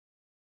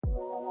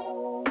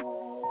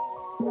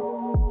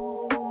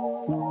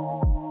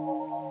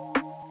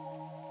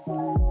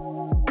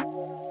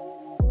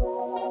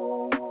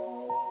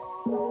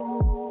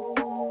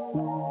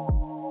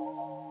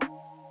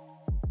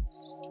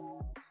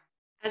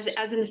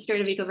as in the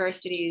spirit of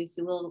ecoversities,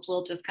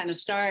 we'll just kind of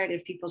start.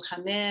 If people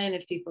come in,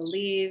 if people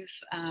leave,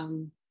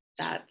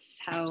 that's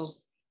how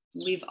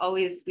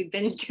we've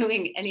been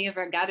doing any of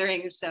our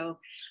gatherings. So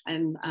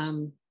I'm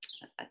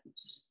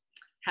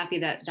happy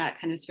that that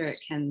kind of spirit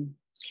can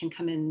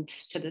come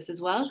into this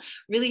as well.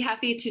 Really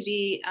happy to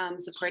be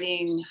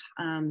supporting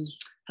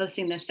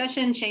hosting this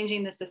session,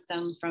 changing the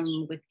system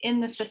from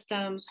within the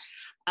system.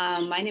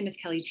 My name is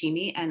Kelly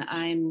Teamey, and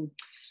I'm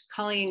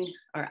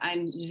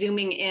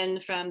zooming in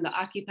from the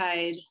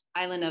occupied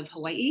island of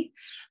Hawaii,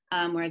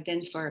 where I've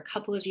been for a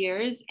couple of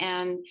years.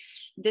 And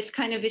this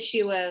kind of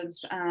issue of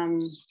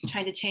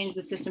trying to change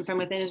the system from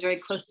within is very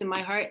close to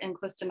my heart and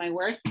close to my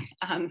work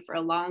for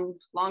a long,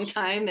 long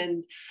time.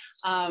 And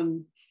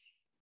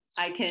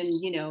I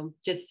can,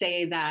 just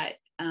say that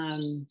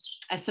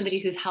as somebody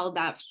who's held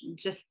that,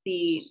 just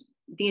the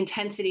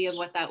intensity of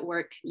what that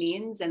work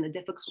means and the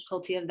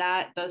difficulty of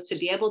that, both to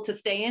be able to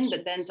stay in,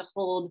 but then to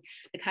hold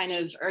the kind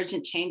of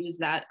urgent changes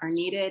that are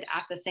needed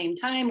at the same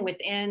time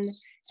within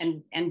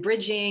and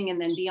bridging and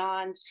then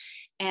beyond.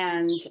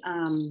 And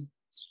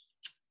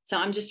so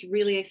I'm just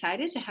really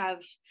excited to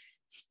have,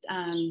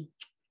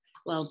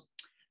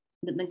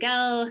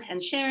 Miguel and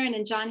Sharon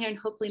and John here, and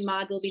hopefully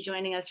Maud will be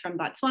joining us from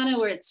Botswana,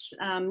 where it's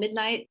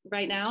midnight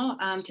right now,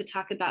 to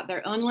talk about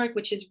their own work,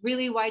 which is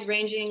really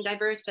wide-ranging,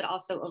 diverse, but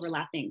also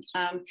overlapping.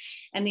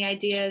 And the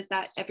idea is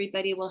that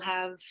everybody will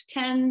have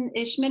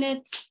 10-ish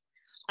minutes,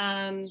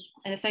 and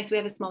it's nice we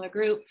have a smaller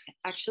group,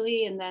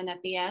 actually, and then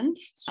at the end,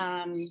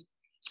 if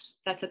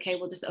that's okay,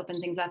 we'll just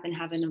open things up and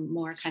have a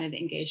more kind of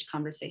engaged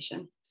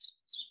conversation.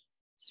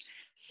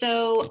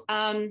 So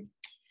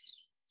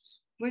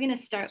we're going to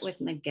start with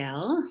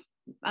Miguel.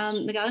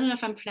 Miguel, I don't know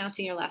if I'm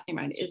pronouncing your last name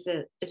right. Is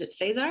it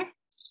Cesar?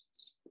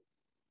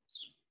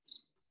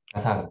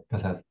 Casar.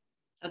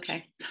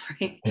 Okay,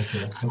 sorry. Thank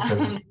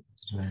you.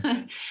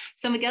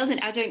 So Miguel's an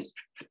adjunct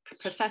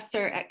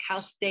professor at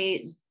Cal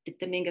State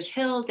Dominguez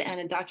Hills and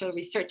a doctoral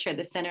researcher at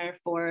the Center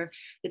for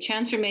the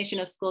Transformation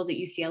of Schools at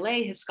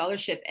UCLA. His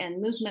scholarship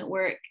and movement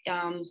work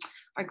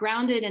are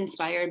grounded and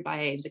inspired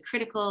by the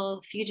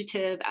critical,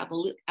 fugitive,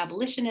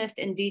 abolitionist,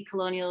 and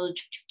decolonial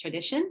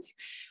traditions,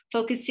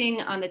 focusing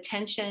on the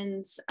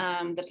tensions,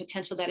 the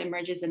potential that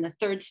emerges in the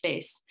third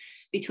space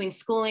between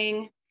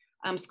schooling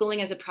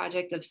as a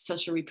project of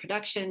social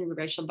reproduction,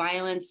 racial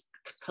violence,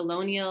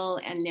 colonial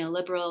and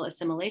neoliberal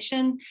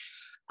assimilation,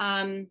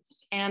 and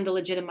the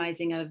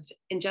legitimizing of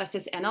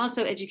injustice, and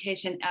also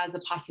education as a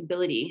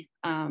possibility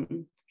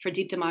for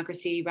deep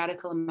democracy,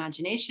 radical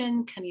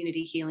imagination,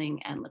 community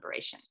healing, and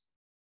liberation.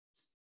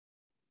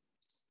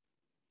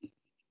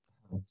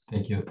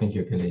 Thank you,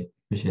 Kelly.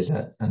 Appreciate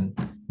that, and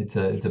it's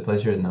a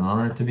pleasure and an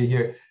honor to be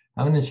here.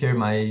 I'm going to share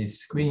my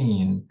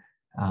screen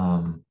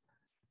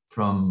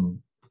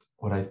from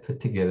what I've put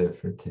together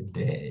for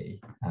today,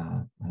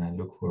 and I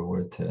look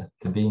forward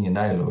to being in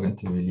dialogue and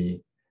to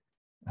really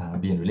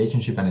be in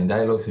relationship and in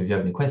dialogue. So if you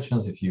have any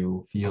questions, if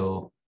you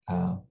feel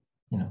are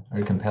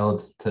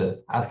compelled to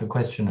ask a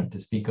question or to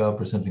speak up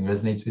or something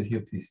resonates with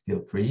you, please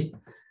feel free.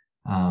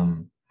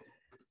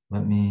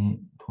 Let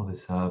me pull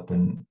this up,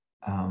 and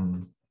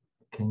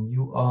can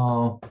you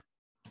all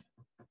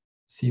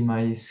see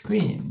my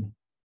screen?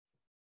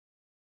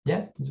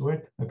 Yeah, does it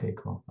work? Okay,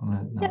 cool. I'm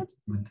gonna now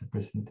go into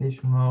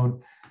presentation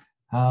mode.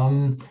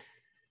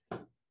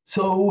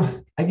 So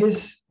I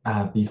guess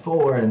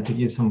before, and to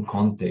give some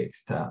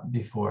context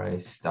before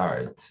I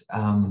start,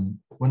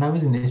 when I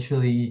was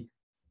initially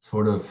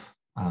sort of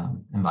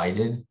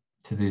invited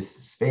to this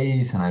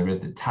space and I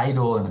read the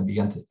title and I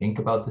began to think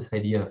about this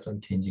idea of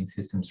like changing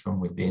systems from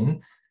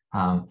within,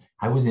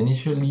 I was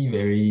initially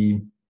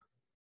very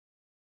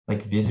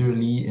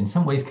visually in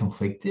some ways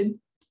conflicted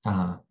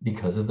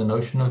because of the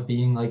notion of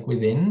being like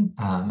within.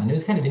 And it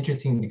was kind of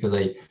interesting because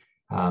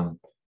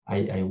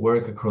I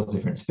work across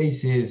different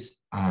spaces,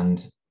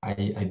 and I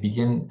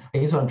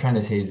guess what I'm trying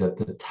to say is that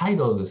the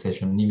title of the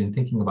session, and even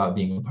thinking about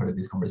being a part of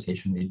this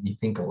conversation, made me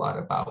think a lot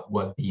about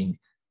what being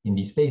in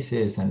these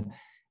spaces. And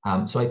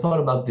so I thought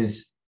about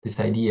this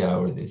idea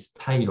or this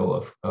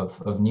title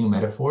of new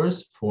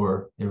metaphors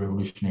for a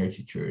revolutionary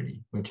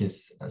futurity, which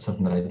is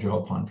something that I draw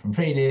upon from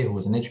Freire, who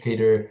was an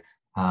educator,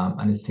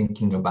 and is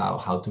thinking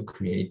about how to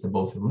create the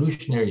both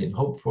revolutionary and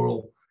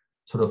hopeful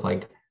sort of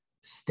like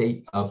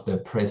state of the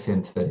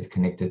present that is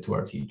connected to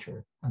our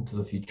future and to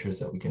the futures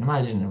that we can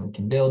imagine and we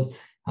can build.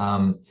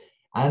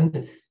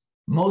 And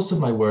most of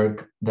my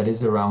work that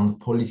is around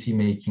policy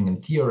making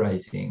and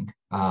theorizing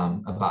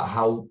about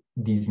how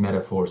these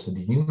metaphors, or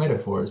these new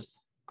metaphors,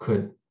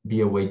 could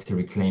be a way to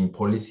reclaim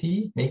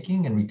policy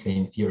making and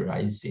reclaim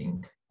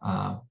theorizing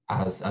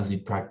as a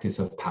practice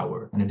of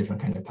power and a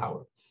different kind of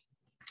power.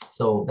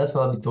 So that's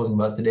what I'll be talking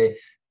about today.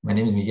 My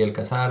name is Miguel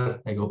Casar.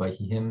 I go by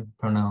he, him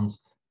pronouns.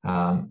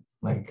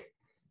 Like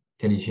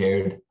Kelly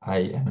shared, I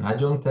am an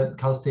adjunct at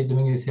Cal State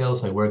Dominguez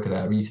Hills. I work at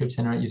a research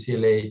center at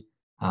UCLA.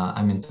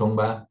 I'm in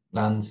Tongva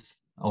lands,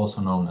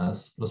 also known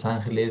as Los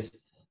Angeles.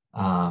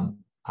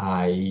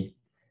 I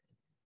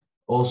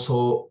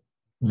also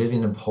live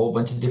in a whole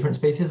bunch of different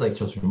spaces, like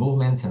social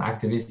movements and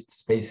activist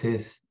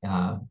spaces,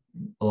 a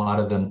lot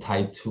of them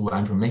tied to,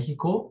 I'm from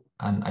Mexico,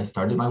 and I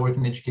started my work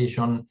in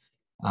education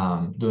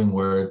doing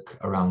work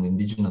around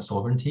indigenous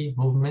sovereignty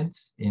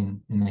movements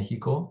in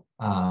Mexico.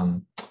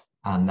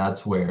 And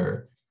that's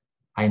where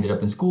I ended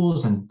up in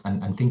schools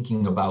and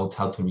thinking about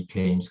how to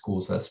reclaim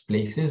schools as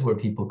places where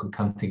people could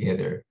come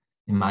together,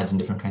 imagine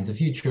different kinds of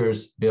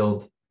futures,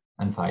 build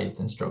and fight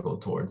and struggle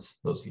towards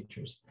those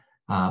futures.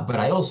 But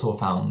I also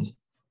found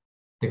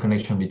the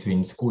connection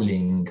between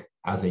schooling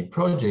as a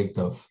project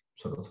of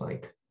sort of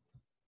like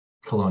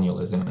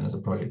colonialism and as a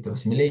project of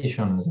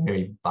assimilation, as a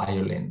very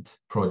violent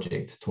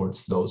project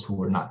towards those who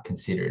were not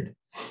considered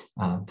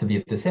to be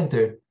at the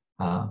center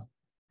of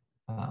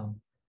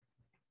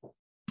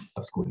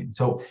schooling.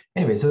 So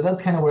anyway, so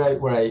that's kind of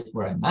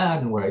where I'm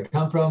at and where I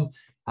come from.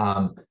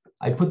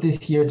 I put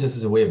this here just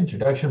as a way of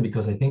introduction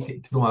because I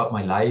think throughout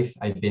my life,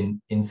 I've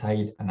been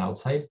inside and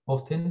outside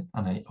often,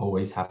 and I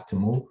always have to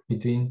move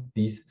between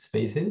these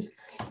spaces.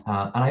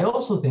 And I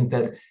also think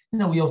that,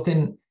 we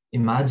often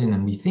imagine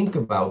and we think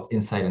about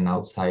inside and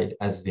outside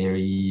as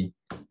very,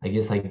 I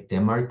guess, like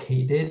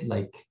demarcated,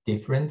 like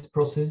different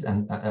processes.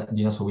 And,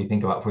 so we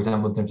think about, for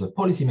example, in terms of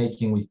policy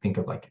making, we think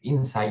of like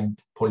inside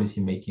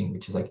policy making,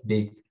 which is like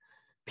big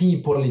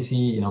P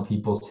policy,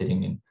 people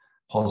sitting in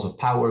halls of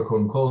power,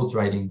 quote unquote,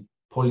 writing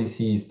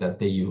policies that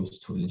they use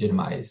to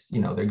legitimize,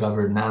 their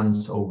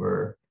governance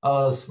over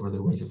us or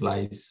their ways of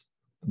lives,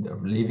 their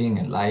living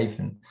and life,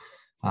 and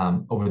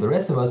over the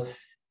rest of us.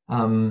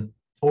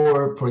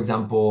 Or, for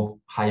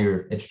example,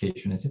 higher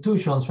education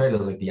institutions, right?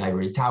 Like the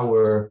ivory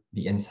tower,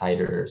 the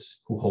insiders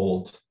who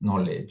hold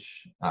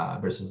knowledge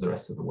versus the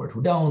rest of the world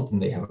who don't,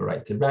 and they have a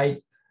right to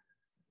write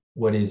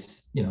what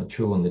is,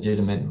 true and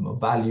legitimate and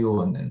of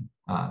value, and then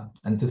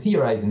and to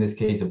theorize in this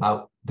case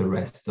about the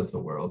rest of the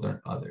world or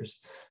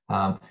others.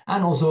 And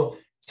also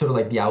sort of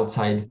like the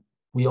outside,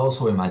 we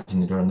also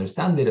imagine it or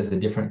understand it as a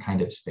different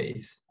kind of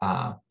space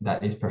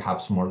that is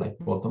perhaps more like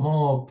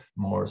bottom-up,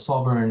 more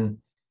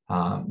sovereign.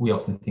 We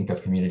often think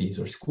of communities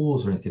or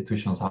schools or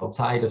institutions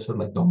outside of sort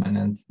of like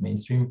dominant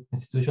mainstream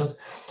institutions.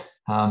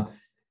 And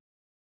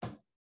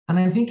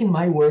I think in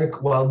my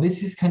work, while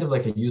this is kind of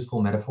like a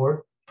useful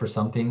metaphor for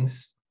some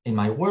things, in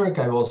my work,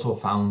 I've also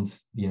found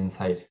the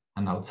inside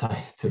and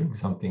outside to do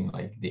something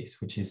like this,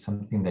 which is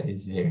something that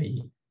is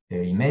very,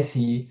 very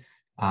messy.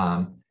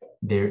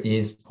 There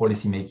is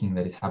policy making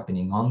that is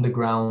happening on the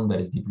ground that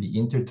is deeply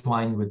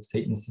intertwined with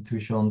state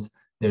institutions.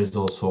 There's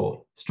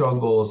also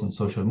struggles and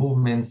social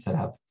movements that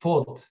have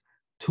fought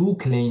to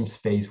claim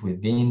space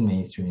within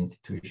mainstream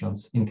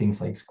institutions in things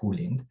like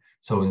schooling.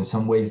 So in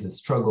some ways, the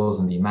struggles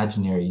and the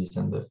imaginaries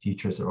and the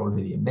futures are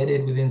already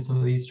embedded within some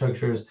of these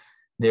structures.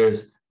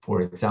 There's,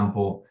 for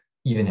example,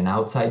 even in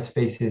outside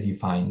spaces, you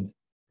find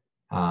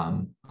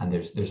and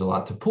there's a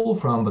lot to pull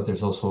from, but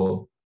there's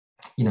also,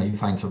 you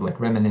find sort of like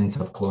remnants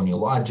of colonial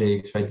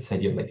logics, right? This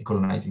idea of like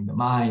decolonizing the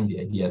mind,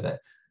 the idea that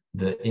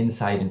the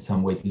inside in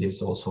some ways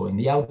lives also in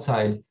the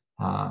outside,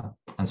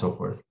 and so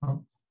forth.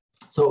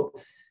 So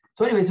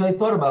anyway, so I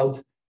thought about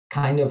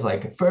kind of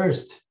like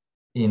first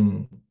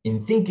in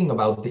thinking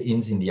about the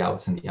ins in the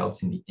outs and the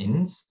outs in the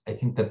ins, I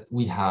think that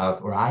we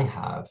have, or I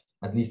have,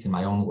 at least in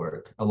my own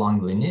work, a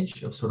long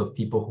lineage of sort of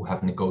people who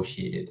have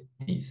negotiated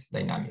these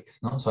dynamics.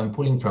 No? So I'm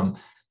pulling from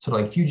sort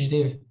of like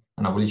fugitive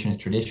and abolitionist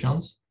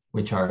traditions,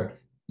 which are,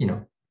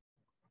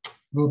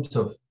 groups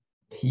of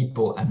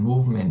people and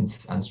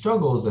movements and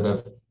struggles that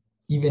have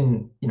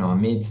even,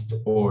 amidst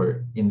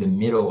or in the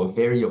middle of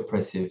very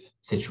oppressive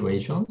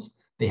situations,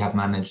 they have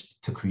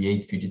managed to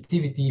create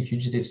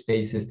fugitive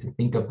spaces, to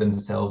think of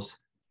themselves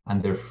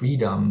and their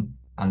freedom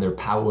and their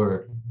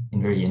power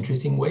in very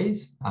interesting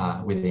ways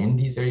within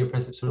these very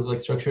oppressive sort of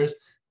like structures.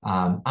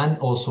 And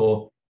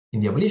also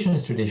in the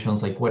abolitionist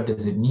traditions, like what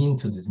does it mean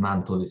to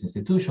dismantle these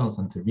institutions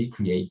and to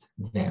recreate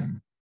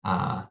them,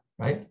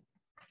 right?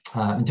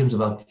 In terms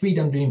of like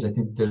freedom dreams, I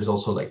think there's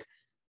also like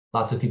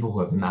lots of people who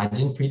have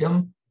imagined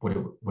freedom,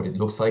 what it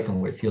looks like and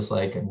what it feels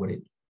like and what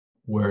it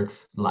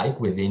works like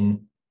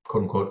within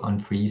quote unquote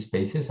unfree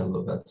spaces,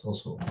 although that's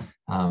also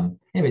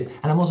anyways.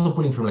 And I'm also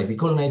pulling from like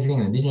decolonizing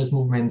and indigenous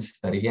movements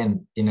that,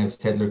 again, in a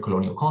settler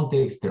colonial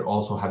context, they're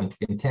also having to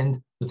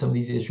contend with some of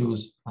these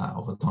issues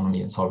of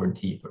autonomy and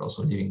sovereignty, but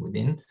also living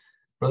within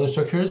brother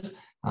structures.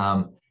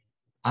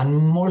 And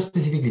more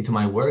specifically to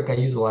my work, I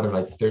use a lot of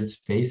like third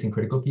space and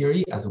critical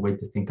theory as a way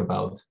to think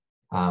about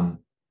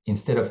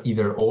instead of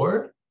either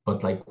or,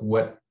 but like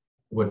what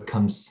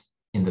comes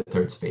in the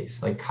third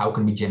space, like how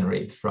can we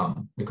generate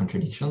from the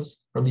contradictions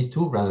from these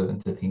two rather than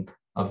to think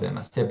of them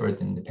as separate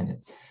and independent.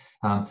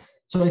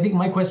 So I think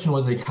my question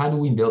was like, how do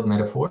we build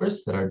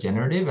metaphors that are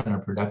generative and are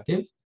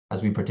productive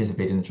as we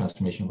participate in the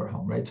transformation of our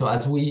home, right? So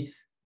as we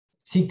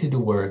seek to do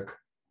work,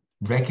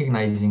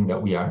 recognizing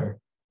that we are,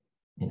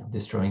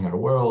 destroying our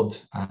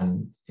world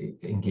and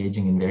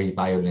engaging in very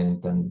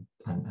violent and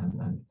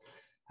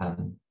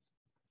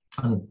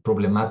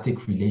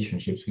problematic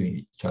relationships with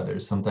each other,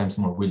 sometimes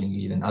more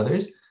willingly than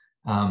others.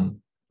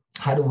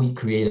 How do we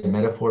create a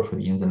metaphor for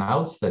the ins and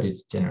outs that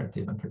is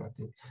generative and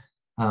productive?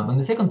 And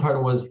the second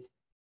part was,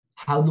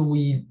 how do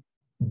we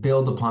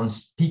build upon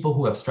people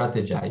who have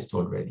strategized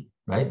already,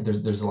 right?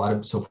 There's a lot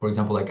of, so for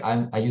example, like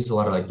I use a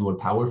lot of like dual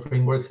power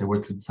frameworks. I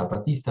worked with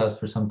Zapatistas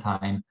for some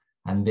time,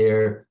 and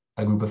they're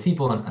a group of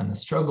people and a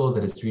struggle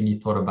that is really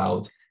thought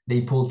about.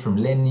 They pulled from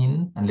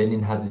Lenin, and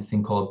Lenin has this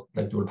thing called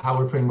like dual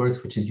power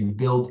frameworks, which is you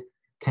build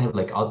kind of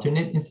like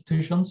alternate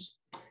institutions.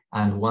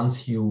 And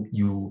once you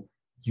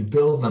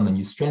build them and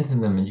you strengthen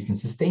them and you can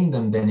sustain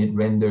them, then it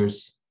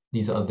renders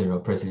these other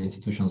oppressive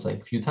institutions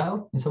like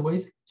futile in some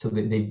ways. So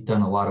they've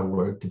done a lot of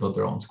work to build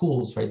their own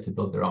schools, right? To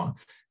build their own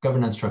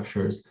governance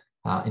structures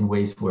in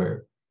ways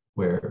where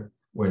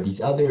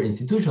these other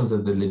institutions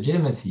of the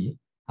legitimacy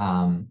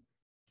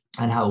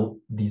and how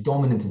these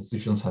dominant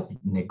institutions have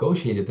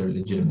negotiated their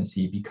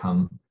legitimacy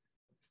become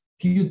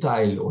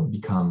futile or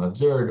become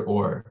absurd,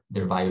 or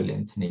their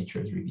violent nature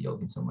is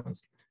revealed in some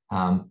ways.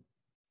 I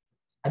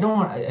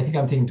think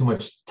I'm taking too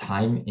much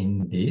time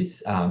in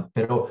this,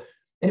 but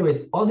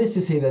anyways, all this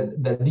to say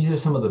that these are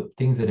some of the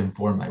things that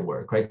inform my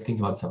work, right? Think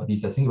about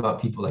Zapatistas, think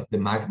about people like the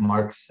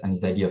Marx and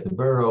his idea of the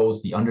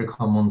boroughs, the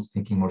undercommons,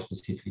 thinking more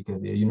specifically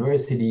of the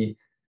university,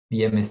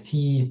 the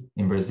MST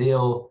in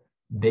Brazil.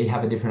 They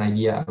have a different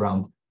idea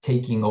around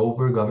taking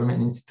over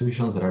government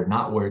institutions that are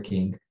not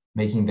working,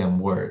 making them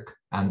work,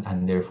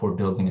 and therefore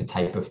building a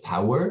type of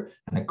power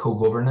and a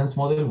co-governance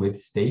model with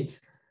states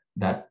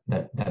that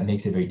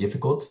makes it very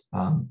difficult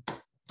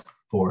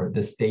for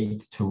the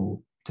state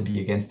to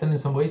be against them in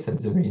some ways. That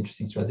is a very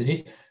interesting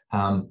strategy.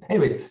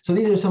 Anyways, so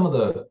these are some of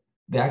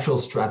the actual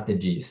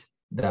strategies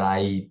that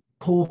I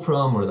pull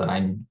from or that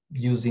I'm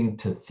using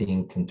to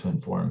think and to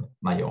inform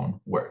my own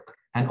work.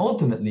 And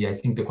ultimately, I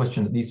think the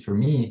question, at least for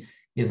me,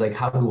 is like,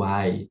 how do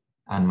I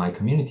and my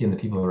community and the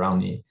people around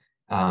me,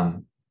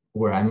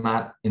 where I'm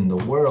at in the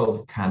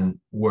world, can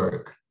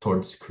work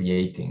towards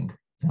creating,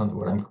 you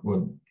know,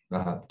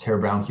 what Tara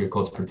Brown here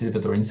calls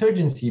participatory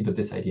insurgency, but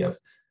this idea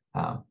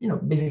of, you know,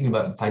 basically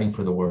about fighting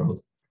for the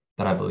world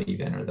that I believe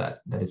in, or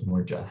that is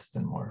more just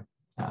and more,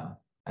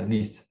 at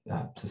least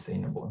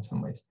sustainable in some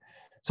ways.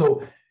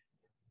 So,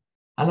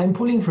 and I'm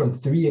pulling from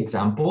 3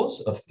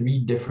 examples of 3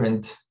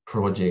 different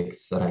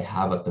projects that I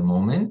have at the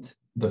moment.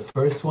 The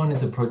first one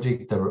is a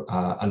project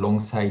that,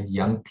 alongside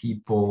young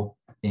people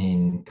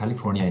in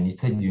California in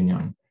Eastside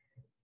Union,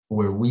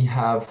 where we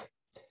have,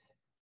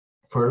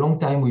 for a long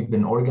time, we've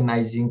been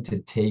organizing to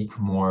take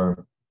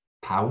more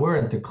power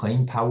and to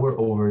claim power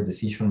over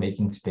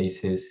decision-making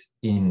spaces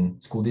in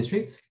school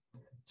districts.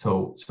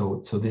 So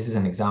this is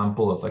an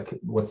example of like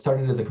what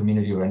started as a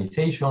community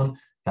organization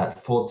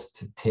that fought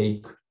to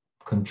take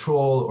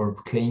control or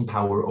claim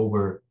power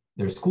over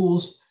their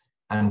schools.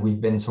 And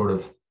we've been sort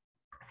of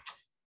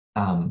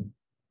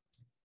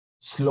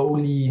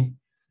slowly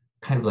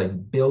kind of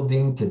like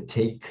building to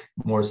take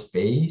more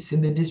space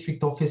in the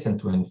district office and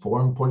to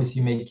inform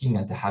policymaking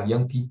and to have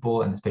young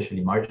people, and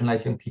especially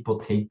marginalized young people,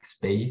 take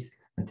space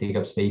and take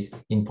up space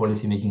in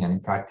policymaking and in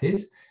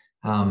practice.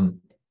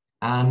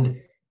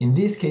 And in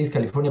this case,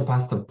 California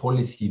passed a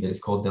policy that is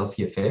called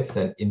LCFF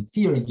that in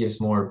theory gives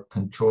more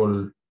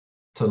control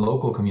to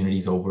local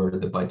communities over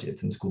the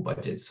budgets and school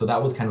budgets. So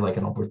that was kind of like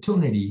an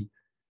opportunity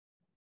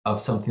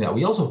of something that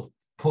we also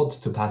fought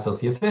to pass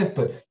LCFF,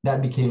 but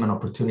that became an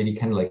opportunity,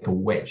 kind of like a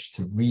wedge,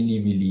 to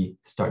really, really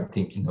start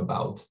thinking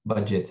about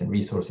budgets and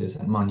resources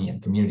and money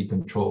and community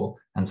control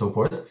and so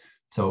forth.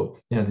 So,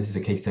 you know, this is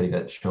a case study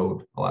that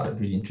showed a lot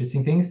of really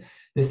interesting things.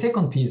 The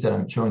second piece that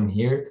I'm showing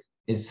here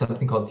is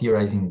something called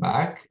Theorizing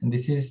Back. And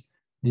this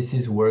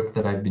is work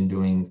that I've been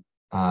doing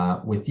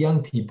with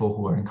young people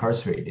who are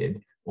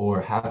incarcerated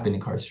or have been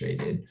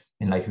incarcerated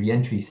in like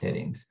reentry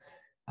settings.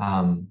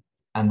 And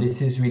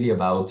this is really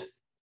about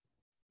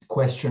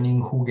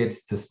questioning who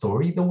gets to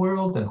story the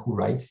world and who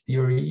writes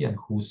theory and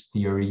whose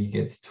theory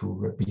gets to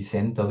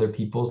represent other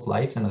people's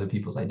lives and other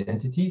people's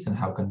identities, and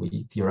how can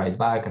we theorize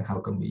back and how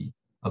can we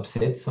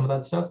upset some of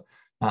that stuff.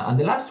 And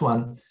the last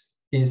one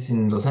is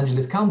in Los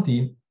Angeles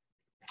County.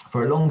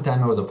 For a long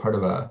time, I was a part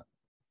of a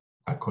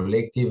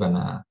collective and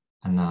a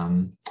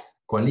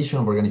coalition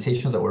of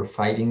organizations that were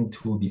fighting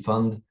to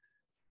defund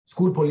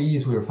school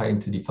police. We were fighting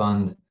to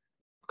defund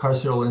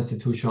carceral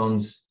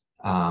institutions,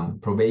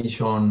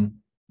 probation.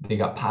 They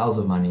got piles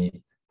of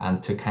money,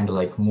 and to kind of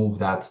like move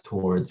that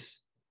towards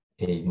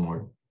a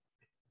more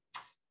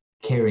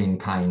caring,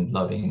 kind,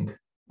 loving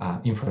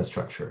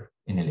infrastructure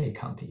in LA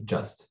County,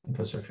 just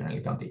infrastructure in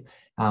LA County.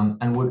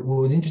 And what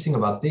was interesting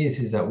about this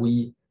is that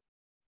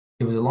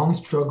it was a long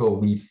struggle.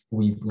 We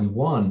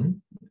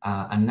won,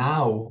 and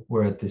now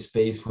we're at the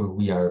space where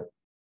we are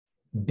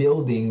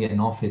building an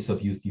office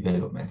of youth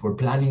development. We're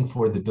planning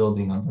for the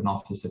building of an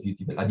office of youth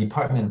development, a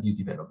department of youth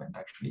development,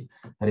 actually,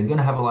 that is going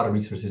to have a lot of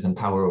resources and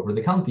power over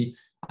the county.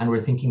 And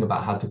we're thinking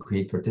about how to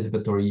create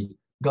participatory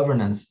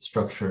governance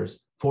structures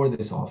for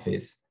this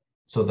office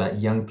so that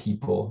young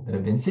people that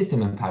have been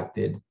system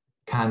impacted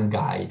can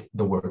guide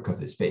the work of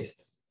this space.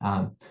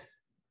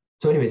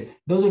 So anyways,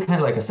 those are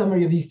kind of like a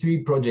summary of these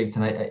 3 projects.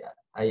 And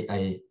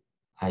I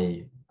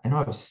know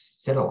I've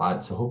said a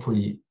lot, so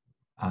hopefully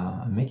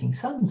I'm making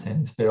some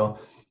sense, but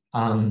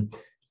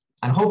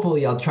and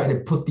hopefully I'll try to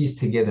put these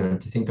together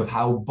and to think of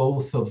how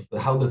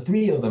the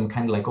three of them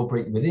kind of like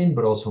operate within,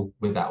 but also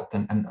without.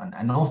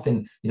 And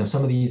often,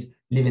 some of these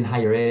live in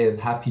higher ed,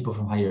 have people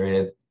from higher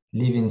ed,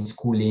 live in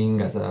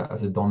schooling as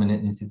a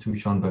dominant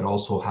institution, but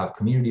also have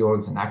community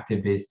orgs and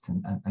activists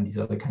and these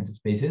other kinds of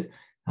spaces.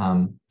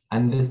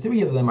 And the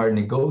three of them are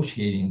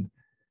negotiating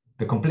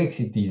the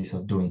complexities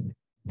of doing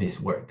this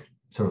work,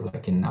 sort of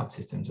like in and out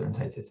systems or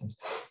inside systems.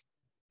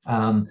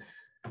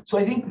 So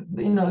I think,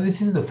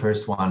 this is the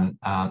first one,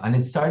 and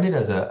it started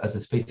as a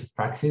space of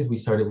praxis. We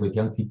started with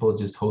young people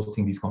just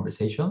hosting these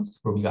conversations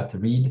where we got to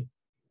read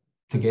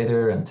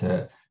together, and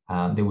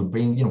they would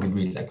bring, we'd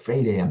read like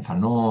Freire and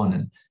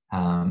Fanon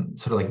and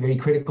sort of like very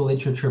critical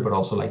literature, but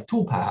also like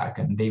Tupac,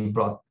 and they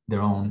brought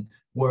their own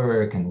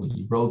work and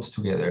we wrote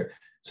together.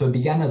 So it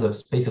began as a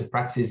space of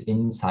praxis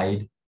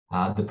inside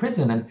the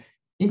prison. And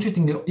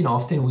interestingly,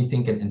 often we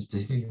think, and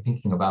specifically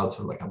thinking about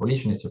sort of like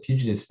abolitionist or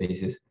fugitive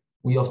spaces,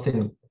 we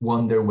often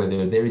wonder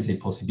whether there is a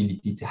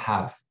possibility to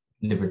have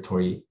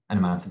liberatory and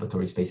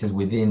emancipatory spaces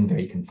within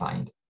very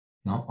confined,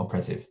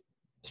 oppressive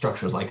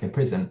structures like a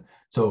prison.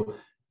 So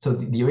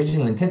the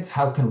original intent is,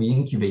 how can we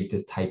incubate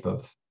this type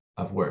of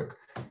work?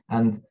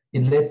 And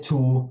it led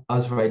to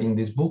us writing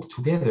this book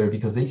together,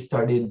 because they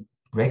started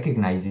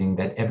recognizing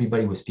that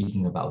everybody was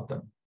speaking about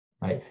them,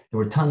 right? There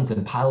were tons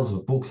and piles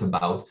of books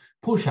about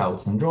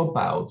pushouts and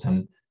dropouts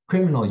and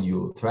criminal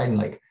youth, right?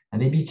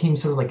 And they became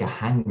sort of like a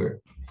hanger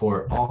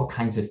for all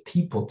kinds of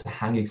people to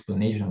hang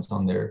explanations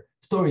on their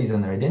stories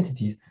and their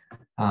identities.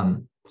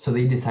 So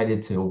we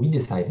decided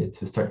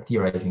to start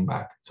theorizing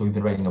back. So we've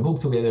been writing a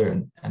book together,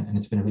 and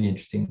it's been really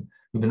interesting.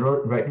 We've been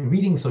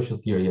reading social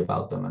theory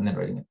about them and then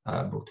writing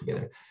a book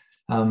together.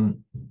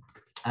 And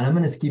I'm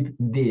going to skip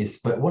this,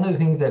 but one of the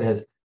things that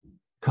has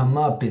come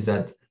up is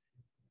that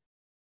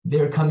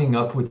they're coming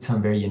up with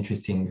some very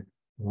interesting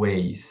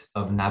ways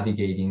of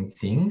navigating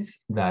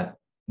things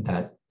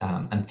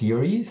and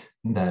theories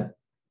that,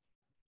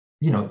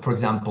 for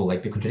example,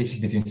 like the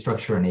contradiction between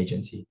structure and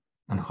agency,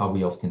 and how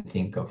we often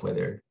think of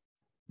whether,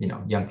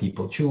 young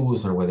people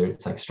choose, or whether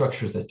it's like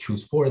structures that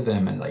choose for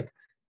them, and like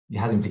it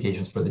has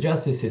implications for the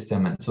justice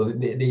system. And so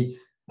they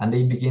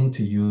begin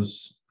to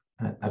use,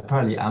 I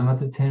probably am at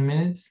the 10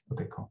 minutes.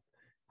 Okay, cool.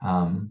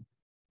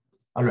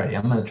 Alrighty,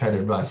 I'm gonna try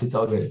to rush. It's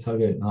all good. It's all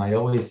good. No, I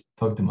always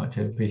talk too much.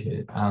 I appreciate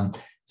it.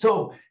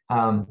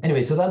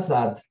 Anyway, so that's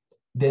that.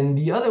 Then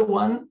the other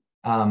one,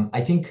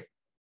 I think,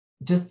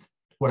 just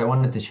what I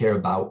wanted to share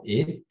about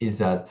it is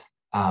that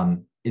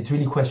it's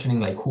really questioning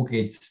like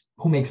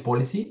who makes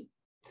policy,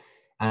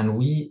 and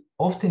we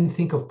often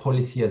think of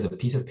policy as a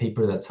piece of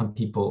paper that some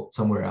people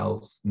somewhere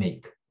else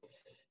make,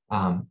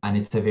 and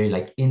it's a very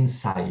like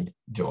inside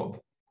job,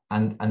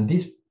 and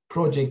this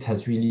project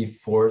has really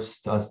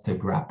forced us to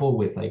grapple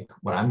with like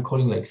what I'm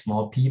calling like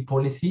small p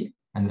policy,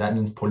 and that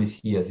means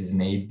policy as is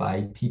made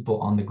by people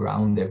on the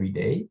ground every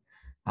day,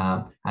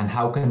 and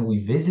how can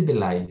we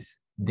visibilize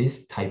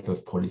this type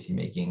of policy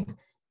making,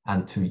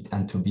 and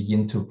to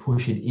begin to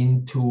push it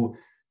into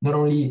not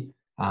only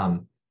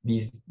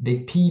these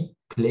big P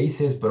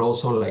places, but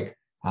also like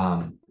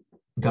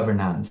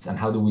governance, and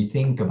how do we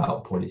think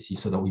about policy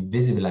so that we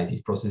visualize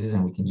these processes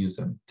and we can use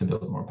them to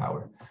build more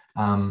power.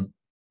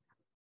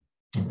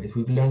 Anyways,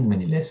 we've learned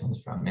many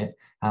lessons from it.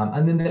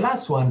 And then the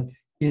last one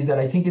is that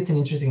I think it's an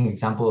interesting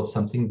example of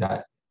something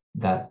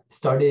that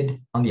started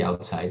on the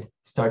outside,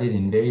 started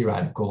in very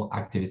radical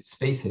activist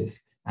spaces,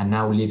 and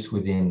now lives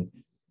within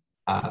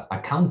a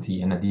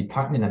county and a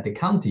department at the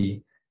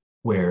county,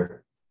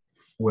 where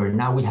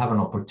now we have an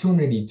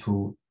opportunity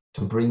to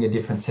bring a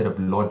different set of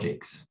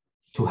logics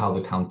to how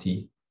the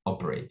county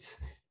operates,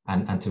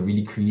 and to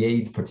really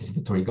create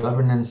participatory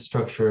governance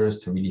structures,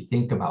 to really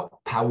think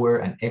about power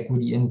and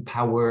equity in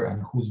power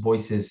and whose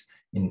voices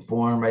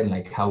inform, right? And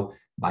like how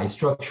by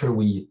structure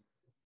we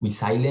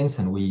silence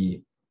and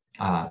we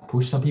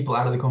push some people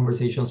out of the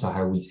conversation. So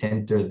how do we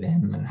center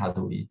them, and how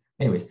do we,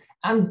 anyways,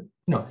 and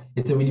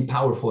it's a really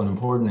powerful and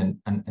important,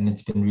 and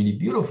it's been really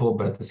beautiful,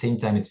 but at the same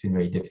time, it's been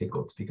very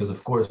difficult, because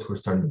of course we're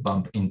starting to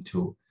bump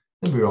into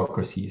the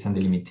bureaucracies and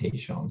the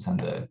limitations and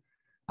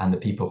the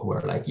people who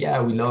are like, yeah,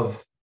 we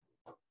love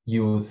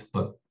youth,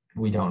 but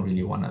we don't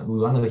really want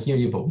to hear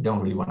you, but we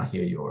don't really want to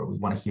hear you, or we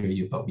want to hear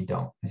you, but we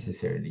don't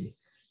necessarily,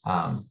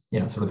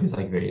 sort of this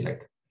like very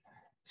like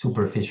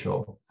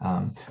superficial.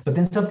 But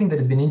then something that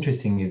has been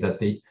interesting is that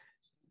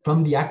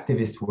from the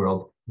activist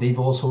world, they've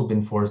also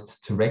been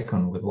forced to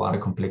reckon with a lot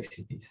of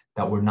complexities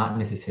that were not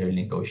necessarily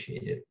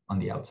negotiated on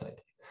the outside.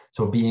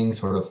 So being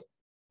sort of,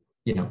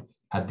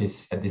 at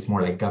this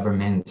more like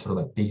government, sort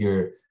of like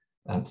bigger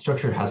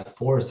structure, has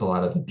forced a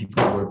lot of the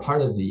people who were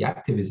part of the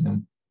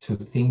activism to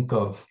think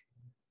of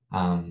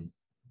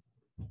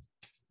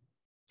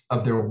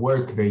their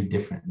work very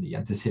differently,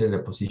 and to sit at a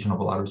position of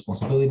a lot of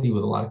responsibility,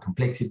 with a lot of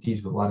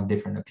complexities, with a lot of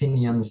different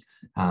opinions,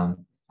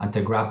 and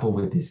to grapple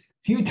with this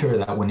future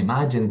that when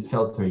imagined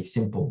felt very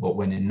simple, but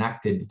when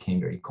enacted became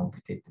very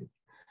complicated.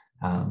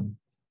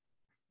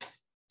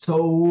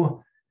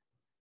 So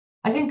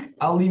I think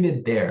I'll leave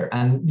it there.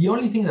 And the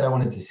only thing that I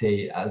wanted to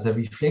say as a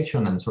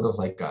reflection and sort of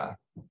like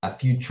a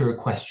future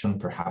question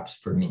perhaps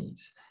for me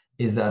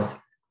is that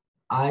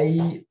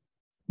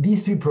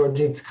these three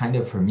projects kind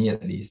of, for me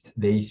at least,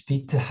 they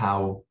speak to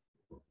how,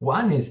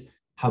 one is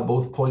how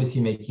both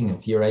policymaking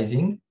and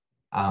theorizing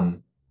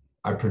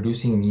are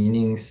producing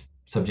meanings,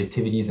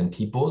 subjectivities, and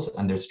peoples,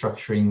 and they're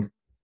structuring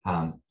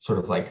sort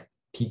of like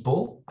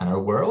people and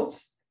our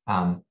worlds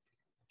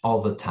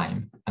all the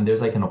time. And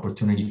there's like an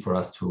opportunity for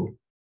us to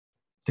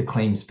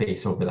claim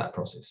space over that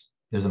process.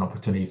 There's an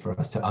opportunity for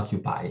us to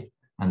occupy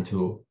and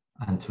to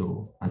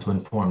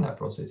inform that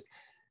process.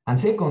 And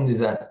second is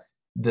that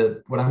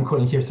what I'm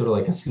calling here sort of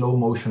like a slow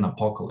motion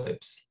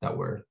apocalypse that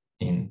we're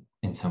in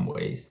some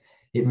ways.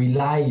 It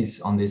relies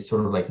on this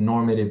sort of like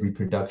normative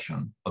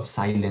reproduction of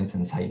silence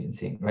and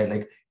silencing, right?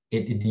 Like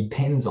it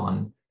depends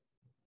on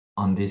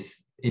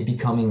this, it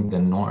becoming the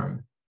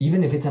norm.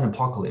 Even if it's an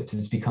apocalypse,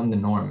 it's become the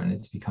norm and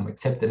it's become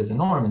accepted as a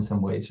norm in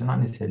some ways, so not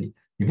necessarily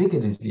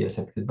ubiquitously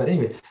accepted. But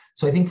anyway,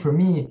 so I think for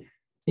me,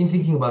 in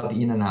thinking about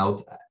the in and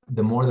out,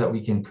 the more that we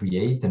can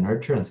create and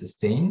nurture and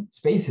sustain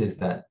spaces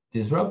that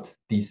disrupt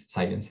these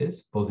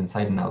silences, both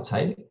inside and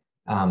outside,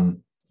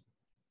 and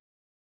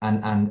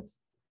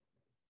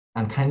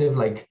kind of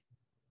like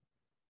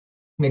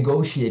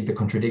negotiate the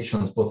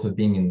contradictions both of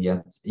being in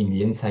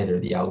the inside or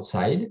the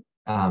outside,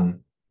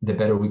 the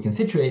better we can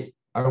situate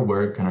our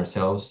work and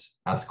ourselves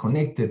as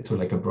connected to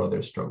like a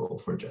broader struggle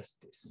for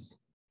justice.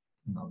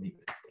 And I'll leave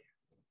it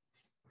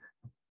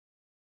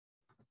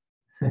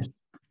there.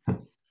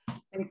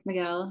 Thanks,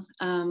 Miguel.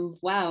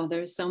 Wow,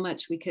 there's so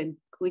much we could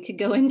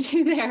go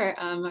into there.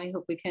 I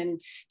hope we can.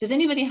 Does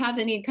anybody have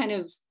any kind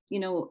of,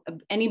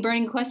 any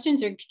burning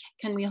questions, or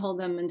can we hold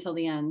them until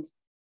the end?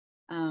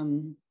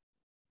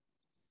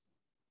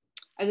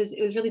 It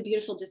was really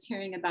beautiful just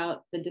hearing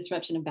about the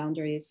disruption of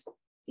boundaries,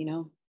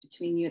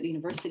 between you at the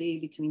university,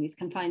 between these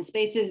confined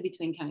spaces,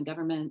 between county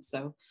governments.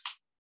 So,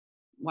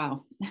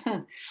 wow,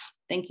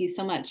 thank you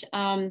so much.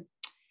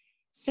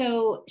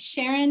 So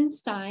Sharon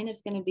Stein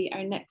is going to be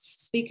our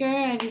next speaker.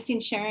 I haven't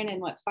seen Sharon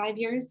in 5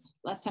 years?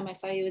 Last time I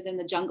saw you was in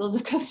the jungles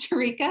of Costa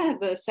Rica,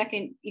 the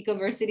second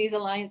Ecoversities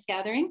Alliance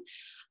gathering.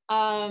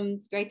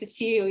 It's great to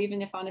see you,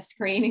 even if on a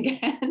screen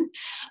again.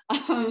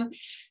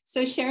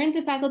 So Sharon's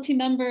a faculty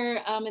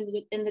member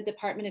in the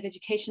Department of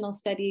Educational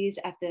Studies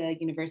at the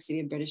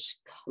University of British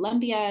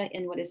Columbia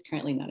in what is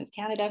currently known as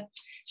Canada.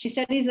 She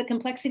studies the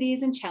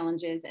complexities and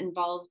challenges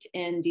involved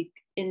in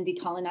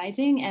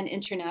decolonizing and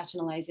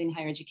internationalizing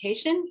higher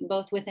education,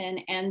 both within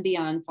and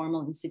beyond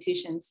formal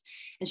institutions.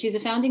 And she's a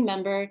founding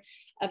member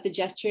of the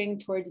Gesturing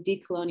Towards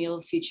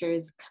Decolonial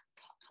Futures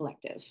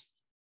Collective.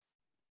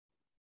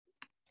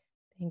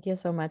 Thank you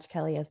so much,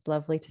 Kelly. It's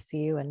lovely to see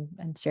you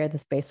and share the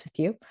space with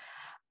you.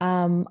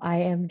 I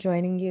am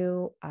joining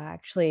you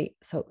actually,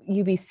 so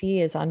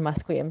UBC is on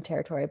Musqueam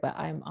territory, but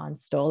I'm on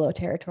Stolo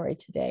territory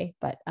today.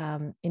 But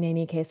in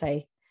any case,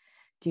 I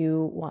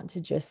do want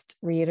to just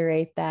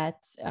reiterate that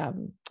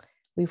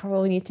we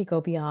probably need to go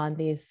beyond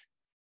these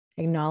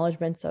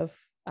acknowledgements of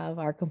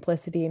our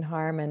complicity and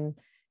harm and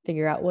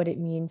figure out what it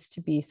means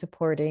to be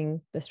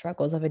supporting the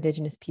struggles of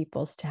Indigenous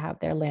peoples to have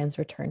their lands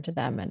returned to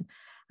them. And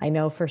I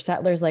know for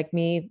settlers like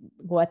me,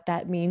 what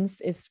that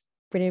means is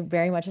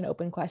very much an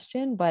open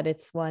question, but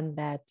it's one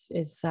that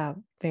is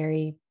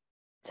very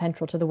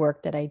central to the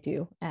work that I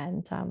do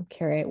and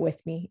carry it with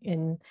me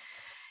in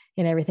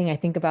everything I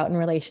think about in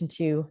relation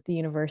to the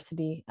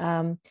university.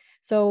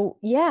 So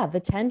yeah,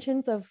 the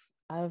tensions of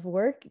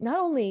work, not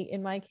only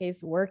in my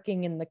case,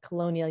 working in the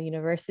colonial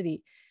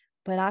university,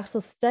 but also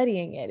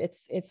studying it.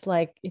 It's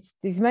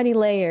these many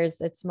layers.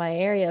 It's my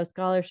area of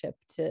scholarship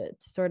to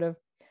sort of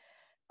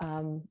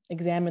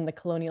examine the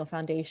colonial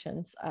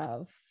foundations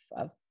of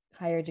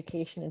higher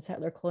education in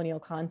settler colonial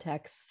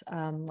contexts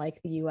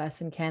like the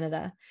US and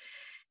Canada.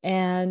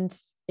 And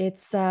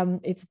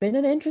it's been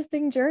an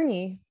interesting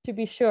journey, to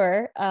be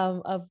sure,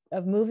 of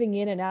moving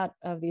in and out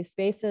of these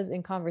spaces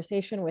in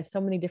conversation with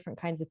so many different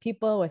kinds of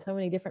people, with so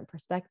many different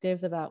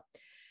perspectives about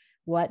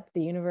what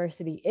the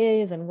university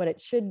is and what it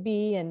should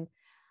be. And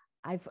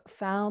I've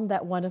found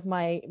that one of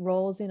my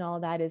roles in all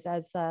of that is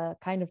as a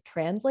kind of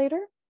translator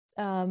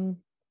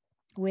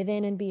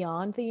within and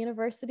beyond the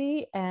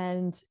university.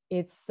 And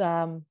it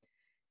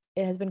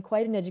has been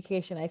quite an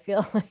education. I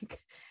feel like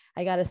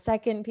I got a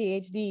second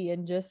PhD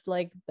in just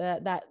like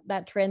that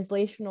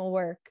translational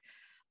work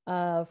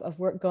of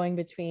work going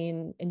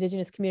between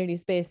Indigenous community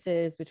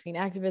spaces, between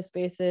activist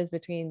spaces,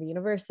 between the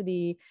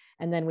university,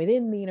 and then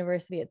within the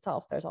university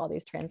itself, there's all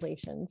these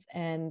translations.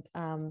 And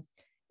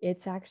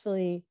it's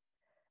actually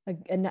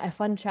a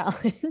fun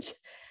challenge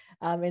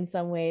in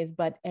some ways,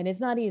 and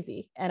it's not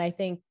easy. And I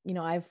think,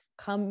 I've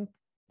come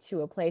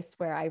to a place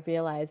where I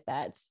realize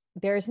that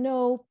there's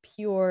no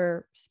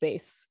pure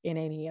space in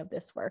any of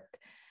this work.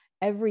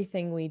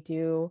 Everything we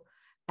do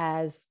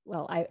as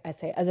well, I'd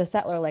say as a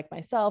settler like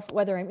myself,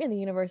 whether I'm in the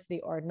university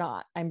or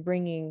not, I'm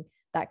bringing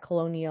that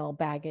colonial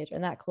baggage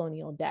and that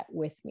colonial debt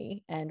with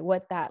me. And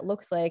what that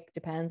looks like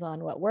depends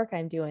on what work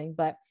I'm doing.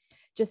 But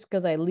just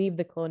because I leave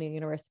the colonial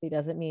university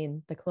doesn't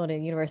mean the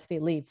colonial university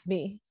leaves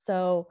me.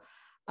 So,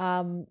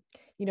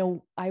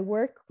 I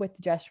work with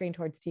Gesturing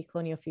Towards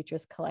Decolonial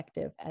Futures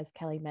Collective, as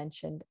Kelly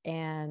mentioned,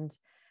 and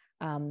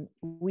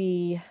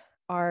we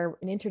are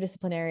an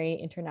interdisciplinary,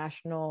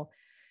 international,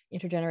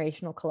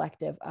 intergenerational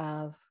collective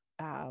of,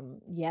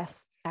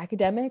 yes,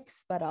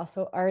 academics, but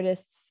also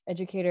artists,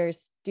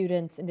 educators,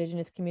 students,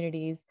 Indigenous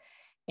communities.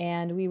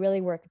 And we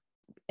really work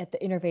at the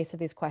interface of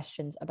these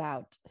questions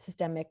about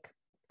systemic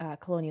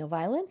colonial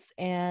violence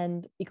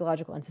and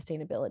ecological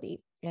unsustainability.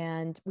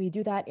 And we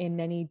do that in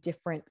many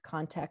different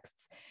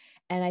contexts.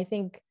 And I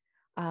think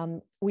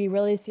we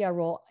really see our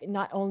role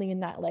not only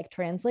in that like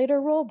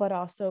translator role, but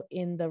also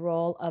in the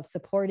role of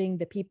supporting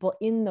the people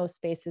in those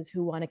spaces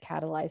who want to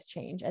catalyze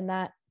change. And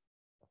that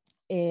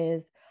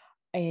is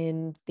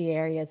in the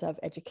areas of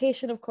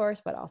education, of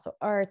course, but also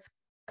arts,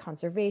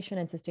 conservation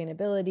and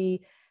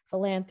sustainability,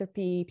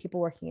 philanthropy, people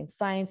working in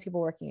science,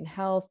 people working in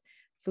health,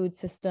 food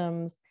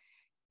systems.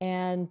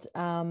 And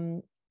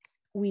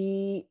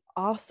we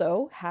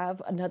also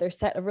have another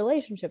set of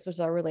relationships, which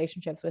are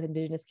relationships with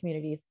Indigenous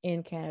communities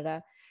in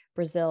Canada,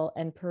 Brazil,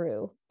 and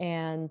Peru.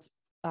 And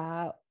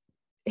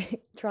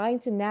trying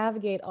to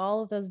navigate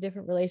all of those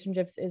different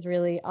relationships is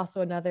really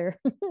also another,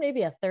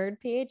 maybe a third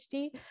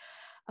PhD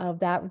of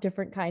that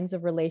different kinds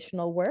of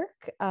relational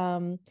work.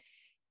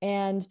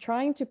 And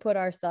trying to put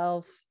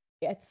ourselves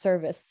at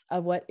service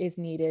of what is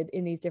needed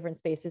in these different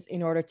spaces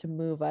in order to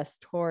move us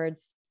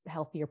towards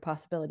healthier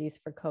possibilities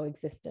for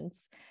coexistence.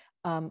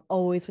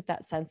 Always with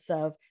that sense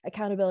of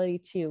accountability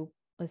to,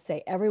 let's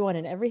say, everyone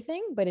and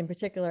everything, but in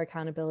particular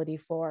accountability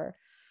for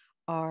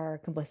our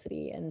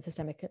complicity in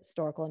systemic,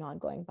 historical, and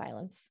ongoing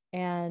violence.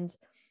 And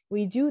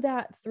we do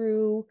that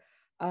through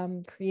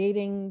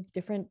creating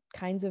different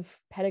kinds of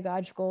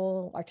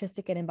pedagogical,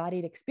 artistic, and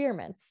embodied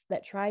experiments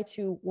that try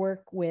to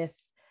work with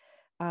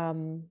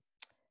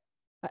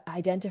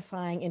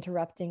identifying,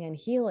 interrupting, and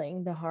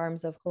healing the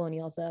harms of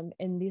colonialism.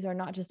 And these are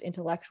not just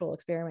intellectual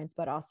experiments,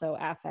 but also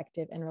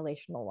affective and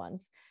relational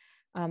ones.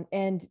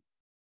 And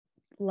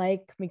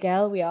like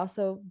Miguel, we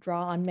also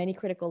draw on many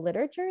critical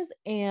literatures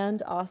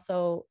and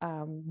also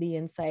the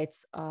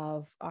insights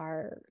of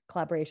our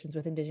collaborations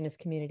with Indigenous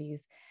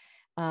communities,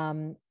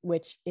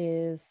 which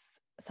is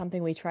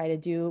something we try to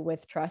do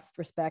with trust,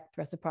 respect,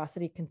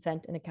 reciprocity,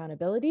 consent, and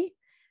accountability,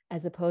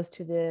 as opposed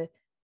to the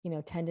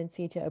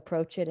tendency to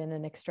approach it in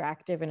an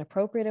extractive and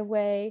appropriative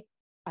way.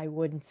 I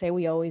wouldn't say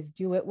we always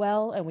do it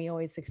well and we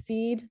always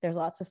succeed. There's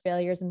lots of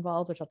failures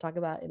involved, which I'll talk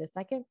about in a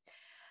second.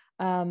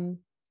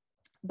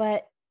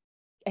 But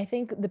I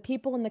think the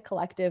people in the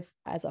collective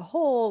as a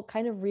whole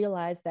kind of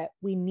realize that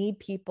we need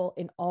people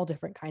in all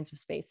different kinds of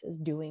spaces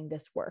doing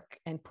this work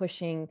and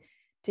pushing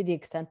to the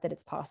extent that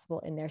it's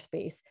possible in their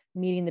space,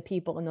 meeting the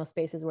people in those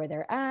spaces where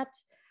they're at,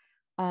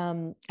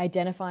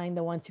 identifying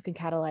the ones who can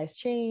catalyze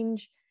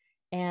change.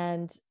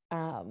 And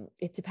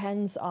it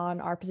depends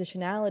on our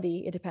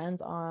positionality. It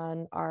depends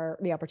on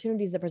the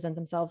opportunities that present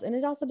themselves. And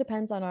it also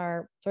depends on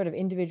our sort of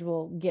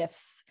individual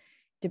gifts.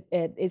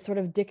 It sort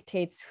of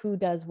dictates who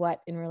does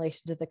what in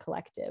relation to the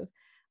collective.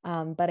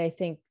 But I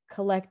think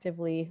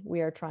collectively,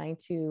 we are trying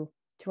to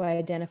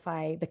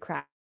identify the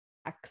cracks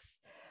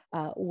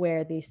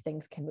where these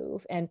things can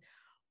move. And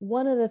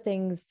one of the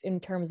things in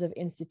terms of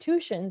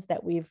institutions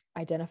that we've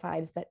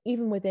identified is that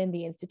even within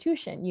the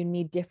institution, you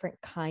need different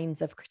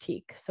kinds of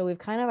critique. So we've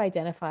kind of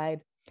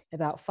identified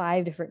about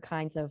 5 different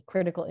kinds of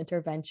critical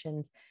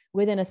interventions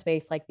within a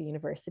space like the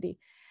university,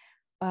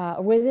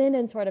 within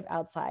and sort of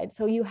outside.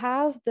 So you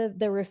have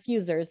the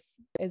refusers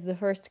is the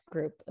first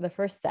group, the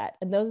first set.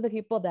 And those are the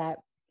people that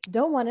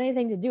don't want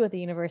anything to do with the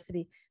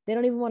university. They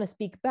don't even want to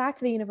speak back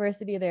to the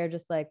university. They're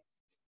just like,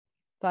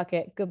 fuck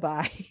it,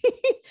 goodbye.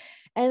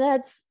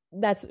 And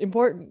that's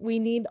important. We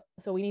need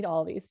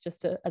all these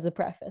just as a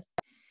preface.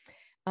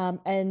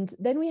 And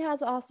then we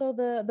have also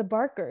the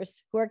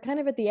barkers who are kind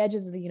of at the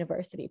edges of the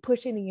university,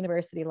 pushing the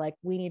university like,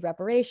 we need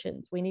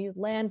reparations, we need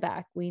land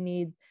back, we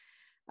need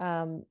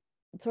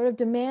sort of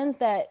demands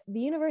that the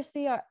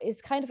university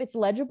it's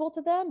legible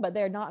to them, but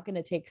they're not going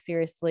to take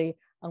seriously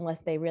unless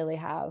they really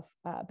have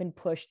been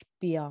pushed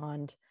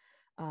beyond,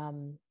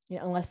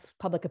 unless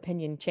public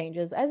opinion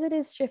changes, as it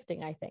is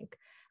shifting, I think.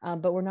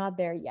 But we're not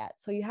there yet.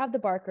 So you have the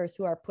barkers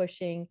who are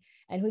pushing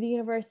and who the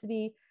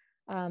university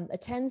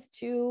attends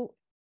to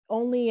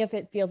only if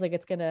it feels like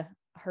it's going to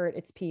hurt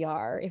its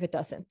PR, if it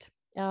doesn't.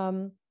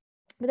 But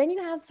then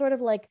you have sort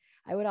of like,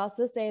 I would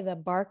also say the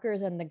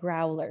barkers and the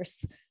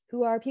growlers,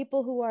 who are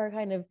people who are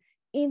kind of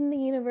in the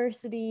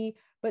university,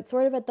 but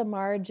sort of at the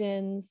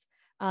margins.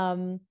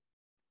 The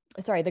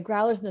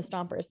growlers and the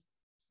stompers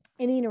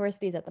in the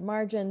universities at the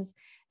margins,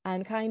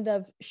 and kind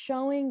of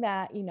showing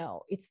that,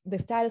 it's the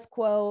status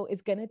quo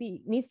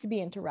needs to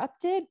be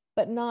interrupted,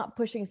 but not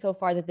pushing so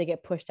far that they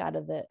get pushed out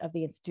of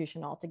the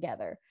institution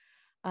altogether.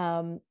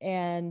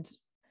 And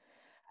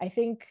I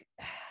think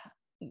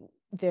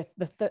the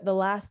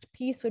last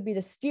piece would be the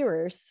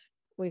steerers,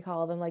 we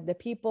call them, like the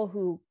people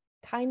who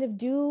kind of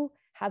do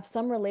have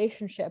some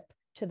relationship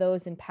to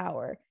those in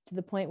power, to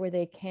the point where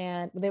they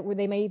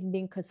may even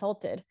be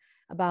consulted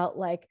about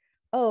like,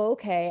 oh,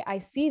 okay, I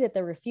see that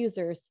the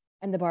refusers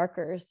and the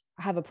barkers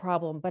have a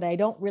problem, but I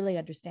don't really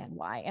understand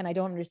why. And I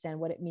don't understand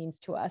what it means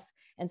to us.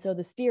 And so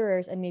the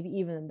steerers and maybe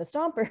even the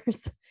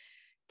stompers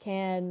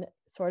can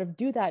sort of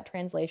do that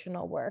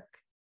translational work.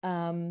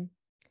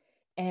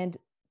 And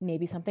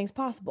maybe something's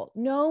possible,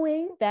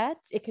 knowing that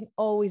it can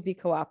always be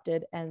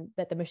co-opted and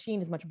that the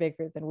machine is much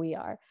bigger than we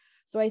are.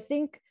 So I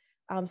think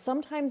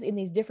sometimes in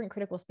these different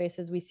critical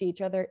spaces, we see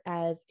each other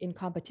as in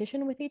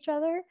competition with each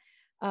other.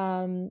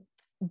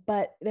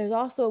 But there's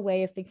also a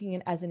way of thinking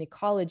it as an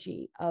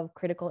ecology of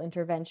critical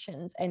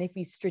interventions. And if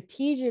we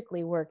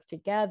strategically work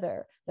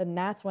together, then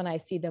that's when I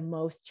see the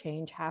most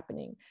change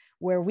happening.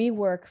 Where we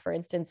work, for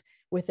instance,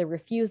 with the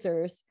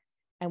refusers,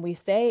 and we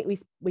say,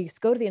 we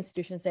go to the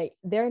institution and say,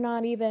 they're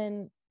not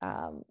even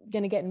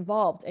going to get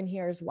involved, and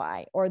here's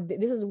why. Or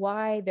this is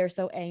why they're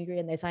so angry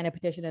and they sign a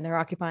petition and they're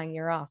occupying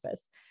your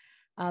office.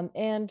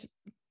 And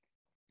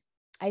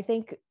I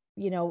think,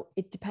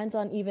 it depends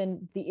on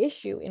even the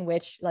issue in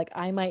which, like,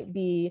 I might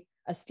be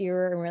a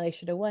steerer in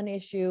relation to one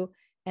issue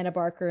and a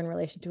barker in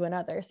relation to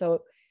another.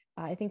 So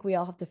I think we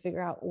all have to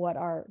figure out what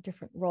our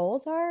different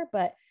roles are,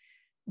 but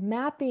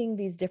mapping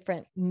these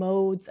different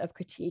modes of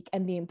critique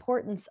and the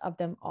importance of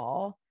them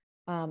all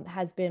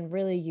has been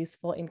really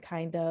useful in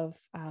kind of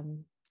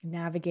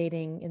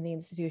navigating in the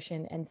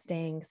institution and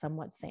staying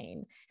somewhat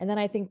sane. And then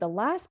I think the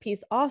last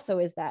piece also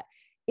is that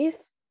if,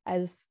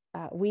 as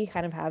we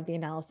kind of have the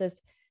analysis,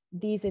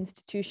 these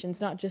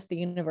institutions, not just the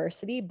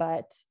university,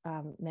 but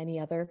many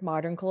other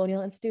modern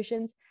colonial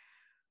institutions,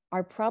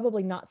 are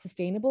probably not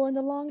sustainable in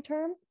the long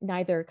term,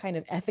 neither kind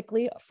of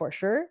ethically for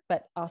sure,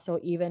 but also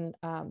even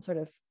sort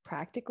of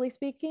practically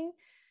speaking,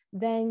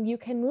 then you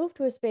can move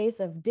to a space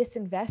of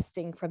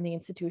disinvesting from the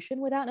institution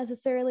without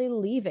necessarily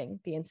leaving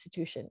the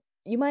institution.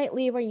 You might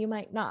leave or you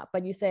might not,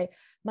 but you say,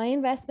 my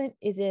investment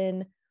is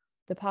in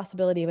the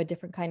possibility of a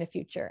different kind of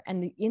future.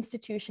 And the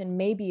institution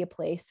may be a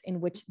place in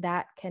which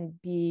that can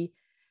be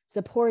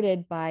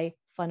supported by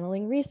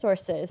funneling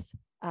resources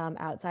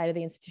outside of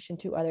the institution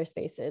to other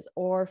spaces,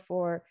 or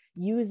for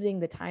using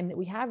the time that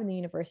we have in the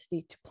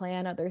university to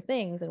plan other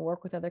things and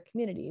work with other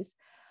communities.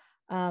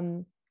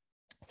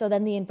 So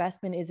then the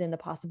investment is in the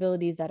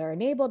possibilities that are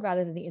enabled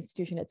rather than the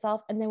institution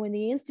itself. And then when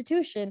the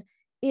institution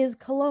is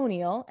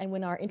colonial and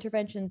when our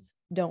interventions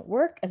don't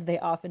work, as they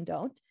often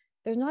don't,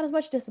 there's not as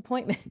much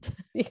disappointment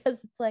because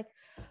it's like,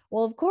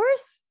 well, of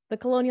course, the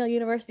colonial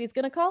university is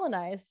going to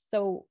colonize.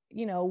 So,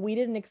 we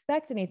didn't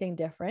expect anything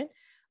different,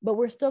 but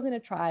we're still going to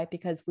try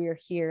because we're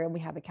here and we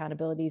have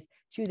accountabilities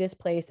to this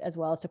place as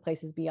well as to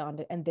places beyond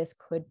it. And this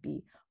could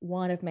be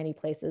one of many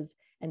places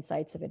and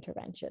sites of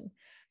intervention.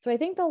 So I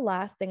think the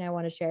last thing I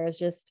want to share is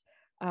just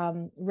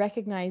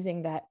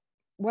recognizing that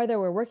whether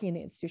we're working in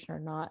the institution or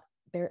not,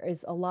 there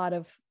is a lot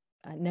of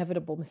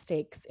inevitable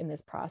mistakes in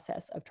this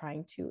process of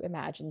trying to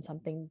imagine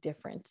something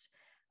different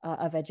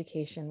of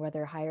education,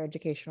 whether higher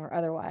education or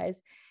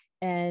otherwise.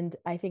 And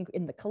I think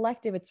in the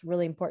collective, it's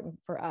really important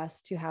for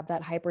us to have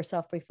that hyper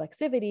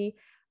self-reflexivity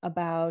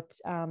about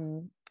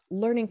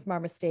learning from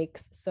our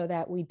mistakes so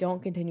that we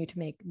don't continue to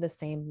make the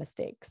same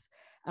mistakes.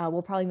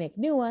 We'll probably make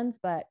new ones,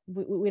 but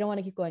we don't want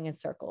to keep going in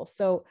circles.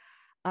 So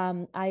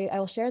I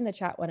will share in the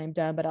chat when I'm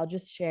done, but I'll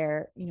just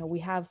share, we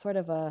have sort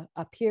of a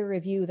peer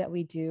review that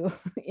we do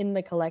in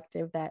the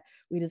collective that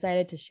we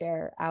decided to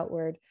share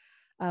outward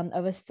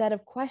of a set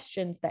of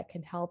questions that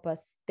can help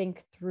us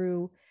think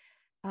through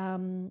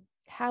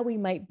how we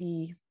might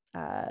be,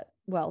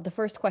 the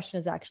first question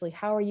is actually,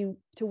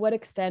 to what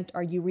extent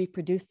are you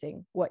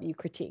reproducing what you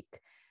critique?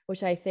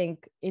 Which I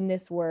think in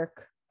this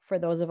work, for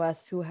those of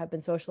us who have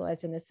been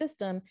socialized in this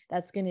system,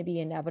 that's going to be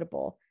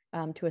inevitable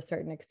to a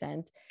certain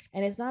extent.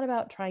 And it's not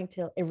about trying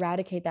to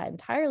eradicate that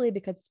entirely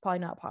because it's probably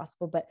not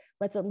possible, but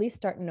let's at least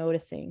start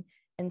noticing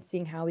and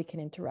seeing how we can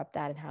interrupt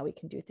that and how we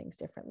can do things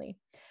differently.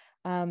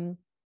 And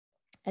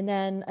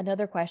then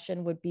another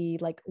question would be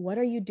like, what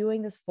are you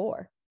doing this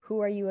for? Who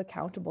are you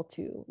accountable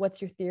to?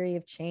 What's your theory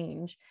of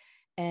change?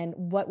 And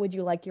what would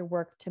you like your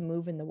work to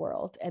move in the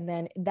world? And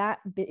then that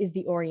is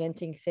the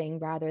orienting thing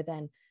rather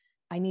than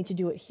I need to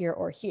do it here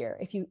or here.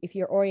 If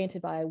you're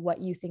oriented by what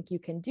you think you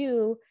can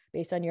do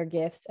based on your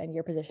gifts and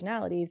your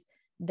positionalities,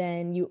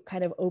 then you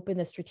kind of open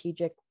the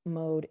strategic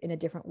mode in a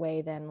different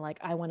way than like,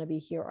 I want to be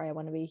here or I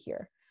want to be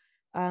here.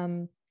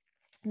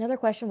 Another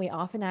question we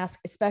often ask,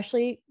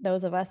 especially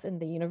those of us in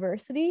the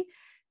university,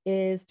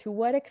 is to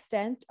what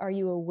extent are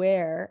you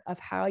aware of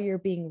how you're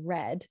being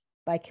read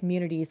by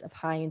communities of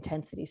high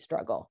intensity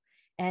struggle?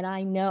 And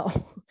I know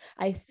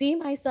I see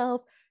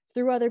myself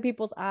through other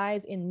people's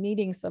eyes in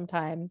meetings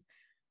sometimes.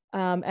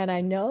 And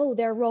I know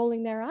they're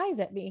rolling their eyes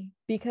at me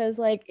because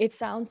like, it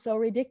sounds so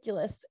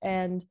ridiculous.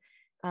 And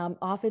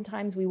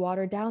oftentimes we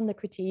water down the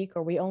critique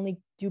or we only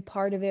do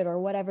part of it or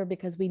whatever,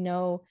 because we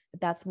know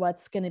that that's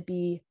what's going to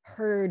be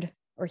heard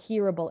or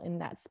hearable in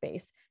that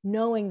space,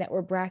 knowing that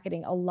we're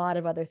bracketing a lot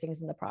of other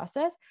things in the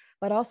process,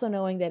 but also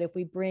knowing that if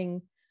we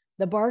bring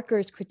the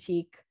barker's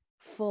critique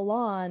full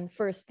on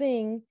first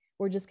thing,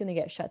 we're just going to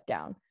get shut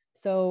down.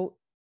 So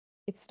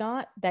it's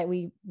not that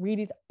we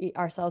read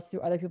ourselves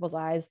through other people's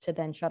eyes to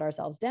then shut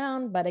ourselves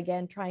down, but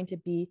again, trying to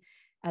be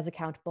as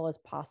accountable as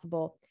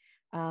possible,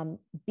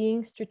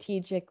 being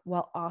strategic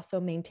while also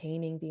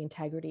maintaining the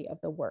integrity of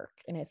the work.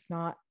 And it's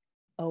not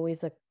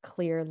always a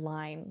clear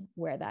line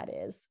where that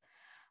is.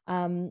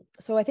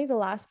 So I think the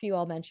last few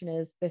I'll mention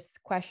is this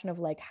question of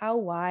like, how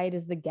wide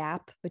is the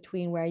gap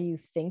between where you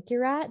think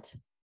you're at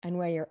and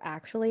where you're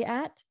actually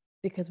at?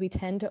 Because we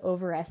tend to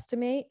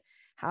overestimate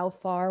how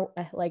far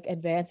like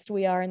advanced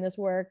we are in this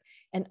work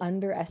and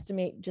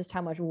underestimate just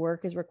how much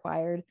work is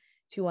required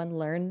to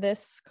unlearn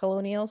this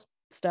colonial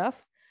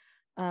stuff.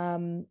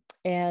 And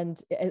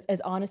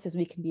as honest as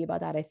we can be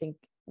about that, I think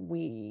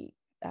we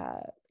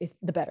is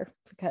the better,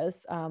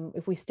 because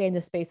if we stay in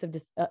the space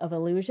of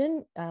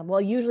illusion,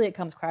 well, usually it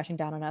comes crashing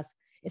down on us,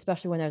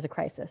 especially when there's a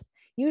crisis.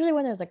 Usually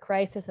when there's a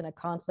crisis and a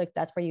conflict,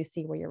 that's where you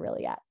see where you're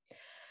really at.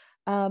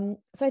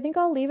 So I think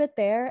I'll leave it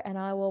there, and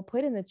I will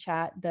put in the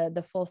chat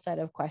the full set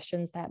of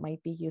questions that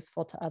might be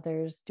useful to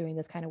others doing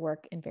this kind of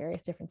work in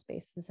various different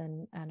spaces,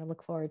 and I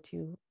look forward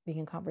to being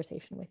in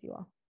conversation with you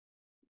all.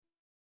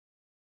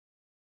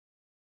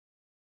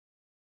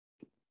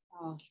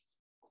 Oh,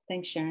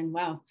 thanks, Sharon.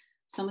 Wow.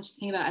 So much to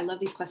think about. I love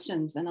these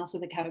questions and also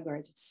the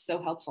categories. It's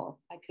so helpful.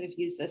 I could have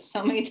used this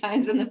so many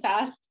times in the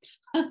past.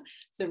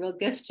 It's a real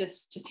gift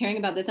just hearing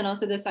about this, and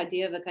also this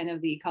idea of a kind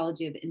of the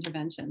ecology of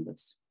intervention.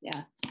 That's,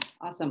 yeah,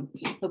 awesome.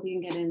 Hope we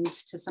can get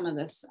into some of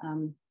this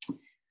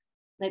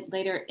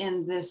later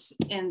in this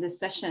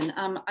session.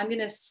 I'm going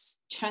to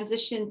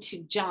transition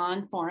to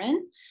John Foran,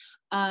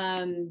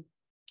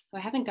 who I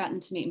haven't gotten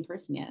to meet in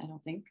person yet, I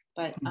don't think,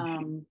 but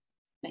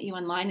met you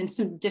online in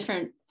some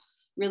different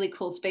really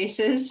cool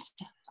spaces.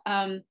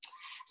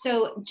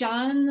 So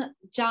John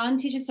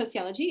teaches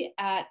sociology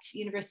at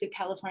University of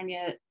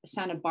California,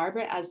 Santa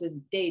Barbara as his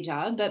day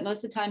job, but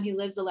most of the time he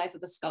lives the life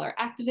of a scholar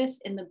activist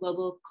in the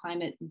global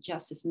climate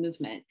justice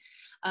movement,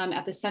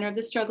 at the center of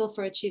the struggle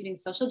for achieving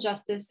social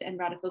justice and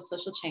radical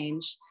social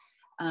change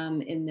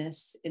in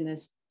this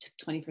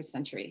 21st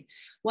century.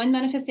 One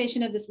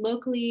manifestation of this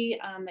locally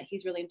that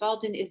he's really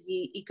involved in is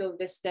the Eco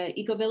Vista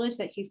Eco Village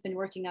that he's been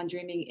working on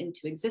dreaming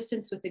into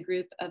existence with a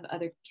group of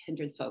other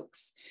kindred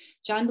folks.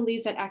 John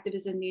believes that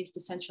activism needs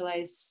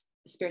decentralized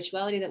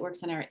spirituality that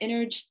works on our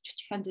inner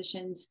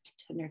transitions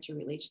to nurture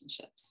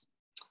relationships.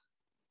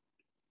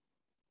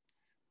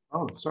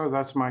 Oh, so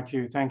that's my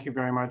cue. Thank you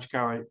very much,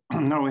 Kelly.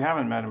 No, we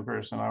haven't met in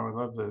person. I would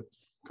love to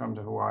come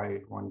to Hawaii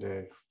one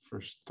day,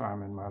 first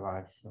time in my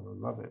life. I would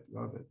love it,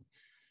 love it.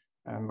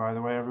 And by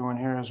the way, everyone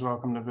here is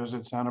welcome to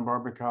visit Santa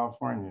Barbara,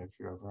 California. If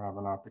you ever have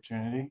an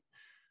opportunity,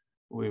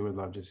 we would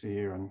love to see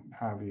you and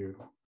have you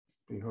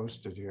be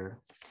hosted here.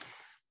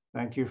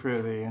 Thank you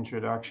for the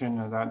introduction.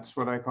 And that's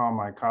what I call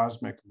my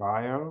cosmic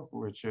bio,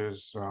 which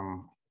is,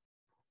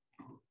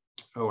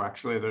 oh,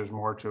 actually, there's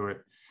more to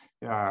it.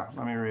 Yeah,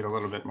 let me read a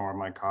little bit more of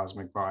my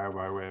cosmic bio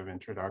by way of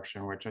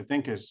introduction, which I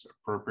think is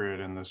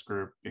appropriate in this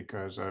group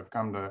because I've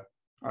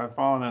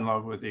fallen in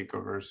love with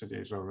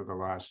ecoversities over the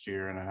last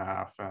year and a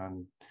half,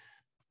 and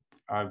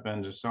I've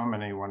been to so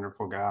many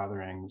wonderful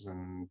gatherings,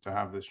 and to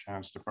have this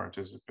chance to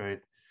participate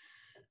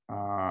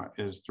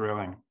is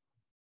thrilling.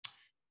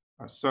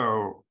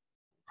 So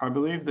I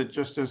believe that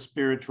just as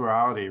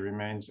spirituality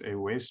remains a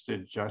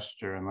wasted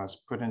gesture unless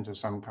put into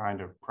some kind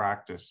of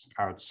practice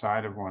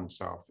outside of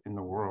oneself in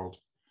the world,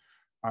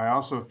 I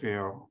also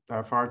feel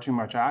that far too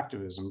much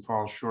activism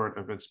falls short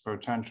of its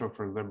potential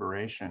for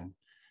liberation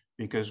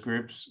because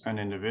groups and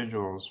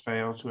individuals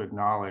fail to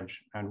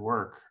acknowledge and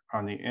work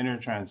on the inner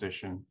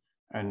transition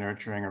and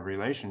nurturing of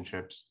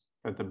relationships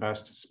that the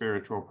best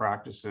spiritual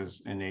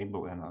practices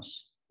enable in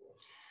us.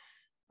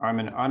 I'm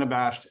an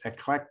unabashed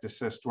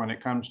eclecticist when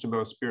it comes to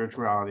both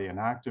spirituality and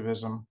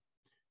activism,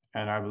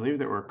 and I believe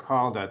that we're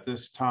called at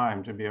this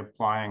time to be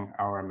applying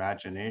our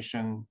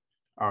imagination,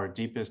 our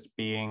deepest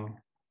being,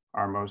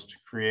 our most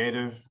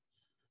creative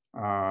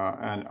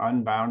and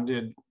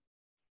unbounded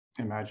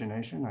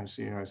imagination, I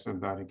see I said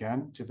that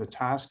again, to the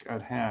task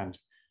at hand,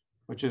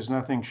 which is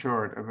nothing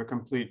short of a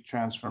complete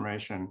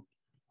transformation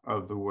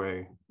of the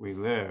way we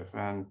live.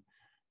 And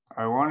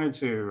I wanted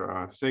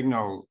to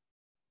signal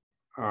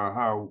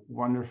how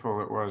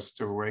wonderful it was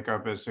to wake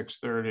up at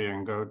 6:30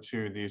 and go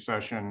to the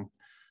session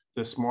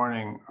this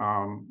morning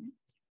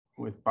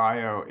with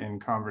Bio in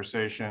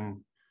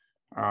conversation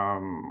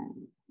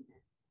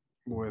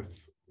with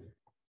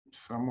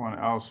someone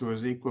else who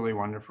was equally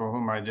wonderful,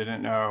 whom I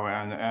didn't know,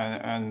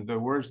 and the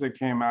words that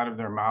came out of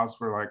their mouths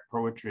were like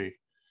poetry,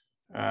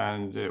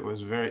 and it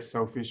was very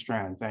Sophie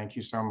Strand. Thank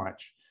you so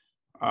much.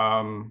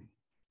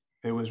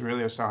 It was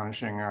really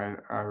astonishing.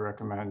 I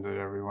recommend that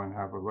everyone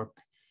have a look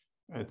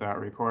at that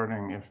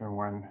recording if and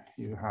when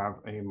you have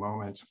a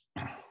moment.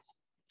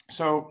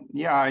 So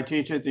yeah, I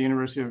teach at the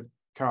University of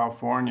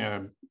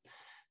California,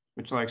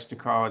 which likes to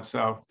call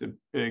itself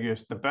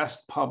the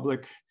best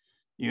public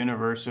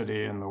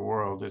university in the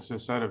world. It's a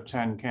set of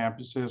 10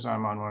 campuses.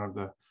 I'm on one of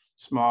the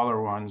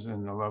smaller ones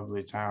in the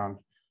lovely town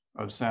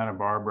of Santa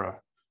Barbara,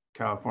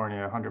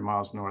 California, 100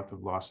 miles north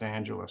of Los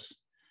Angeles.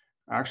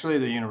 Actually,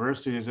 the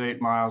university is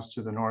 8 miles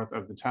to the north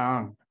of the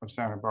town of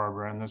Santa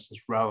Barbara, and this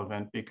is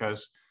relevant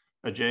because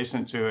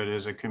adjacent to it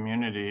is a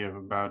community of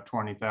about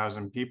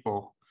 20,000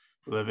 people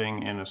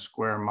living in a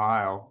square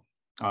mile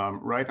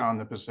right on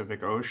the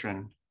Pacific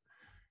Ocean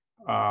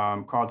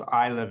called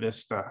Isla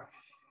Vista.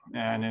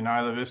 And in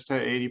Isla Vista,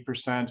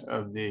 80%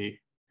 of the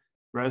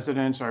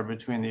residents are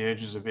between the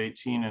ages of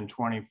 18 and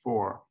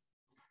 24.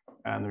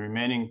 And the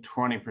remaining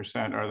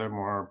 20% are the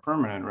more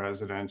permanent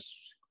residents,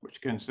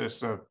 which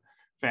consists of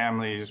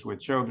families with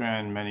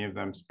children, many of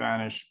them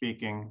Spanish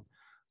speaking,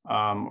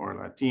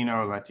 or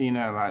Latino,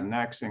 Latina,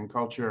 Latinx in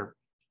culture,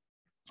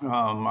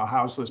 a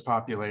houseless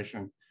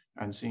population,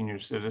 and senior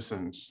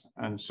citizens.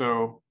 And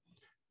so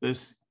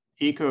this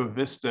Eco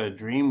Vista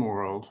dream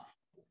world,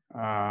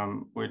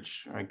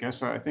 which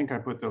I think I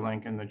put the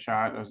link in the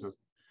chat as a,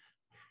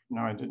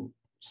 no, I didn't.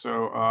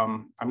 So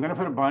I'm going to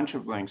put a bunch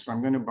of links.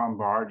 I'm going to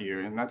bombard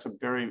you, and that's a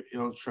very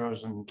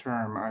ill-chosen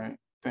term, I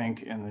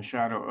think, in the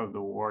shadow of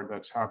the war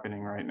that's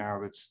happening right now,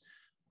 that's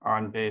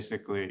on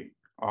basically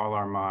all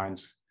our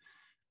minds.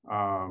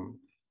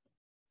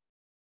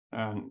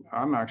 And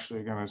I'm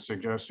actually going to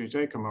suggest you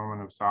take a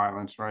moment of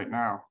silence right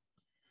now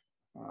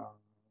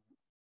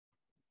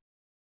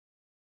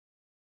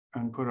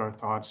and put our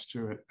thoughts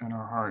to it and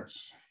our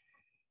hearts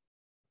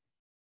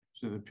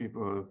to the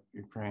people of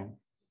Ukraine.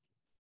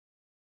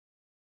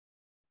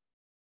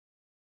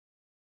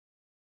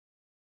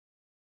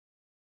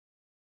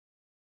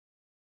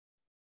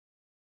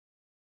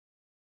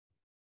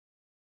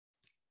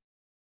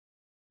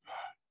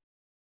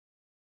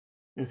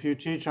 If you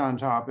teach on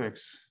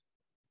topics,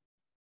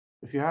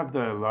 if you have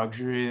the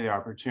luxury, the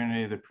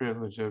opportunity, the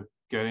privilege of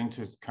getting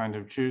to kind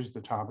of choose the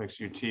topics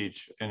you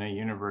teach in a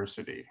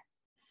university,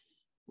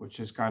 which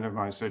is kind of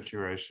my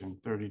situation,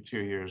 32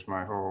 years,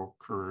 my whole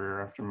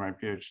career after my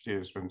PhD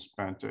has been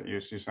spent at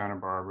UC Santa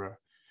Barbara.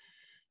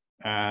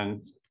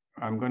 And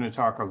I'm going to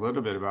talk a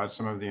little bit about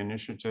some of the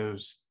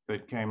initiatives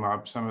that came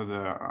up, some of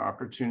the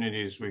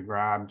opportunities we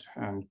grabbed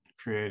and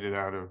created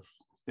out of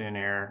thin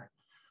air.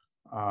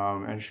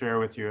 And share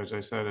with you, as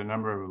I said, a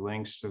number of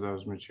links to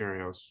those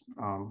materials.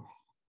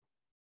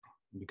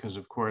 Because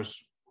of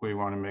course, we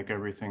want to make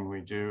everything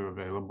we do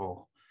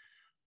available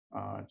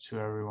to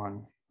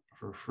everyone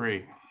for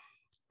free.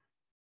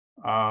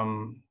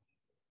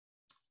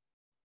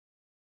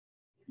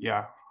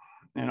 Yeah,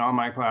 in all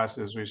my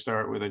classes, we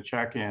start with a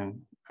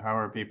check-in. How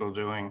are people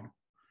doing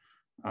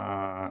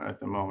at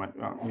the moment?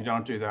 We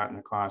don't do that in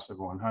a class of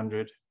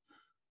 100,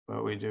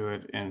 but we do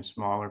it in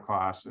smaller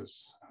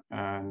classes.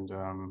 And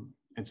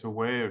it's a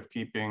way of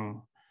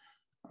keeping,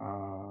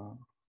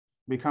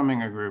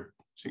 becoming a group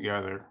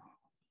together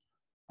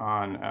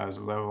on as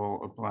level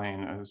a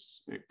plane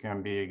as it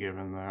can be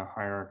given the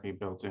hierarchy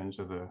built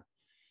into the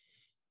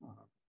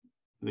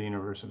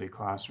university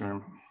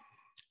classroom.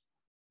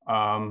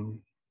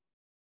 And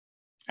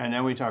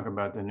then we talk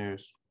about the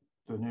news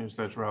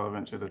that's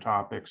relevant to the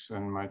topics.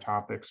 And my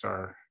topics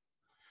are,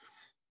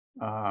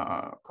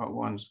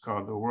 one's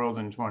called The World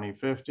in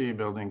 2050,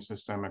 Building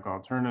Systemic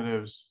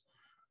Alternatives.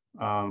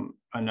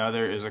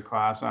 Another is a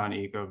class on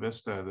Eco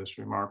Vista, this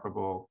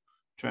remarkable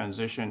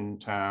transition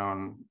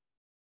town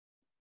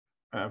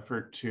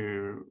effort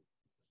to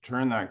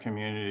turn that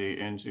community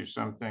into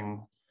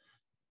something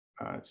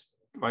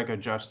like a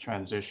just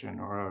transition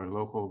or a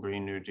local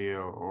Green New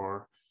Deal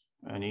or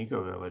an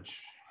eco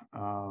village.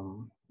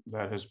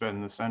 That has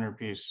been the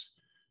centerpiece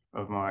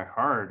of my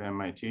heart and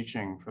my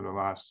teaching for the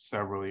last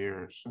several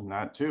years. And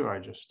that too, I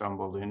just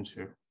stumbled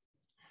into.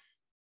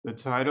 The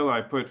title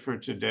I put for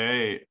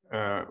today,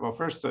 well,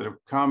 first a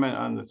comment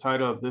on the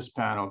title of this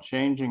panel,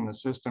 Changing the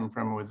System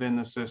from Within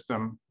the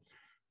System,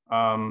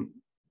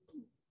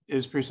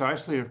 is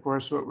precisely, of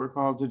course, what we're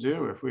called to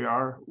do if we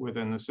are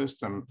within the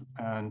system.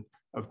 And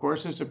of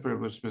course, it's a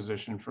privileged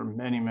position for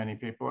many, many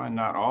people, and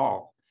not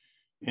all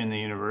in the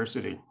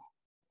university.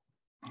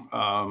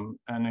 And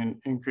an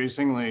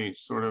increasingly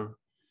sort of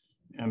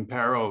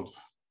imperiled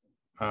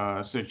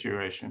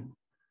situation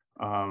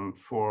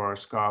for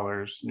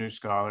scholars, new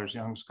scholars,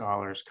 young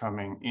scholars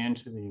coming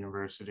into the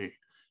university,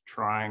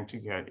 trying to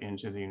get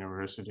into the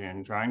university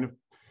and trying to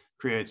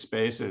create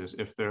spaces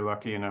if they're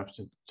lucky enough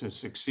to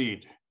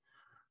succeed.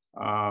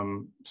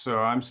 So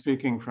I'm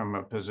speaking from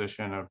a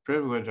position of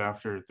privilege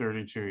after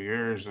 32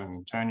 years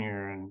and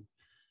tenure and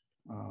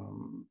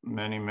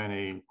many,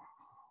 many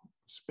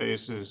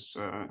spaces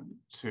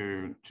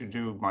to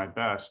do my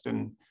best.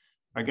 And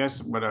I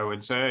guess what I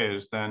would say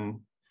is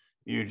then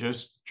you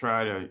just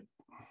try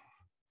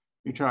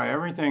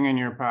everything in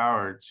your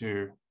power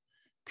to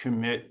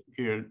commit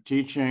your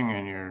teaching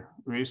and your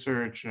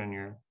research and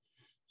your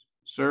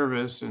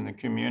service in the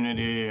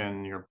community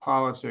and your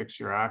politics,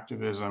 your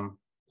activism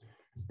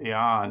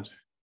beyond.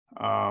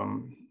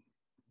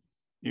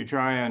 You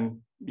try and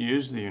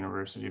use the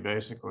university,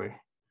 basically.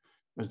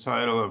 The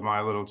title of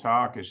my little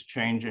talk is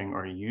Changing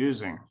or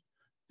Using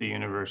the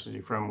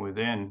University from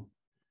Within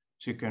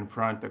to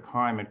Confront the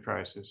Climate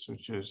Crisis,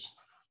 which is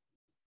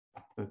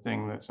the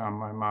thing that's on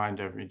my mind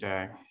every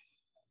day.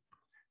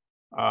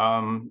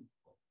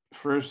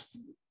 First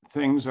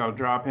things I'll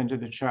drop into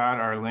the chat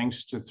are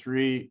links to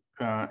 3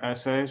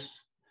 essays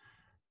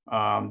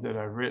that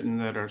I've written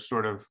that are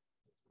sort of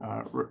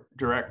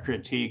direct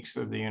critiques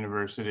of the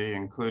university,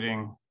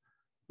 including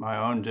my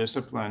own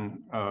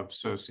discipline of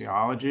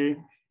sociology.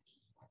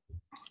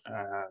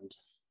 And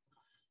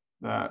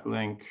that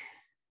link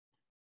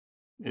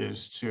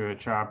is to a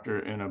chapter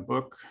in a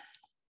book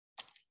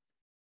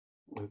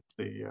with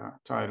the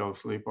title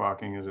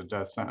Sleepwalking is a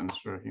Death Sentence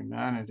for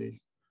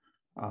Humanity,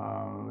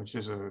 which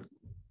is a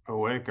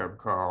wake-up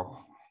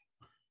call,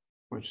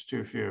 which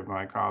too few of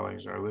my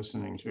colleagues are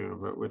listening to,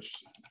 but which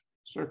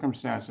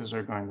circumstances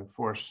are going to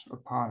force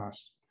upon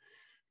us.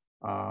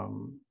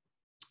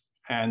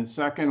 And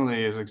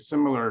secondly is a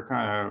similar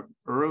kind of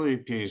early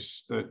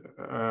piece that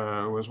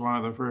was one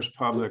of the first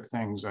public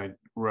things I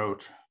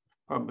wrote,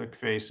 public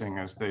facing,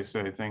 as they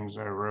say, things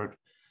I wrote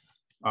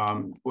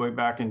way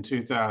back in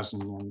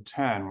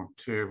 2010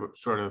 to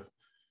sort of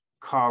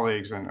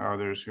colleagues and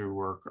others who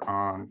work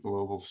on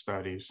global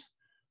studies.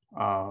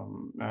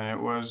 And it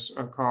was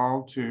a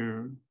call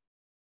to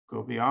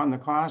go beyond the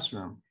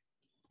classroom,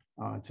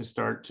 to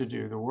start to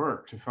do the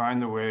work, to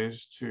find the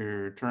ways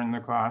to turn the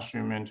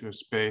classroom into a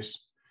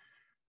space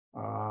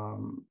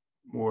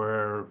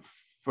where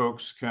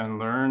folks can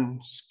learn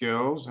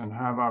skills and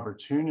have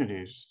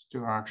opportunities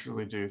to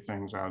actually do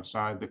things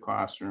outside the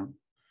classroom.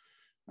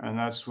 And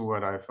that's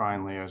what I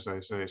finally, as I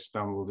say,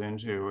 stumbled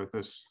into with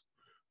this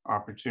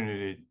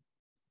opportunity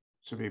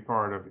to be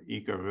part of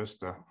Eco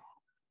Vista.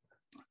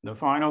 The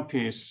final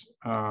piece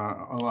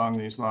along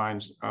these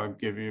lines I'll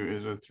give you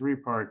is a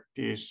three-part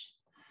piece,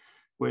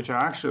 which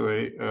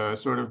actually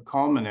sort of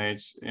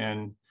culminates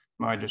in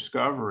my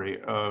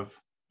discovery of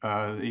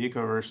the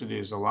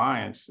Ecoversities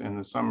Alliance in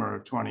the summer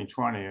of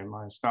 2020 and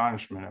my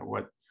astonishment at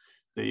what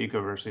the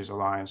Ecoversities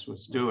Alliance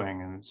was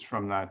doing. And it's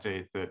from that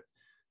date that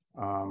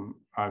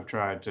I've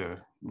tried to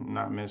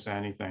not miss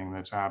anything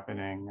that's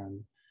happening.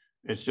 And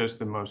it's just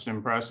the most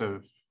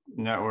impressive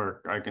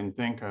network I can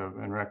think of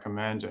and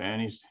recommend to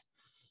any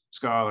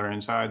scholar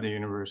inside the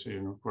university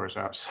and of course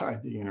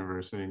outside the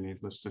university,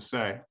 needless to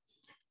say.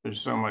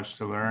 There's so much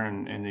to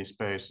learn in these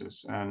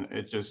spaces. And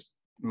it just,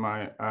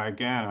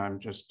 again, I'm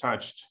just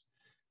touched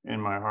in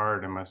my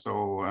heart and my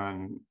soul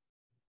and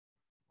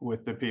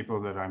with the people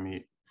that I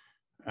meet.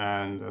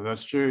 And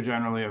that's true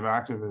generally of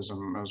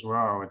activism as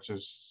well, which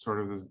is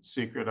sort of the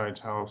secret I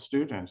tell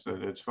students,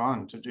 that it's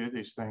fun to do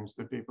these things.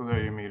 The people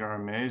that you meet are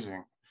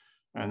amazing.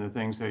 And the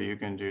things that you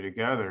can do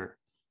together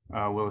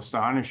will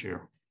astonish you.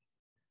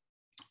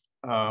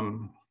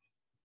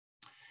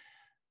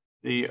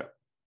 The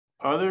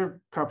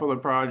other couple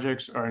of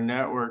projects are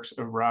networks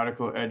of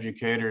radical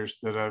educators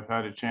that I've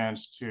had a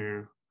chance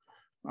to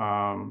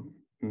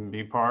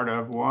be part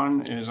of.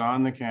 One is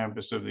on the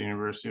campus of the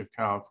University of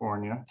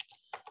California,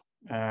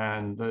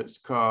 and it's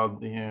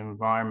called the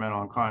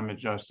Environmental and Climate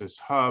Justice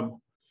Hub,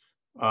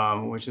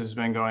 which has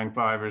been going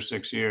 5 or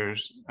 6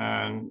 years.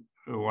 And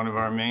one of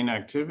our main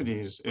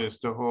activities is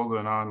to hold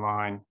an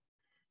online,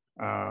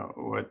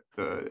 what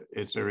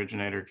its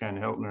originator, Ken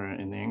Hiltner,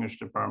 in the English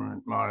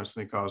department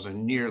modestly calls a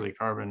nearly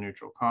carbon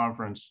neutral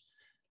conference.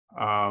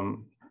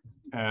 And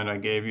I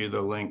gave you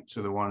the link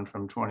to the one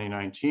from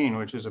 2019,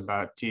 which is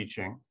about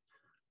teaching.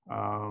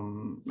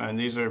 And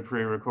these are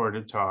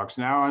pre-recorded talks.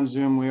 Now on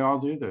Zoom, we all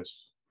do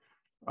this.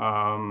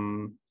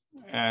 And,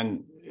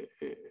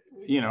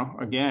 you know,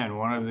 again,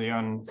 one of the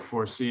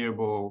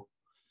unforeseeable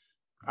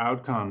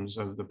outcomes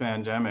of the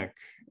pandemic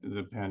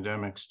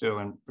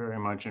still very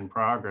much in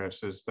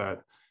progress, is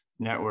that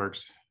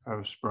networks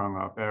have sprung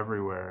up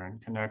everywhere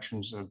and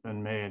connections have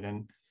been made.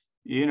 And,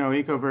 you know,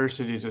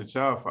 Ecoversities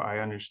itself, I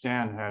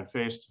understand, had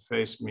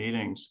face-to-face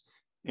meetings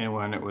and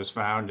when it was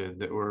founded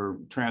that were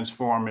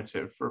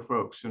transformative for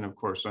folks. And of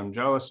course, I'm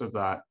jealous of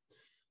that.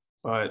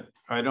 But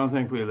I don't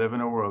think we live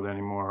in a world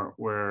anymore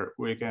where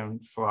we can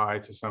fly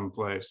to some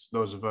place,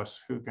 those of us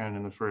who can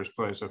in the first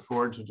place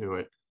afford to do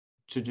it,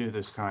 to do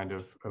this kind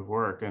of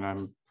work. And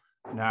I'm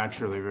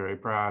naturally very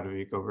proud of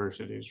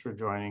Ecoversities for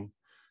joining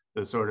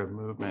the sort of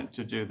movement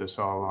to do this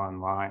all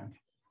online.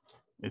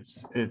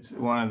 It's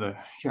one of the,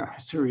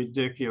 it's a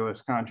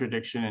ridiculous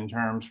contradiction in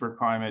terms for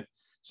climate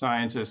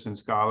scientists and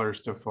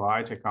scholars to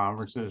fly to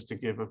conferences to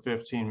give a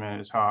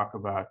 15-minute talk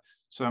about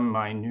some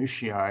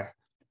minutiae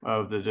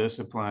of the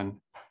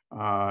discipline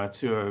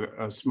to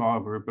a small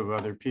group of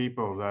other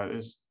people that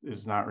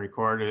is not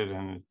recorded,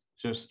 and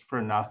just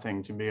for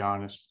nothing, to be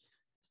honest.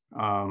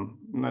 And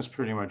that's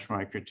pretty much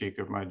my critique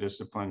of my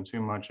discipline.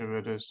 Too much of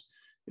it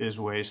is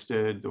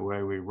wasted, the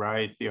way we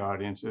write, the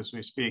audiences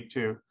we speak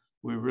to.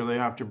 We really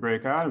have to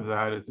break out of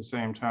that at the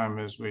same time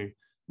as we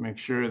make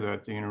sure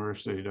that the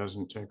university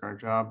doesn't take our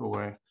job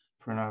away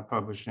for not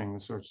publishing the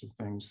sorts of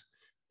things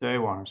they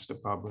want us to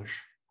publish.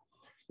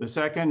 The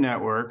second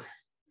network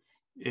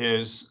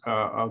is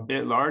a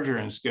bit larger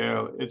in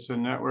scale. It's a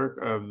network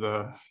of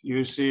the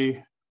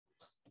UC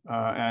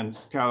and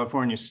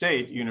California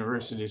State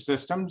University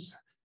systems.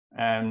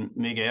 And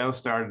Miguel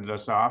started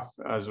us off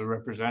as a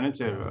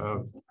representative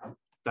of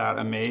that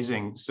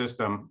amazing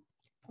system,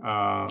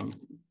 the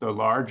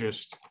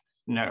largest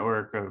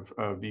network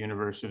of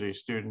university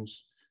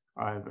students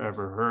I've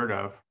ever heard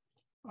of.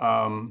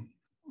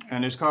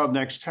 And it's called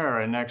Next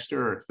Terra, Next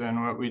Earth.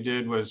 And what we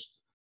did was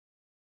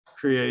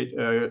create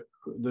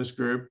this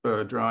group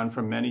drawn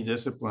from many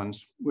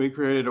disciplines. We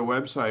created a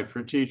website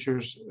for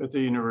teachers at the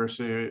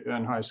university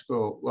and high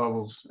school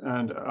levels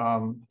and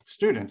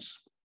students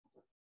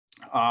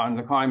on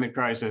the climate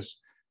crisis,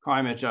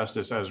 climate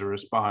justice as a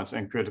response,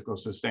 and critical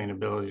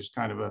sustainability is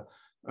kind of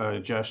a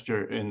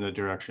gesture in the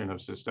direction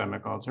of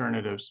systemic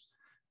alternatives.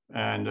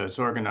 And it's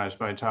organized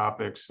by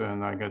topics,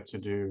 and I get to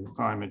do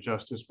climate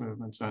justice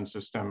movements and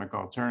systemic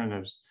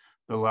alternatives,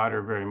 the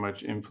latter very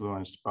much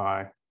influenced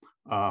by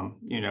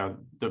the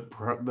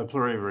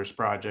Pluriverse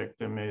Project,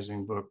 the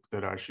amazing book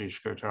that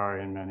Ashish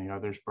Kothari and many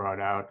others brought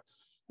out,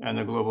 and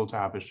the Global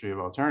Tapestry of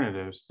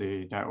Alternatives,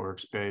 the network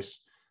space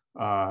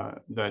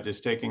that is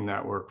taking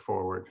that work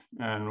forward.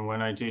 And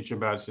when I teach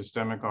about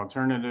systemic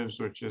alternatives,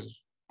 which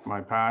is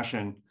my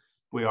passion,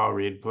 we all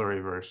read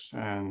Pluriverse.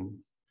 And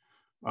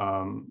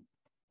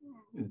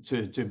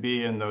to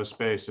be in those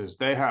spaces,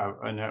 they have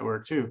a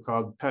network too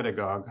called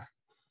Pedagogue,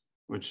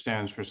 which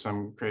stands for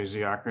some crazy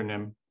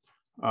acronym.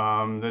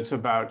 That's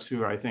about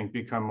to, I think,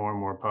 become more and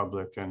more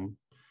public, and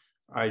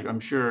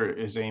I'm sure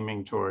is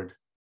aiming toward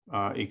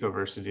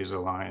Ecoversities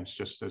Alliance,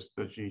 just as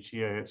the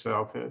GTA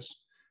itself is.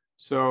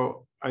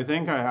 So I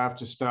think I have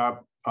to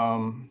stop.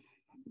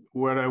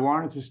 What I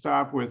wanted to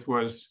stop with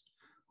was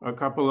a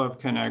couple of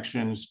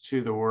connections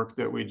to the work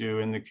that we do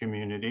in the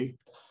community.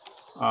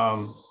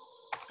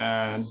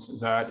 And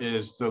that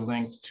is the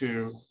link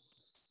to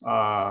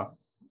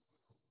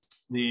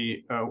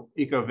the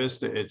Eco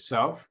Vista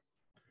itself,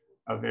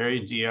 a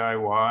very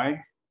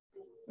DIY,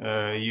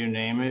 you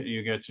name it,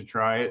 you get to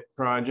try it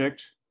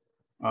project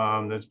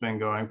that's been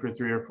going for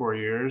 3 or 4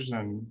 years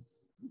and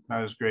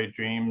has great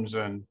dreams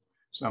and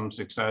some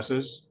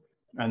successes.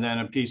 And then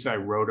a piece I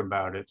wrote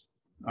about it,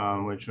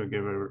 which will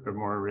give a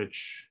more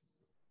rich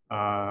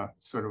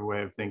sort of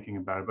way of thinking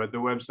about it. But the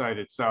website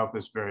itself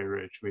is very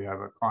rich. We have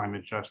a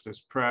climate justice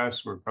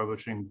press. We're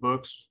publishing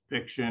books,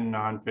 fiction,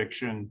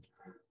 nonfiction,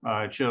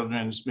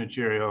 children's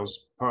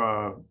materials,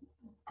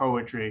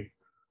 poetry.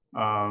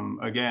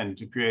 Again,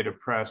 to create a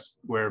press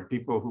where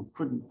people who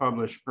couldn't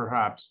publish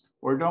perhaps,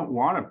 or don't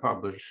want to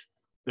publish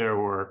their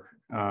work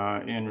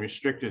in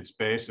restricted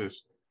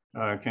spaces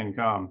can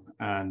come,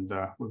 and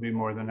we'll be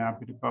more than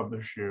happy to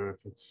publish you if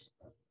it's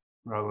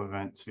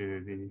relevant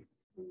to the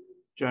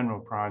general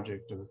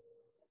project of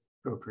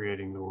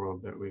co-creating the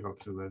world that we hope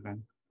to live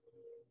in.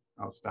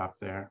 I'll stop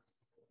there.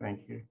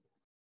 Thank you.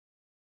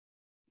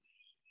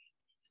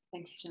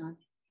 Thanks, John.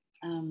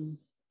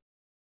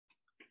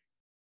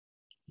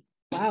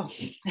 Wow.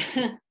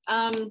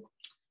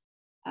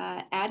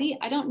 Addie,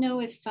 I don't know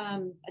if,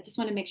 I just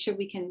want to make sure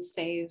we can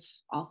save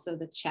also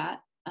the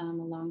chat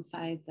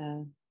alongside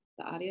the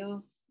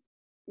audio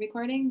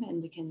recording,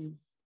 and we can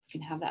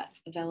have that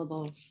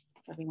available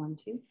for everyone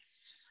too.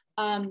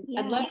 Yeah,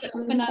 I'd love to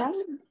open up.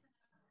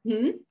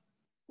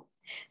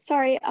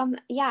 Sorry,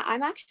 yeah,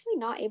 I'm actually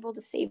not able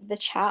to save the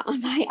chat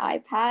on my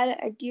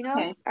iPad. Do you know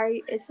if,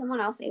 is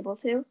someone else able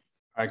to?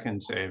 I can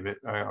save it.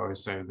 I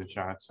always save the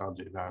chats. I'll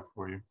do that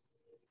for you,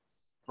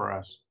 for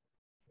us.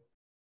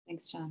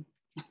 Thanks, John.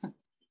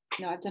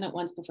 No, I've done it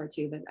once before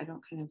too, but I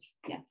don't kind of,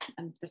 yeah,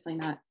 I'm definitely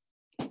not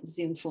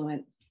Zoom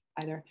fluent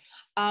either.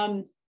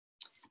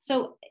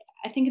 So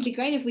I think it'd be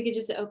great if we could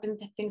just open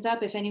things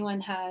up. If anyone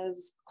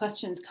has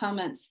questions,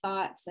 comments,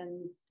 thoughts,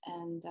 and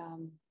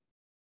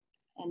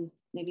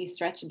maybe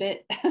stretch a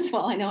bit as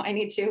well. I know I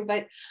need to,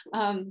 but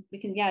we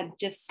can, yeah,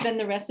 just spend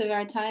the rest of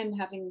our time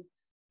having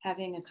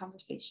a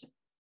conversation.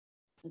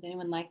 Would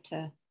anyone like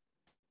to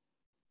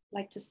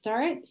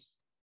start?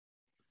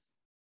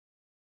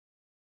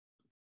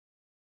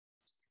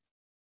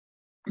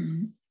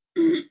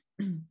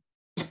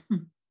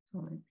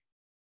 Sorry.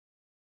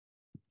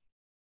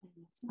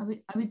 Are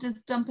we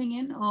just jumping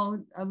in,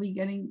 or are we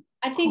getting?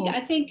 I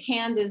think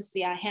hand is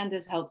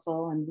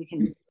helpful, and we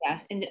can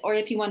or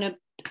if you want to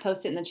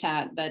post it in the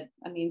chat. But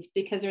I mean,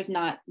 because there's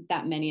not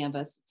that many of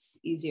us, it's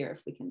easier if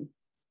we can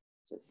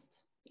just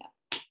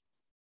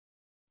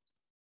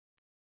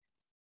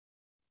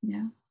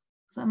Yeah.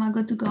 So am I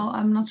good to go?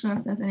 I'm not sure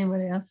if there's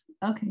anybody else.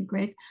 Okay,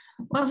 great.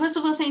 Well, first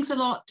of all, thanks a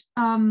lot.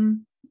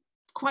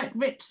 Quite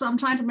rich, so I'm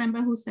trying to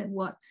remember who said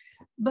what.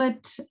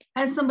 But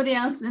as somebody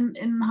else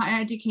in higher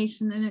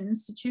education in an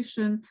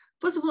institution,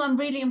 first of all, I'm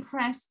really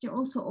impressed you're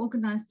also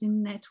organized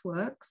in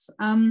networks.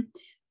 And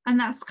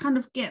that's kind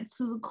of gets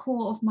to the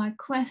core of my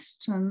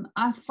question.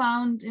 I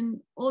found in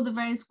all the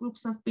various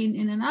groups I've been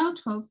in and out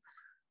of,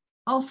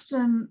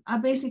 often are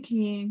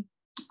basically,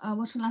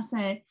 what shall I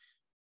say,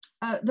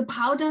 the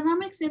power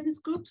dynamics in these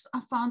groups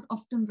are found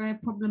often very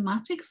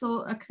problematic.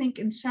 So I think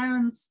in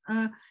Sharon's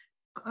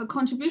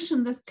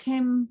contribution, this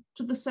came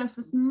to the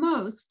surface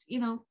most.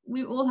 You know,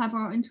 we all have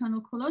our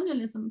internal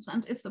colonialisms,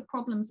 and if the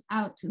problem's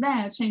out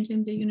there,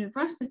 changing the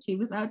university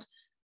without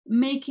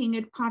making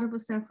it part of a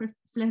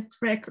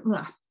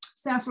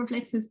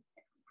self-reflexive,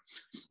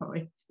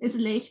 sorry, it's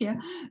late here,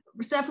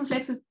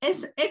 self-reflexive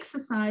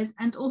exercise,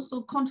 and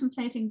also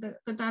contemplating the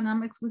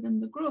dynamics within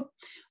the group,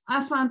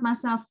 I found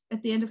myself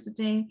at the end of the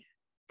day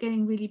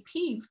getting really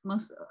peeved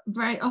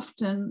very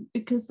often,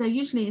 because there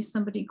usually is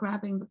somebody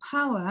grabbing the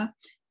power,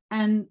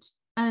 and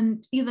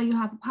either you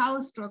have a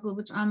power struggle,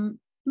 which I'm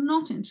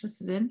not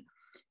interested in,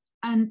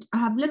 and I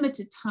have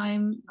limited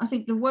time. I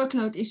think the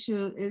workload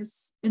issue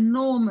is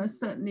enormous,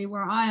 certainly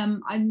where I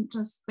am. I'm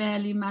just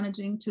barely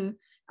managing to,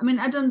 I mean,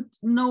 I don't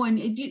know, and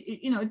it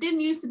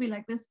didn't used to be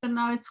like this, but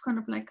now it's kind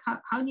of like,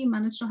 how do you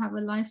manage to have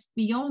a life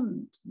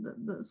beyond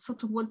the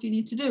sort of what you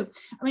need to do?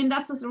 I mean,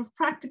 that's a sort of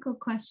practical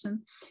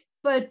question.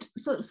 But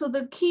so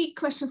the key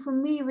question for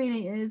me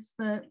really is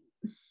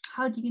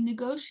how do you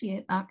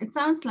negotiate that? It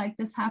sounds like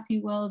this happy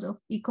world of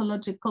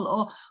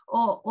ecological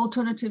or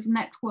alternative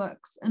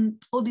networks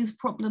and all these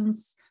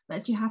problems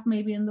that you have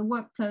maybe in the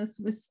workplace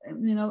with,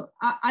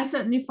 I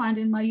certainly find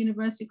in my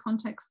university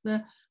context,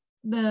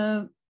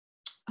 the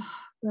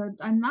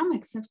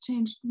dynamics have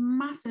changed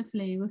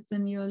massively with the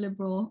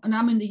neoliberal, and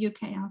I'm in the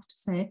UK, I have to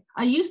say.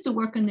 I used to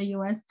work in the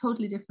US,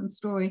 totally different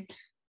story.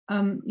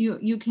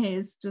 UK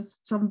is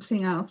just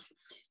something else.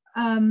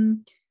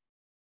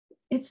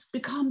 It's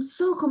become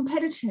so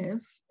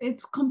competitive,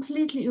 it's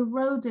completely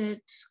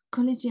eroded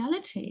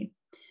collegiality.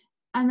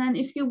 And then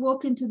if you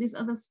walk into these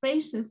other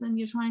spaces and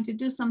you're trying to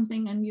do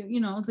something and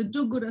the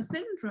do-gooder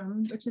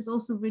syndrome, which is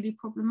also really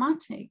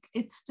problematic,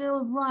 it's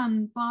still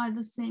run by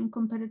the same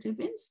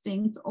competitive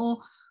instinct,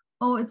 or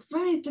it's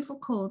very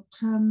difficult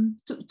to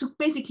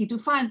basically to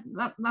find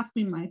that. That's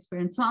been my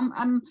experience. So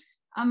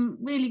I'm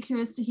really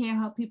curious to hear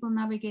how people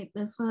navigate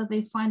this, whether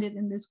they find it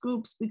in these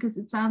groups, because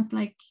it sounds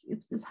like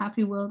it's this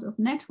happy world of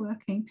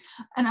networking,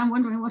 and I'm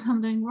wondering what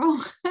I'm doing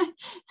wrong,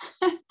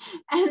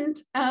 and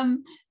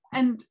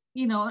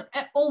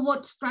or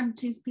what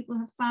strategies people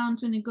have found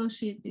to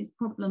negotiate these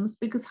problems,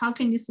 because how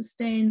can you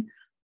sustain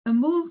a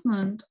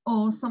movement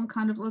or some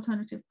kind of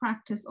alternative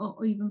practice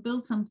or even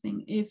build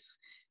something if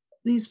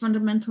these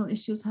fundamental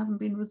issues haven't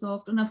been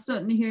resolved? And I'm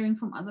certainly hearing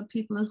from other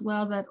people as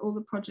well that all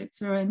the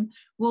projects are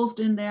involved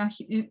in their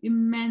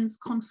immense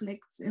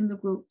conflicts in the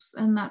groups,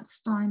 and that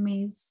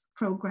stymies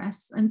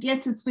progress. And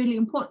yet it's really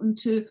important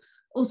to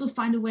also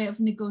find a way of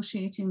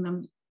negotiating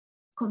them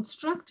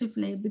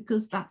constructively,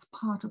 because that's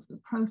part of the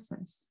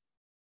process.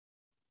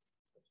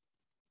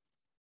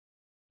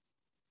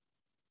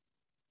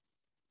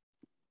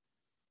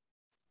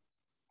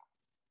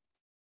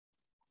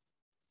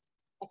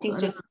 I think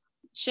just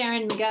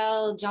Sharon,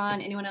 Miguel,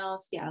 John, anyone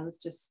else? Yeah,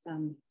 let's just.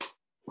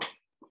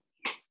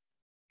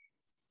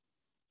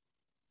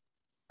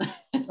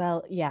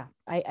 Well, yeah,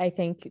 I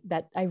think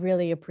that I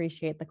really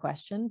appreciate the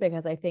question,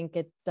 because I think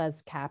it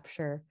does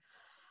capture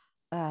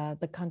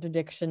the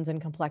contradictions and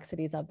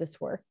complexities of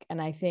this work.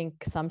 And I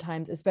think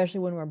sometimes, especially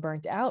when we're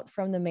burnt out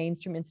from the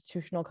mainstream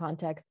institutional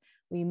context,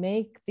 we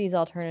make these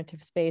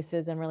alternative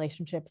spaces and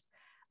relationships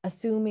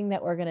assuming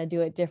that we're going to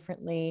do it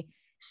differently.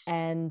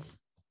 And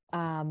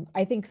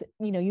I think,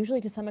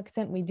 usually to some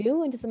extent we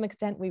do, and to some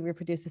extent we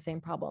reproduce the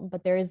same problem.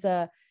 But there is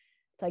a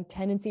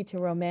tendency to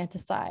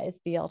romanticize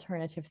the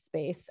alternative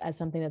space as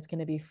something that's going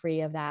to be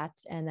free of that.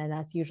 And then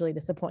that's usually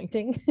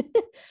disappointing.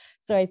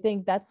 So I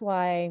think that's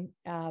why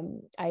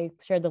I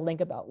shared the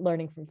link about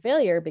learning from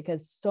failure,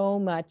 because so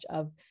much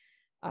of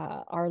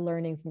our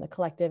learnings in the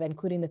collective,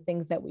 including the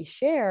things that we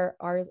share,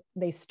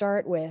 they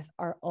start with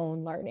our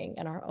own learning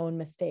and our own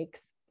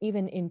mistakes,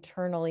 even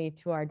internally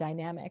to our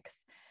dynamics.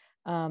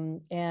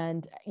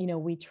 And,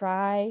 we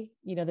try,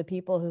 the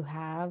people who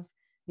have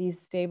these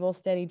stable,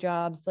 steady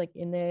jobs, like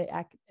in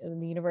the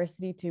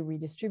university, to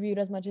redistribute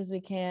as much as we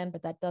can,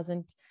 but that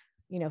doesn't,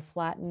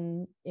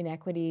 flatten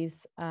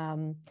inequities.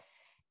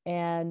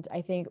 And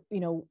I think,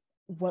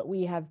 what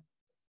we have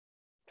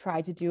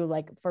tried to do,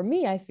 like for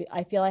me,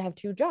 I feel I have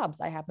two jobs.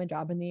 I have my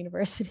job in the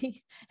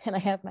university and I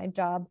have my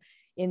job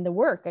in the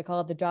work. I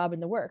call it the job in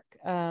the work.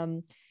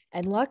 And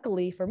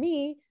luckily for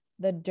me,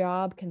 the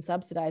job can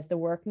subsidize the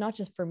work, not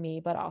just for me,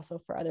 but also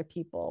for other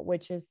people,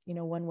 which is,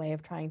 one way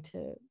of trying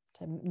to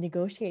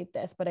negotiate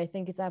this. But I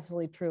think it's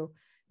absolutely true.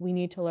 We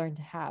need to learn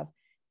to have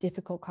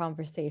difficult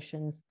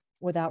conversations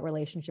without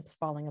relationships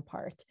falling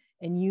apart.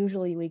 And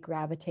usually we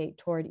gravitate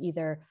toward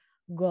either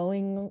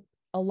going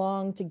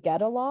along to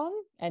get along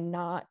and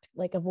not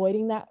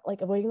avoiding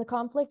the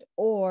conflict,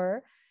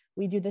 or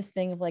we do this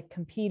thing of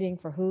competing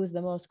for who's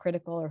the most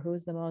critical or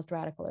who's the most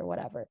radical or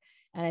whatever.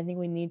 And I think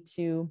we need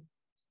to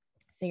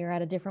figure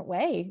out a different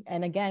way.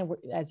 And again,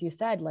 as you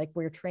said,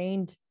 we're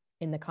trained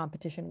in the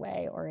competition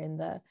way, or in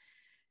the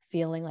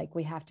feeling like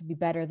we have to be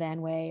better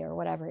than way or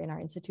whatever in our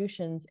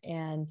institutions.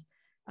 And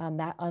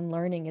that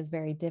unlearning is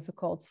very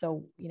difficult.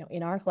 So,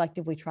 in our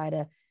collective,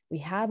 we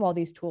have all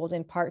these tools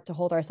in part to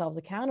hold ourselves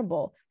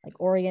accountable, like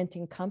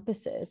orienting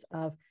compasses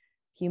of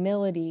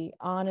humility,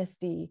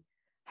 honesty,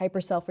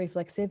 hyper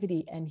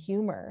self-reflexivity, and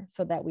humor,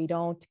 so that we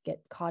don't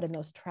get caught in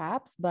those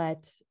traps.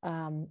 But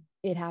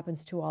it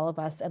happens to all of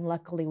us. And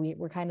luckily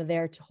we're kind of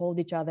there to hold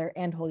each other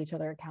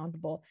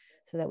accountable,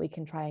 so that we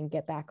can try and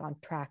get back on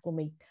track when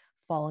we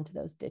fall into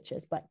those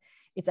ditches. But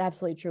it's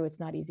absolutely true. It's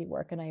not easy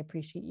work. And I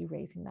appreciate you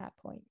raising that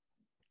point.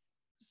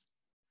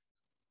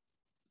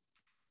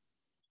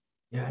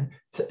 Yeah, and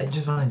so I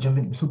just want to jump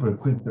in super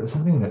quick. There's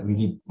something that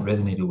really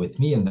resonated with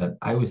me and that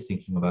I was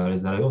thinking about,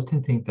 is that I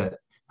often think that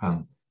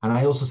And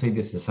I also say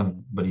this as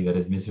somebody that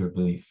has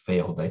miserably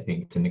failed, I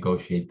think, to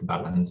negotiate the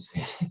balance,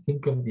 I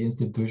think, of the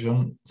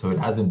institution. So it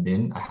hasn't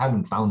been, I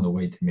haven't found a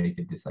way to make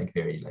it this like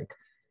very like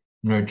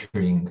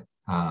nurturing,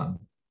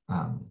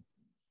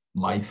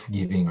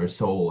 life-giving or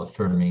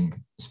soul-affirming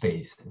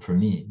space for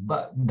me,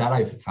 but that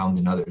I've found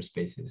in other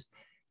spaces.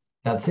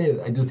 That said,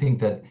 I do think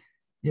that,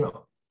 you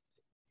know,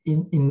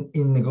 in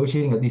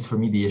negotiating, at least for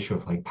me, the issue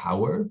of like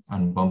power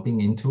and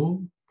bumping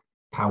into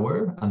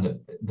power and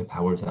the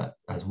powers that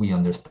as we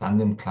understand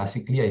them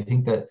classically, I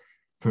think that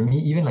for me,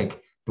 even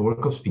like the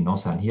work of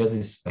Spinoza, and he has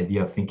this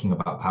idea of thinking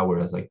about power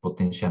as like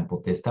potentia and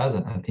potestas,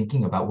 and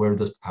thinking about where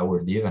does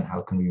power live and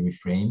how can we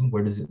reframe,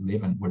 where does it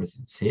live and where does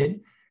it sit?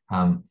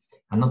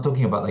 I'm not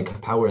talking about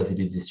like power as it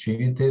is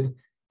distributed,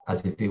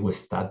 as if it was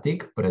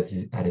static, but as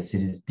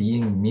it is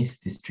being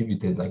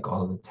misdistributed like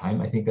all the time.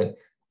 I think that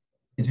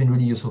it's been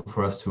really useful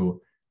for us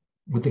to,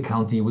 with the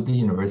county, with the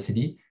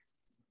university,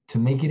 to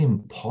make it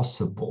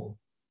impossible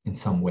in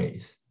some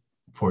ways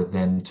for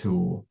them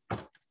to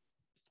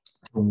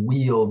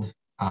wield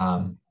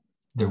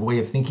their way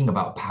of thinking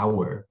about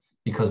power,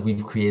 because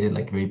we've created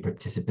like very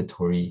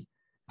participatory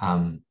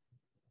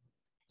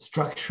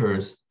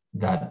structures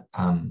that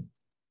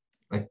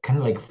like kind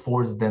of like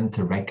force them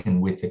to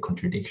reckon with the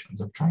contradictions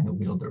of trying to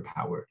wield their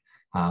power.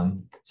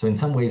 So in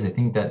some ways, I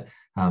think that,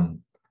 and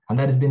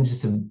that has been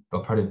just a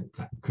part of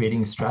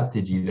creating a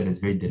strategy that is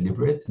very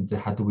deliberate into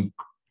how do we,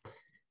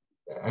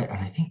 and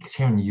I think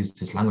Sharon used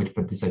this language,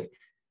 but this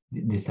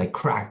like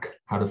crack,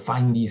 how to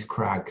find these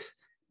cracks,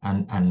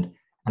 and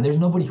there's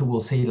nobody who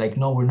will say like,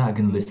 no, we're not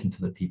going to listen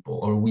to the people,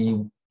 or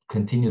we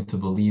continue to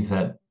believe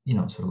that, you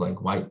know, sort of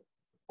like white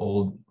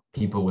old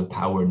people with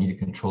power need to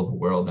control the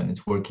world and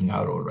it's working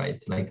out all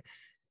right. Like,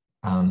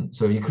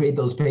 so if you create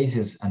those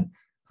spaces, and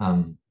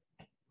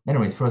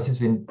anyways, for us, it's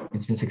been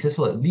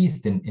successful, at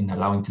least in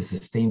allowing to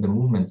sustain the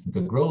movements and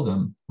to grow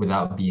them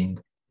without being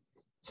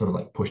sort of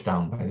like pushed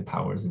down by the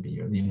powers of the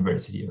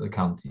university or the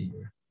county.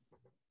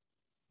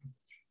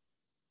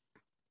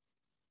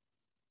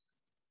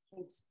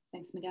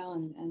 Thanks, Miguel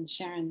and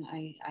Sharon.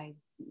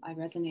 I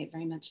resonate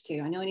very much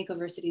too. I know in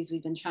Ecoversities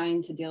we've been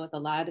trying to deal with a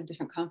lot of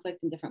different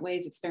conflict in different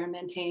ways,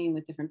 experimenting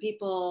with different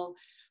people.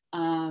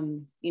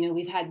 You know,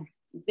 we've had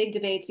big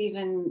debates,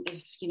 even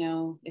if, you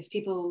know, if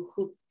people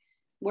who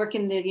work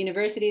in the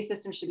university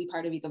system should be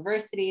part of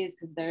Ecoversities,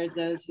 because there's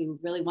those who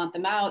really want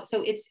them out.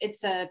 So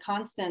it's a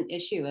constant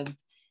issue of,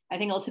 I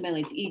think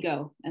ultimately it's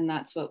ego, and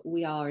that's what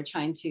we all are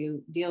trying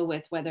to deal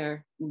with,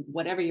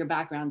 whatever your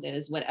background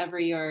is, whatever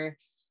your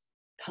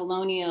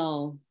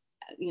colonial,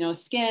 you know,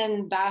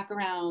 skin,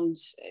 background.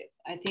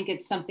 I think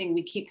it's something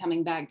we keep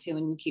coming back to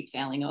and we keep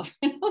failing over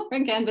and over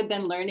again, but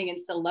then learning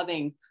and still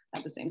loving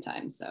at the same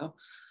time. So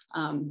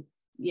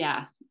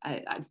yeah,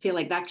 I feel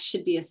like that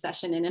should be a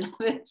session in and of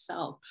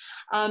itself.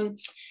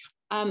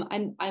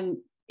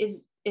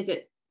 Is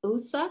it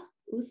USA?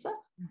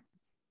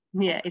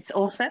 Yeah, it's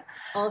also.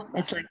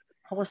 It's like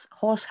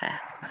horsehair.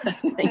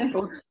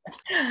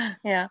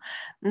 Yeah.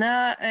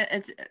 No,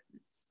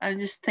 I'm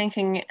just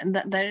thinking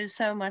that there is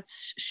so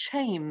much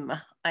shame,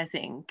 I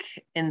think,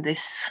 in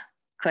this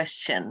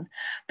question,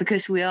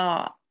 because we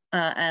are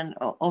and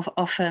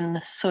often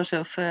sort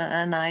of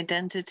an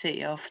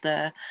identity of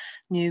the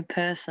new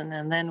person,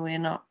 and then we're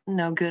not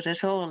no good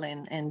at all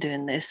in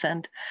doing this.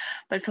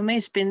 But for me,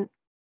 it's been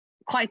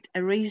quite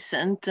a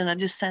recent, and I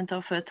just sent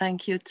off a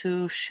thank you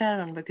to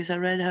Sharon because I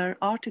read her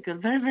article,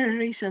 very, very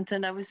recent,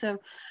 and I was so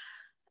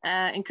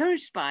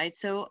encouraged by it.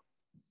 So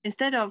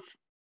instead of,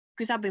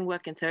 because I've been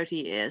working 30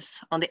 years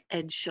on the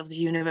edge of the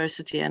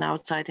university and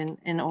outside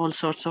in all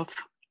sorts of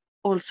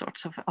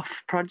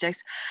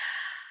projects,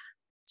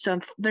 so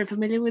I'm very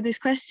familiar with this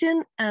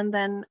question, and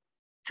then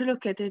to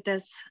look at it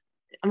as,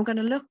 I'm going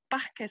to look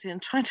back at it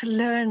and try to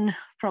learn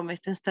from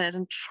it instead,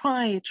 and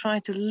try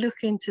to look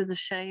into the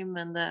shame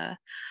and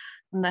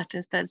that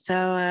instead.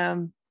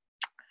 So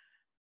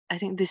I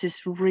think this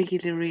is really,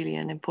 really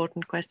an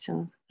important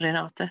question,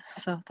 Renate.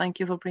 So thank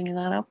you for bringing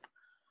that up.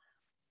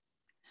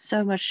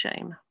 So much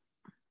shame.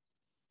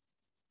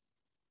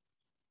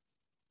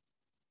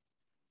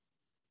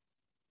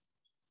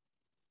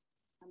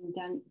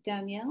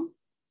 Danielle?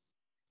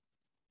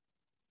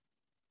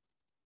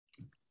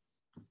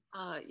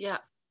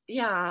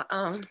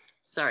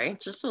 Sorry,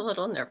 just a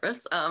little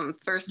nervous.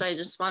 First, I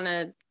just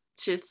wanted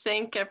to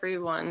thank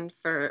everyone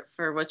for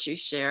what you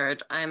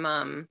shared. I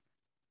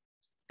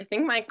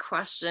think my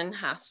question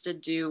has to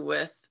do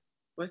with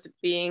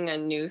being a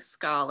new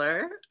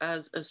scholar,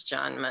 as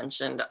John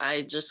mentioned.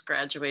 I just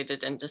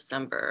graduated in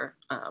December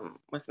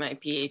with my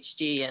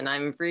PhD, and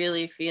I'm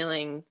really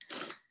feeling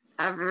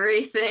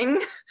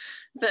everything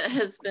that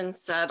has been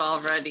said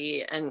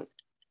already, and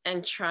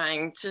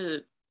trying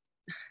to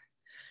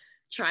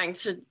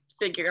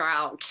figure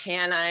out,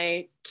 can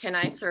I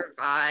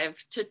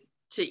survive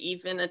to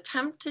even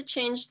attempt to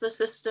change the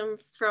system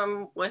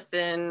from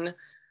within,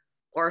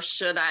 or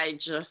should I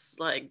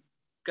just like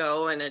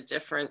go in a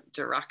different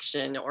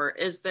direction, or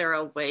is there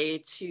a way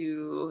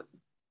to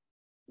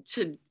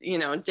you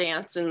know,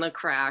 dance in the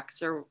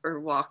cracks or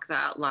walk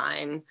that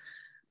line?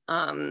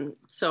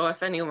 So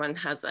if anyone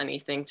has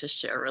anything to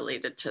share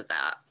related to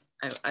that,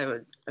 I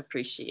would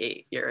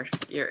appreciate your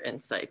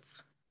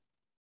insights.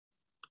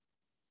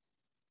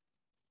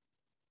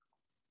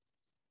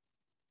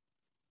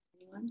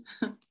 Anyone?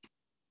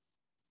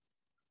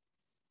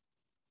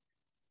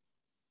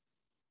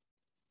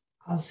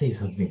 I'll say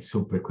something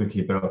super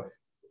quickly, but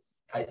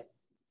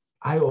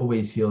I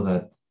always feel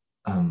that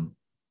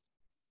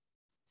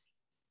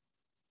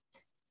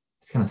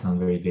it's gonna sound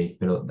very vague,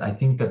 but I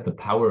think that the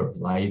power of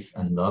life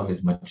and love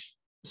is much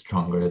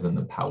stronger than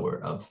the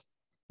power of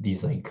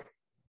these like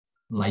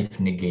life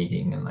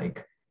negating and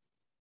like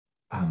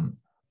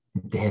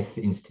death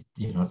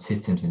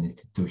systems and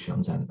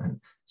institutions,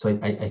 and so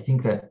I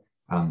think that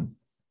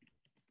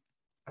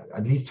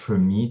at least for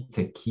me,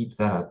 to keep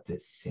that at the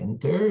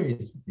center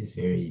is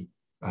very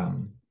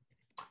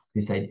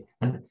this idea,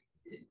 and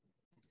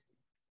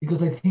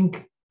because I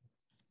think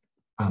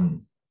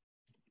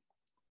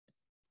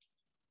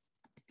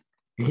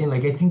again,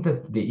 like I think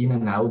that the in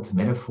and out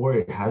metaphor,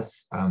 it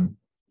has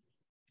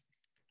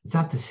it's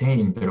not the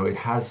same, but it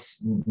has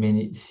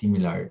many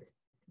similar,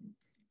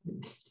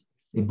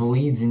 it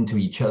bleeds into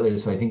each other.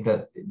 So I think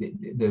that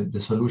the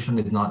solution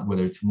is not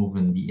whether to move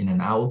in the in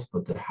and out,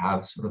 but to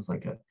have sort of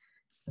like a,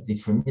 at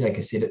least for me, like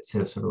a set of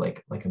sort of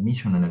like a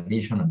mission and a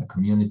vision and a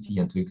community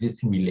and to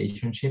existing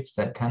relationships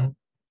that can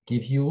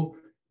give you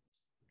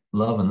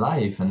love and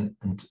life and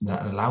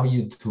that allow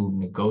you to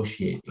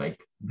negotiate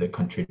like the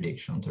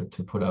contradictions or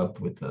to put up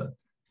with the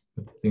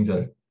things that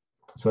are,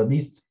 so at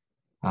least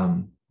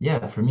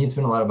yeah, for me it's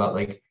been a lot about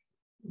like,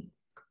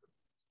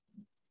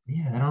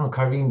 yeah, I don't know,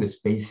 carving the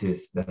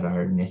spaces that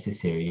are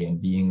necessary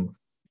and being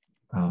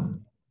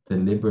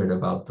deliberate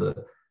about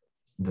the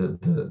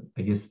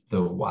I guess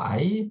the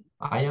why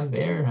I am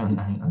there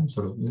and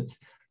sort of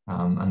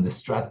and the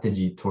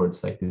strategy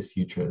towards like this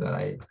future that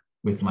I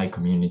with my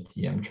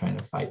community I'm trying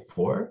to fight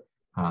for,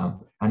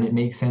 and it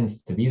makes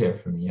sense to be there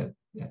for me at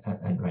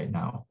right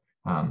now,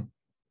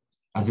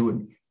 as it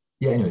would,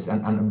 yeah, anyways,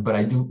 and but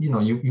I do, you know,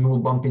 you will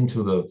bump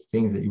into the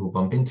things that you will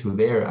bump into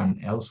there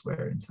and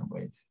elsewhere in some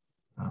ways.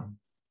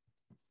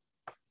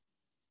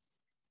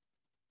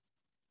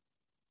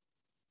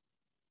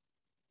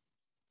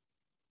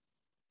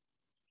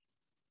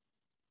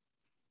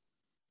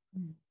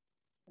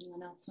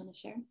 Anyone else want to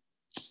share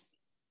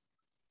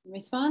in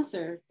response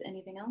or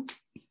anything else?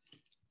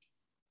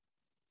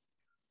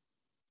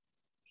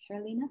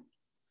 Caroline, I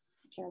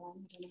don't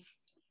know.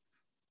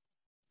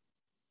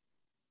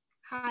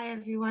 Hi,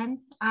 everyone.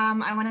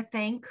 I want to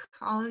thank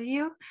all of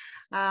you.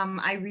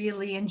 I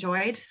really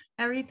enjoyed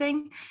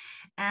everything.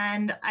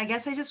 And I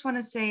guess I just want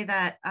to say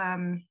that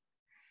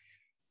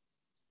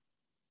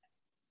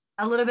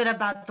a little bit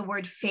about the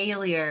word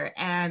failure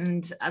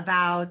and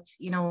about,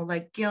 you know,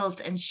 like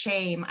guilt and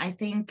shame. I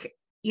think,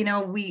 you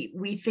know,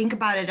 we think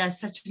about it as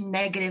such a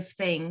negative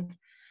thing.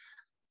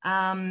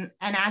 And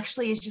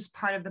actually it's just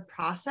part of the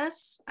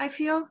process, I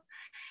feel.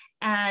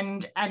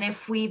 And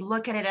if we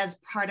look at it as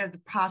part of the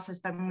process,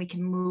 then we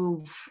can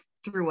move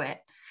through it.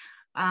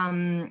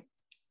 And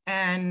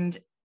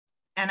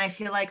I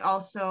feel like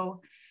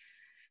also,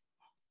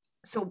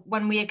 so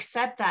when we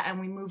accept that and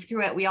we move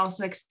through it, we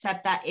also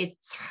accept that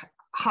it's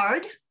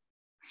hard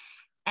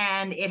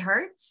and it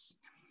hurts.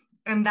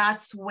 And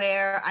that's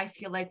where I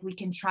feel like we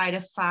can try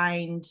to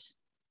find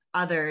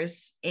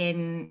others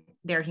in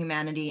their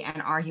humanity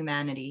and our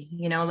humanity.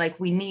 You know, like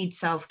we need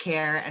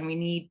self-care and we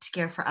need to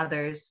care for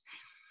others,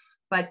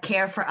 but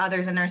care for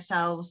others and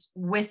ourselves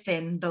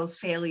within those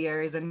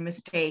failures and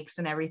mistakes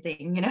and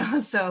everything, you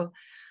know? So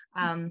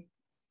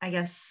I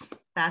guess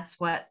that's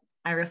what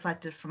I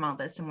reflected from all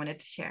this and wanted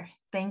to share.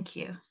 Thank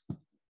you.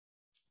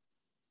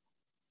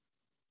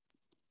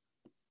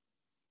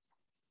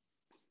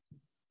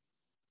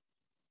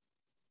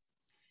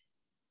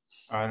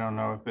 I don't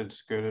know if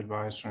it's good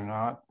advice or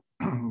not,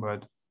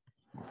 but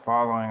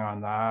following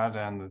on that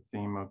and the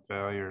theme of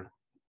failure,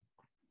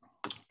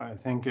 I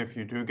think if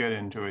you do get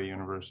into a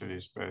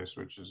university space,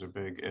 which is a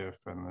big if,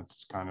 and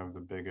that's kind of the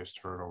biggest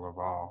hurdle of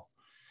all,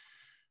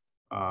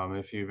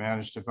 if you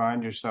manage to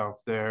find yourself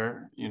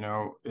there, you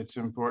know, it's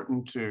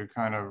important to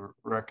kind of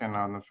reckon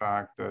on the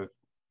fact that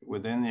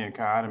within the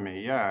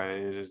academy,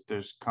 yeah,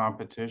 there's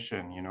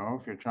competition. You know,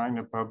 if you're trying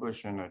to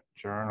publish in a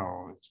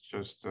journal, it's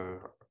just a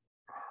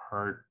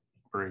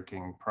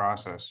heartbreaking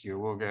process. You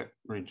will get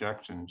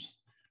rejections,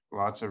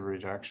 lots of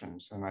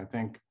rejections. And I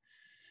think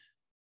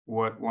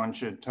what one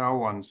should tell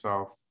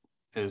oneself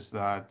is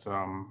that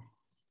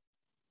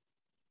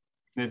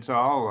it's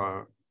all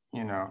a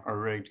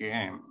rigged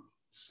game.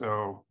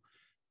 So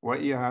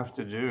what you have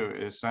to do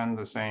is send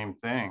the same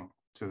thing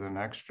to the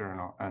next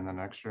journal and the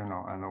next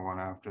journal and the one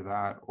after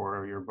that,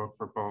 or your book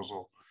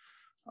proposal,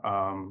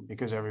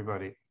 because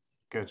everybody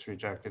gets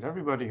rejected.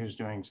 Everybody who's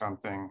doing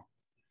something,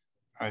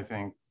 I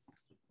think,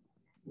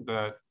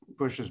 that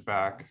pushes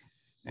back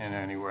in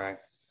any way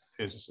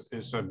is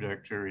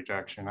subject to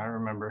rejection. I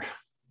remember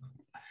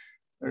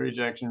a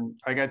rejection.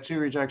 I got 2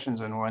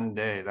 rejections in one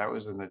day. That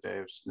was in the day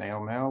of snail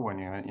mail when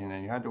you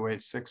had to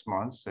wait 6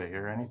 months to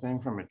hear anything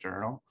from a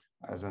journal.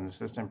 as an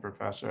assistant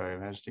professor, I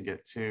managed to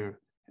get 2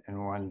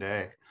 in one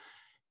day.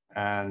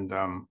 And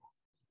I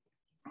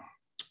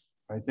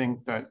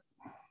think that,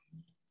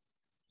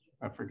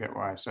 I forget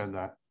why I said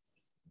that.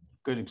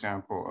 Good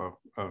example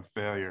of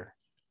failure.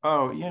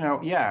 Oh, you know,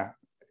 yeah,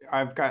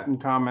 I've gotten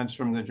comments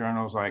from the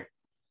journals, like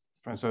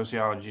from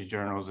sociology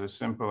journals, as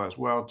simple as,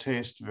 well,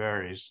 taste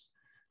varies.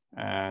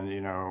 And,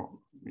 you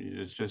know,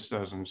 it just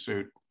doesn't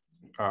suit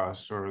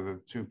us or the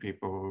 2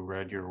 people who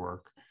read your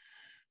work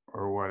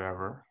or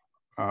whatever.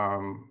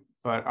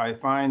 But I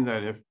find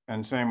that if,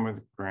 and same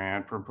with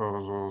grant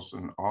proposals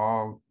and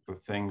all the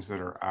things that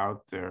are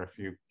out there, if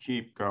you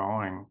keep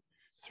going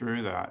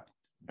through that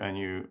and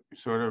you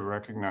sort of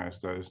recognize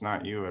that it's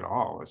not you at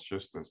all, it's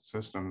just the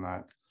system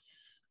that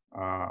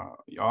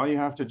all you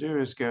have to do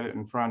is get it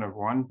in front of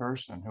one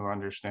person who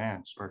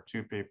understands, or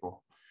 2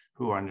 people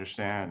who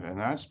understand. And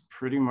that's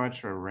pretty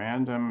much a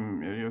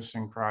random,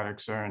 idiosyncratic,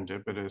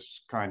 serendipitous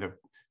kind of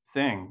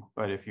thing.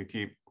 But if you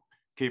keep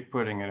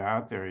putting it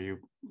out there, you're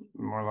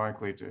more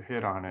likely to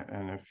hit on it.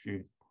 And if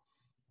you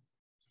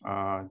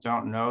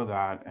don't know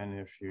that, and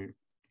if you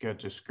get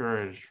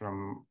discouraged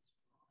from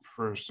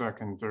first,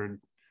 second, third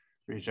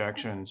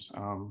rejections,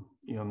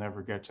 you'll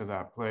never get to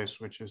that place,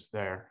 which is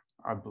there,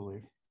 I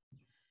believe.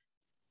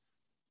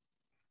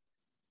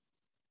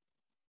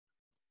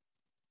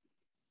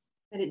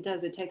 But it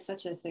does, it takes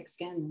such a thick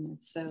skin, and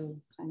it's so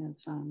kind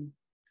of,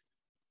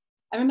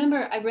 I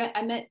remember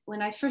I met,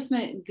 when I first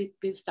met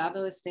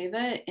Gustavo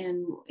Esteva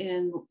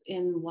in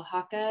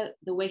Oaxaca,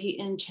 the way he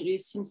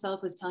introduced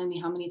himself was telling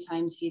me how many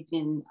times he'd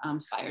been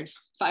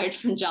fired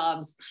from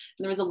jobs.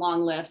 And there was a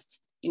long list.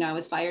 You know, I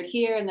was fired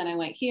here, and then I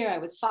went here, I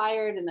was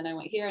fired, and then I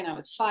went here and I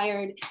was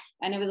fired.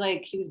 And it was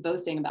like, he was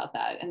boasting about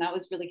that. And that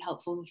was really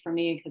helpful for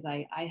me, because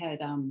I had,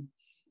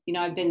 you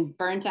know, I've been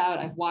burnt out,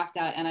 I've walked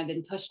out, and I've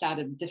been pushed out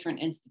of different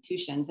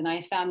institutions. And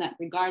I found that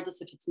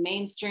regardless if it's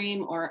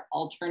mainstream or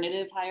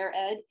alternative higher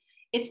ed,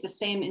 it's the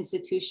same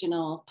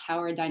institutional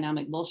power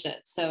dynamic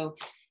bullshit. So,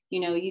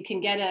 you know, you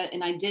can get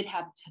and I did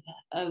have,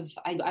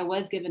 I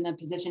was given a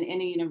position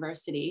in a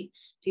university.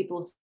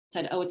 People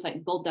said, oh, it's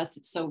like gold dust,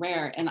 it's so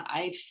rare. And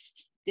I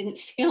didn't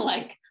feel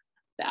like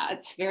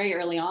that very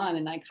early on.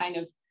 And I kind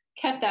of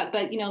kept that.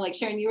 But, you know, like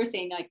Sharon, you were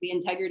saying, like the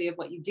integrity of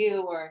what you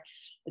do, or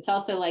it's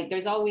also like,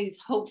 there's always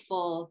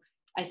hopeful.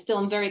 I still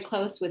am very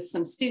close with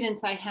some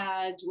students I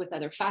had, with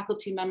other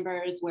faculty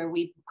members, where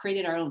we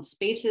created our own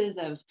spaces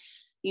of,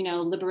 you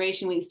know,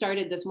 liberation. We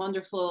started this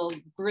wonderful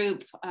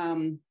group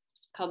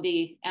called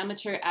the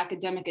Amateur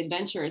Academic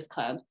Adventurers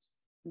Club.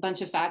 A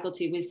bunch of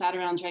faculty, we sat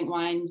around, drank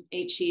wine,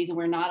 ate cheese, and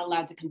we're not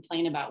allowed to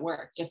complain about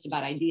work, just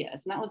about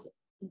ideas. And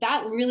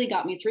that really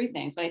got me through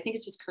things. But I think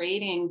it's just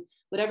creating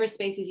whatever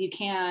spaces you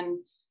can,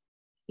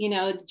 you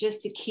know,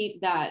 just to keep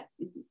that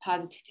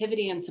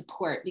positivity and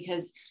support,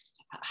 because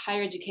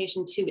higher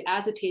education too,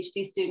 as a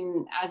PhD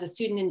student, as a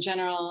student in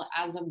general,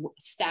 as a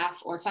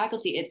staff or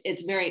faculty,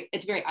 it's very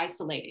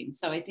isolating.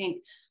 So I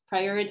think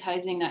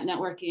prioritizing that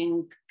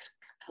networking,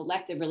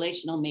 collective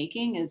relational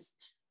making is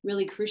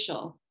really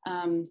crucial.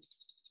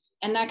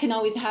 And that can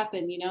always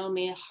happen, you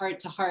know, heart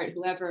to heart,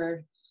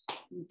 whoever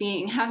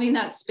having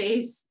that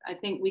space, I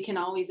think we can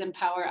always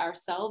empower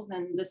ourselves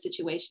and the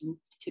situation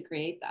to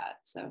create that.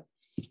 So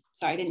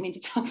sorry, I didn't mean to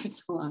talk for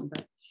so long,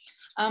 but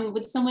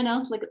would someone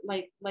else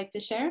like to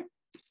share?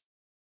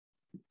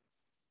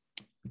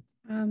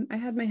 I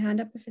had my hand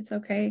up, if it's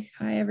okay.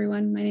 Hi,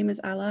 everyone. My name is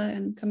Ala,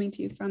 and I'm coming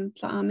to you from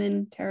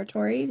Tla'amin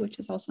territory, which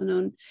is also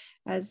known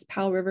as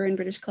Powell River in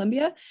British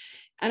Columbia.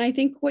 And I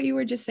think what you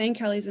were just saying,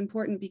 Kelly, is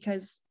important,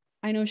 because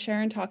I know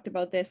Sharon talked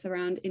about this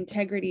around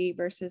integrity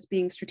versus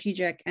being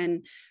strategic.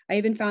 And I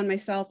even found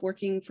myself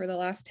working for the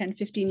last 10,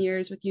 15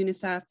 years with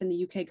UNICEF and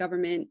the UK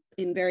government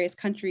in various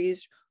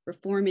countries,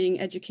 reforming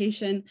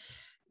education,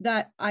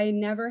 that I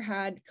never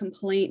had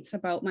complaints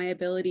about my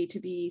ability to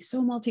be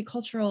so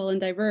multicultural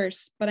and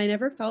diverse, but I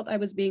never felt I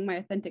was being my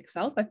authentic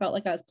self. I felt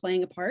like I was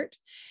playing a part.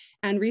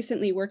 And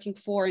recently, working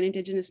for an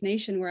Indigenous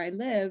nation where I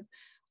live,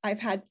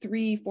 I've had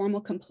 3 formal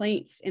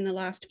complaints in the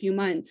last few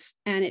months,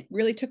 and it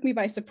really took me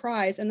by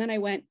surprise. And then I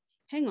went,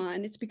 hang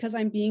on, it's because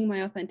I'm being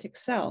my authentic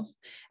self,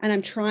 and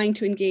I'm trying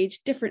to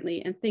engage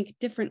differently and think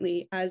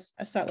differently as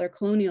a settler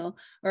colonial,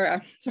 or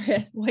a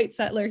white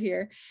settler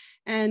here.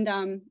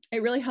 And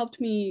it really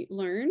helped me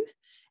learn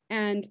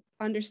and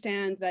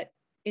understand that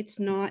it's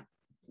not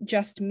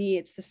just me,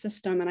 it's the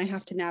system, and I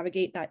have to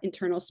navigate that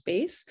internal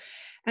space.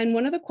 And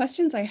one of the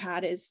questions I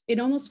had is,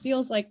 it almost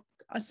feels like,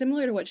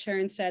 similar to what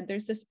Sharon said,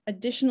 there's this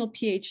additional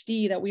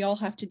PhD that we all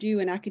have to do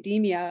in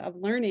academia of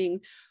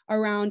learning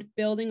around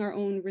building our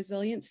own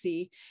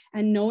resiliency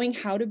and knowing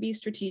how to be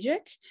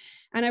strategic.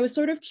 And I was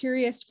sort of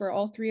curious for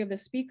all 3 of the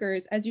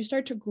speakers, as you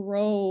start to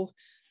grow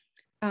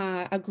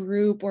a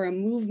group or a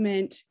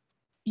movement,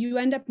 you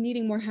end up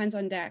needing more hands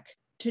on deck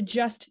to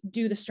just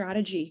do the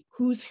strategy.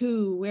 Who's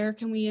who? Where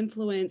can we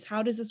influence?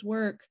 How does this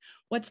work?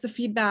 What's the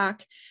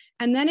feedback?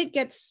 And then it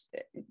gets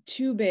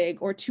too big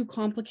or too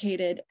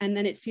complicated. And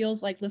then it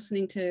feels like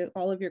listening to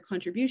all of your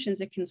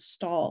contributions, it can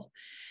stall.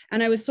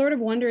 And I was sort of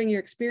wondering your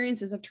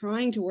experiences of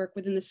trying to work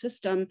within the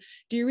system.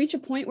 Do you reach a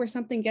point where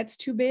something gets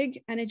too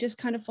big and it just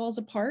kind of falls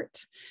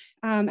apart?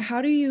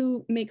 How do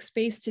you make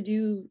space to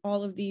do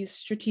all of these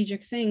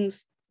strategic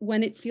things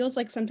when it feels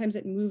like sometimes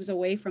it moves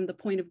away from the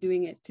point of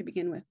doing it to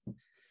begin with?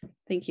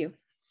 Thank you.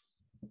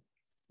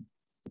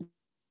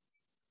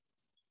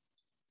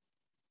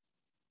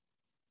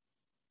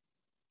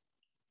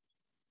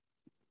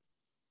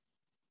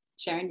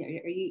 Sharon,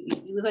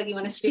 you look like you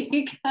want to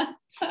speak.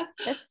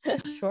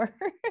 Sure.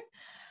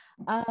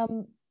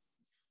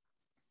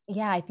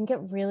 Yeah, I think it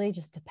really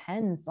just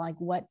depends, like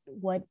what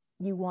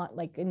you want,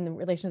 like in the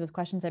relation to those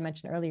questions I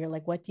mentioned earlier,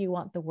 like what do you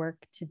want the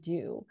work to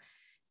do?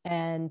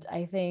 And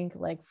I think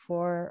like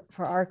for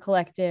our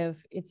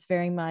collective, it's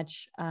very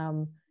much,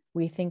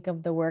 we think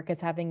of the work as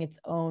having its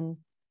own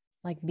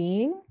like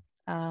being,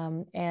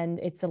 and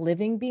it's a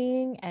living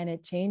being, and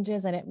it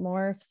changes and it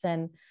morphs,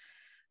 and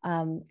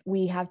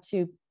we have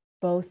to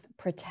both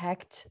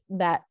protect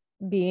that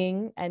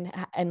being and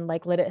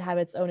like let it have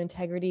its own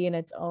integrity and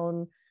its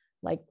own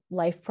like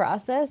life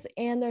process.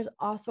 And there's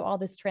also all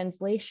this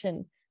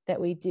translation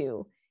that we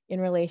do in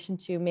relation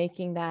to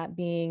making that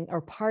being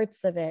or parts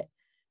of it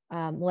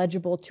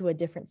legible to a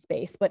different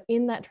space. But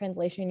in that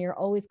translation, you're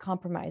always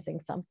compromising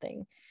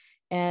something.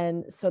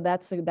 And so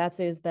that's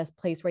this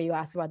place where you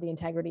ask about the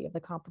integrity of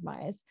the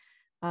compromise.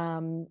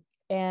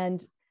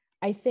 And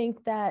I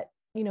think that,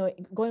 you know,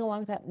 going along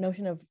with that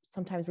notion of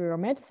sometimes we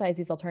romanticize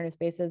these alternative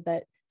spaces,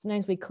 that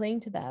sometimes we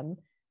cling to them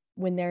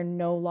when they're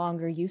no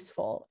longer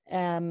useful,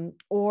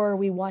 or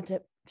we want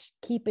to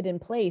keep it in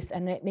place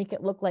and make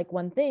it look like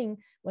one thing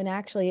when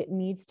actually it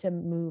needs to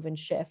move and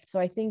shift.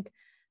 So I think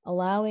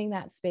allowing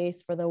that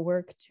space for the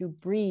work to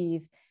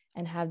breathe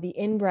and have the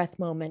in-breath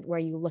moment where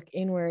you look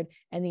inward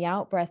and the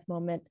out-breath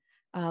moment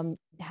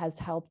has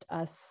helped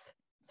us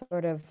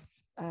sort of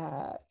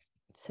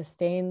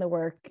sustain the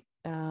work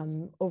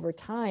over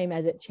time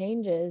as it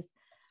changes.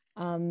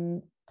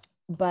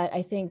 But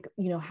I think,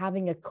 you know,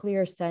 having a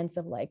clear sense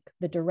of like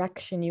the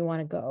direction you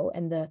want to go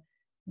and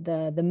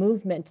the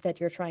movement that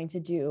you're trying to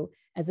do,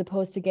 as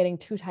opposed to getting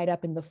too tied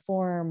up in the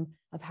form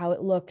of how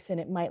it looks, and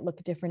it might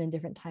look different in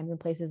different times and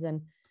places,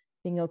 and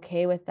being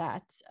okay with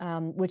that,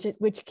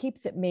 which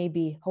keeps it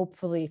maybe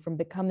hopefully from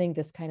becoming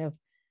this kind of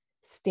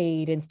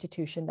staid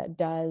institution that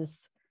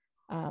does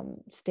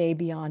stay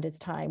beyond its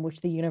time,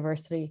 which the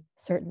university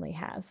certainly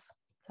has.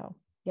 So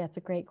yeah, it's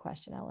a great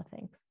question, Ella.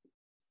 Thanks.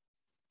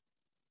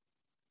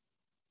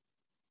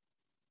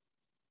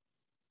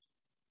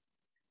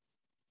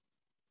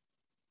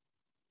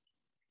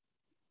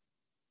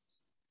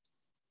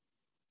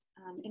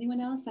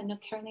 Anyone else? I know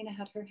Carolina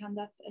had her hand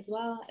up as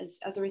well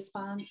as a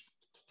response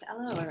to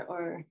Ella,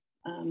 or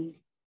another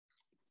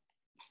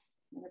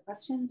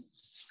question,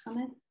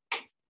 comment?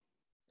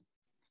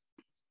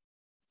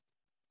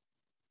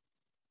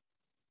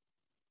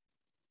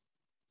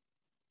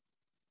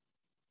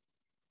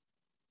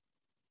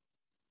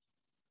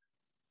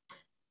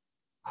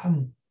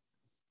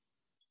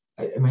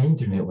 My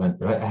internet went,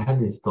 but I had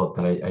this thought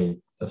that I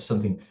of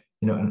something,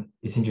 you know, and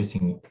it's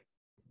interesting.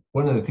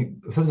 One of the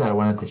things, something that I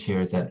wanted to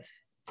share is that,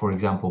 for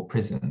example,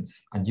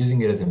 prisons, and using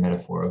it as a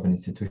metaphor of an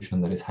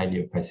institution that is highly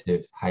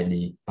oppressive,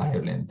 highly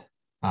violent,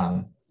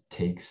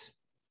 takes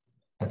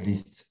at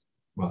least,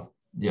 well,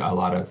 yeah, a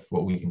lot of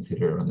what we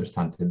consider or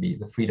understand to be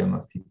the freedom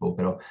of people.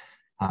 But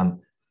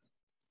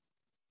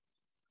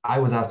I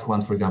was asked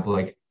once, for example,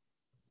 like,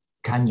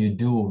 can you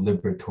do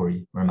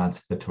liberatory or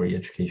emancipatory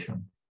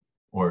education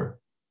or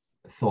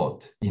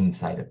thought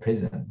inside a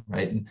prison,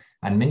 right?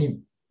 And many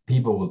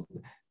people will,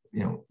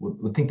 you know,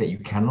 would think that you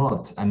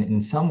cannot. And in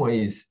some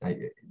ways,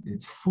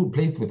 it's full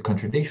plate with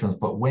contradictions.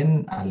 But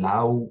when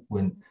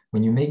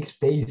you make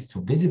space to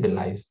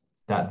visibilize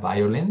that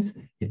violence,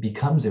 it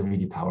becomes a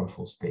really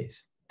powerful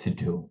space to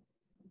do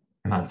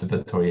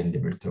emancipatory and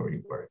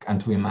liberatory work,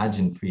 and to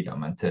imagine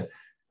freedom,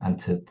 and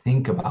to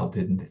think about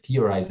it and to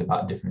theorize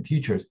about different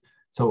futures.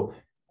 So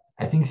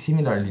I think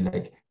similarly,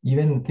 like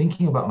even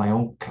thinking about my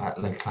own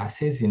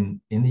classes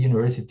in the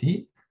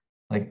university,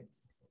 like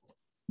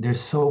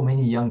there's so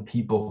many young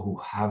people who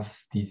have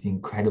these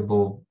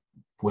incredible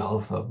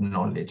wealth of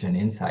knowledge and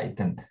insight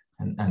and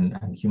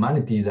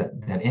humanities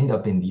that end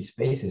up in these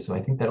spaces. So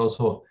I think that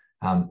also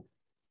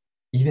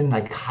even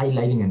like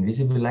highlighting and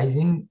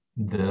visibilizing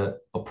the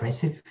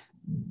oppressive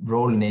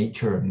role,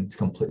 nature, and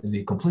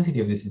the complicity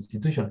of this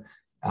institution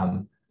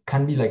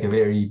can be like a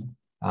very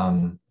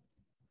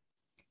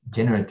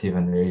generative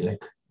and very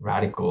like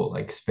radical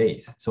like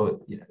space.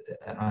 So, you know,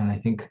 and I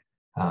think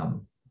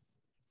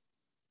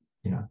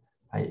you know,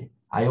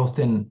 I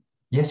often,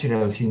 yesterday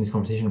I was hearing this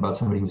conversation about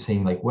somebody who was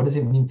saying like, what does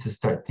it mean to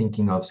start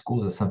thinking of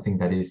schools as something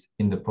that is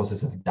in the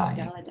process of dying?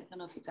 Yeah, I don't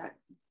know if you got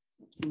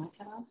my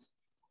cut off.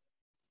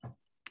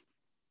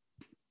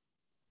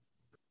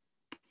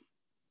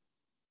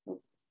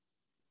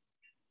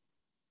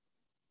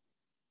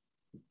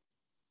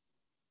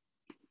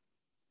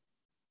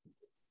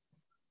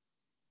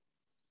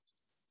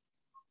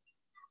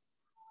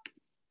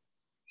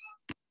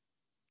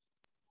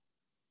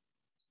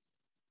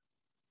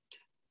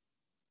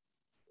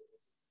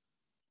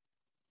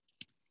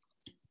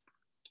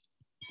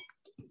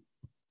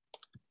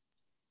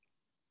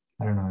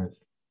 I don't know if.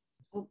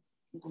 Oh,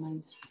 never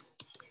mind.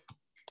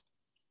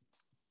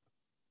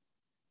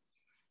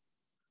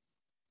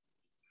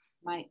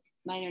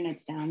 My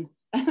internet's down.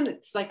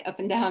 It's like up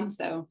and down.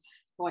 So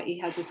Hawaii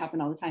has this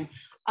happen all the time.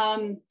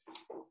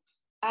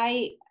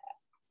 I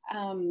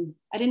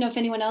didn't know if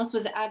anyone else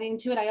was adding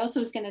to it. I also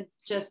was going to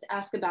just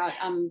ask about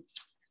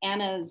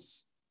Anna,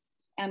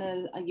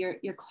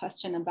 your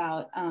question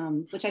about,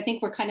 which I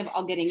think we're kind of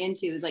all getting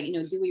into, is like,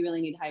 do we really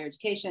need higher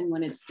education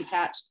when it's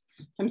detached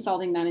from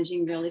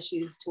managing real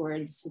issues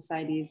towards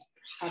society's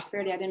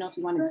prosperity? I don't know if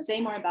you wanted to say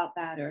more about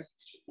that, or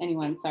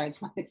anyone. Sorry,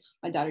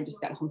 my daughter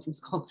just got home from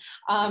school.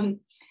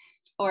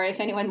 Or if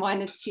anyone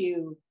wanted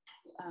to,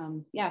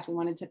 if we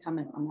wanted to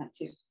comment on that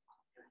too.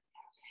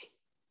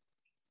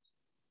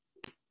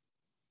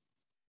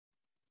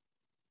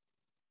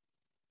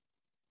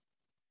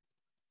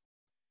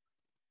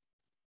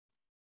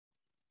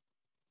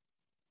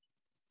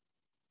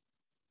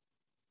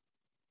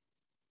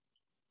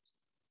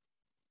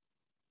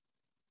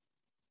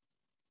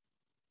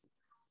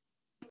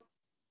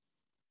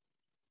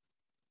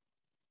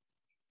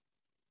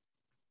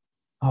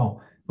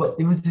 Oh, but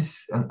it was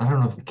this. I don't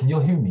know. Can you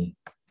all hear me?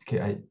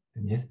 Okay,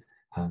 yes.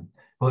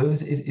 Well,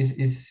 this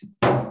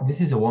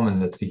is a woman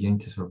that's beginning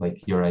to sort of like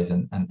theorize,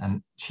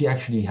 and she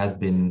actually has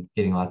been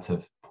getting lots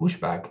of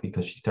pushback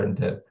because she's starting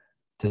to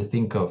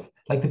think of,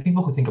 like, the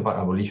people who think about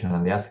abolition,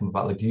 and they ask them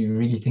about, like, do you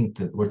really think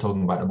that we're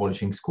talking about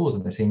abolishing schools?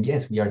 And they're saying,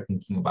 yes, we are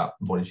thinking about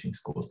abolishing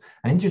schools.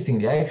 And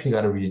interestingly, I actually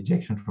got a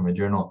rejection from a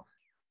journal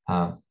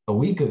a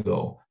week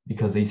ago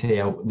because they said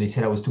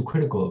I was too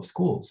critical of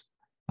schools.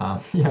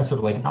 Sort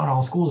of like, not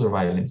all schools are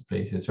violent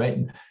places,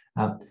 right?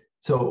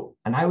 So,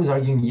 and I was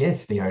arguing,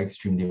 yes, they are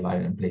extremely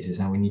violent places,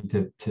 and we need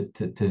to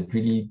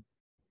really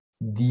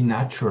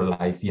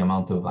denaturalize the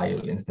amount of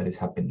violence that is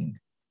happening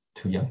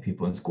to young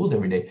people in schools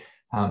every day.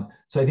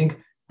 So I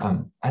think, I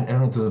don't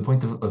know, to the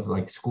point of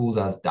like schools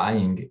as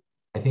dying,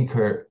 I think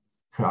her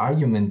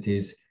argument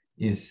is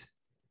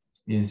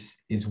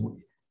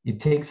it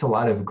takes a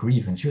lot of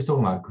grief, and she was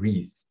talking about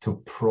grief, to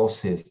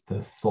process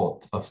the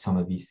thought of some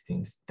of these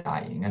things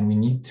dying, and we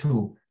need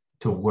to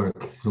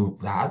work through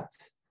that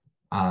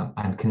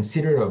and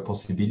consider a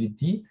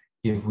possibility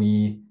if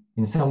we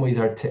in some ways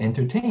are to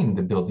entertain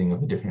the building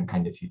of a different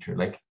kind of future.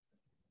 Like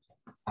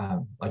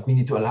we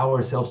need to allow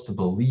ourselves to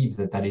believe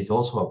that that is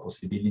also a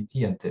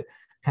possibility, and to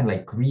kind of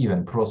like grieve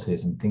and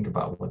process and think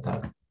about what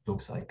that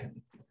looks like.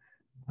 And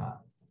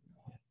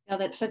no,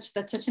 that's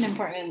such an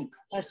important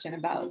question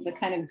about the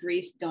kind of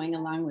grief going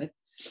along with.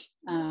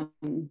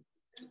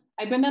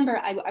 I remember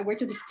I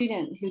worked with a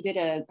student who did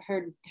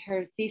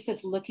her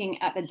thesis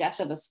looking at the death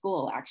of a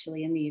school,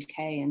 actually, in the UK,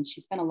 and she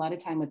spent a lot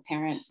of time with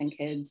parents and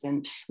kids.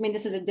 And I mean,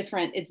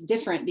 it's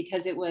different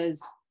because it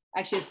was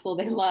actually a school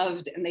they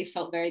loved and they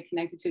felt very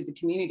connected to as a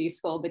community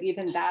school. But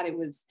even that,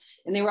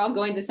 and they were all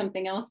going to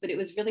something else. But it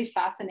was really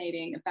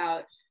fascinating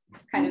about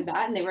kind of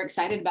that, and they were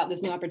excited about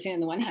this new opportunity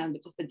on the one hand,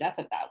 but just the death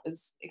of that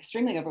was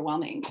extremely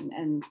overwhelming.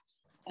 And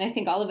I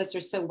think all of us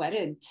are so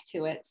wedded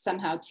to it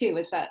somehow too.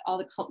 It's that all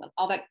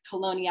that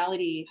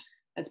coloniality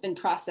that's been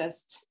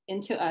processed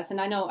into us.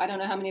 And I don't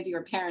know how many of you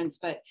are parents,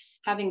 but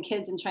having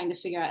kids and trying to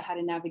figure out how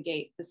to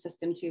navigate the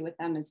system too with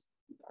them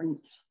or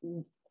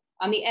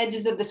on the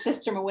edges of the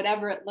system or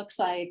whatever it looks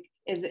like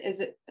is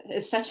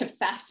such a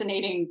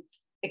fascinating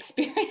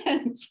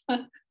experience.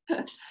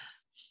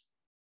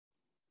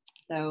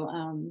 So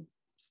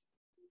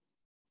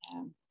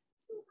yeah.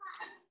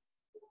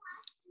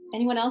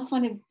 Anyone else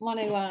want to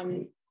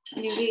I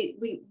mean,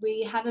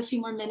 we have a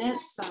few more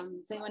minutes.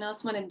 Does anyone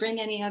else want to bring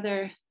any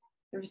other?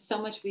 There's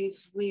so much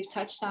we've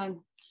touched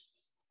on.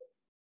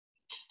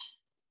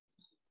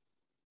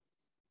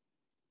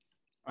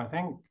 I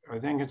think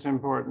it's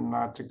important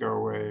not to go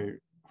away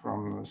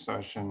from the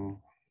session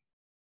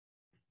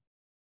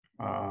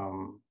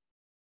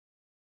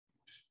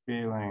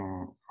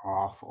feeling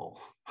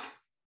awful.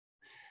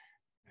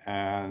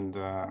 And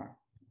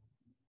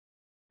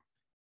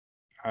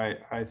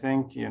I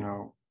think,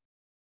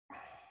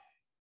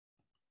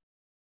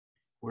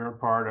 we're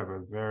part of a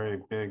very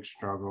big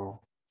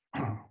struggle.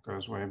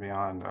 Goes way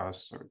beyond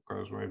us, it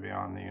goes way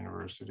beyond the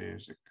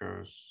universities. It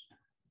goes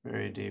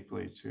very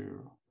deeply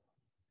to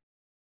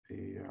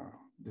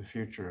the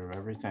future of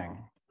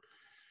everything.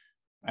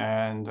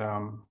 And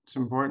it's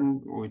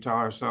important, we tell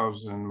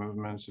ourselves in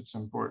movements, it's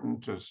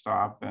important to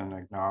stop and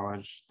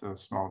acknowledge the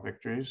small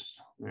victories.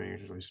 They're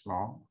usually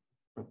small,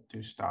 but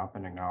do stop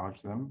and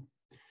acknowledge them,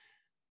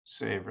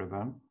 savor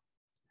them.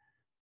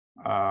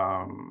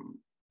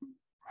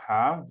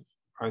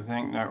 I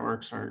think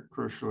networks are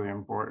crucially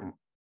important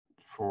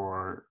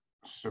for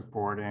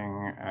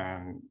supporting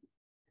and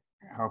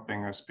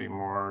helping us be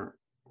more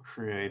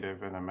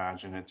creative and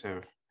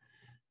imaginative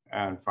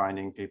and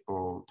finding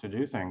people to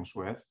do things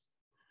with.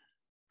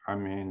 I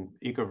mean,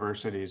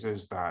 Ecoversities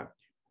is that.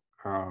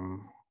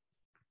 And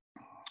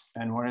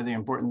one of the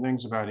important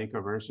things about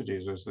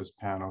Ecoversities, as this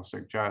panel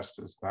suggests,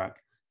 is that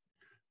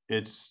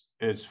it's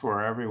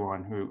for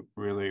everyone who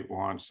really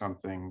wants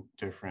something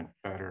different,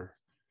 better,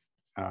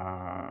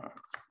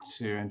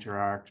 to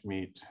interact,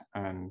 meet,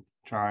 and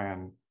try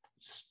and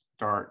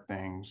start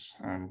things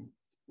and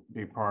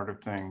be part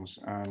of things.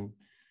 And,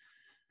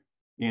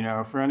 you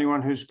know, for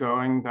anyone who's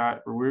going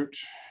that route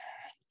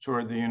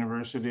toward the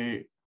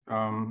university,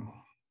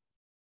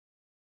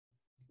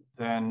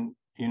 then,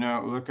 you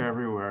know, look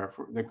everywhere.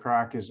 The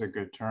crack is a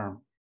good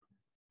term.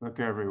 Look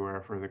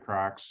everywhere for the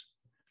cracks.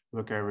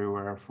 Look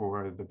everywhere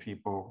for the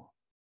people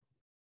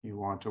you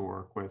want to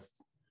work with.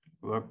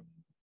 Love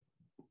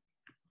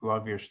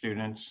your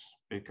students,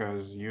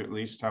 because you at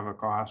least have a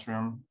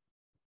classroom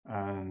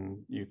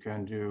and you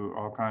can do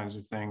all kinds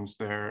of things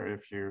there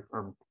if you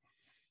are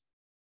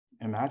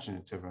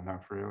imaginative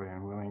enough, really,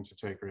 and willing to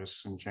take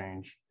risks and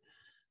change.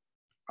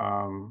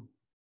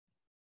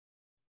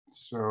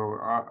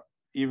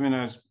 Even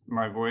as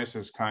my voice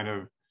is kind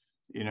of,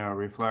 you know,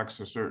 reflects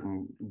a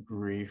certain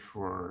grief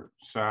or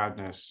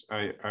sadness,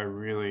 I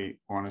really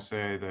want to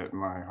say that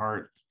my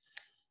heart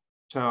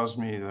tells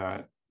me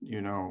that,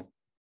 you know,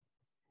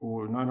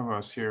 none of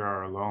us here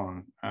are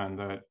alone, and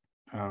that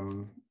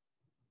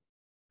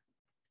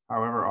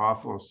however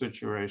awful a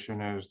situation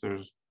is,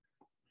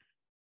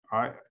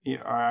 I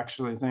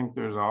actually think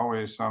there's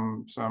always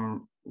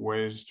some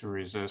ways to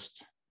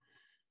resist.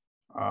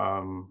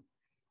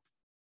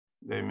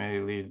 They may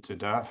lead to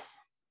death,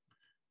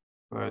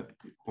 but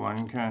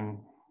one can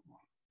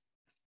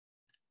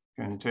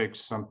take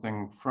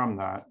something from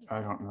that.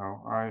 I don't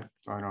know. I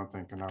don't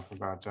think enough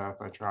about death.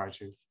 I try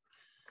to.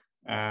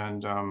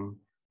 And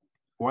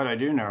what I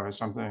do know is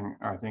something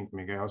I think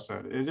Miguel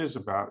said. It is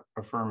about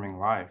affirming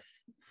life.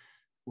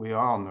 We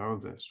all know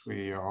this.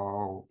 We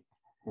all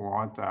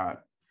want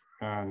that.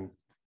 And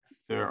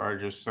there are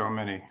just so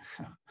many.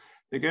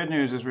 The good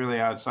news is really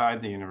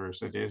outside the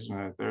university, isn't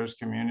it? There's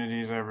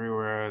communities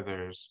everywhere.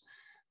 There's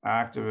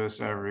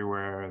activists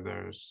everywhere.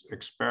 There's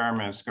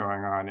experiments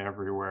going on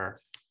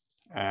everywhere.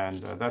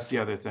 And that's the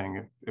other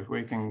thing. If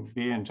we can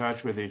be in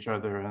touch with each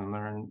other and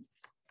learn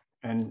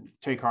and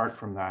take heart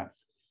from that,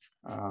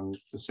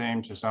 the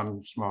same to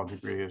some small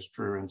degree is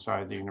true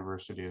inside the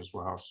university as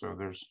well. So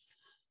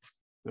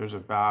there's a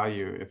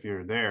value, if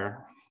you're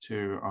there,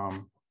 to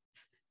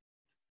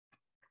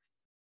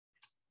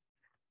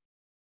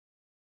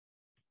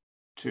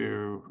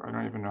I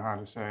don't even know how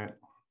to say it,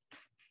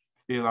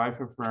 be life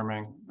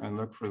affirming and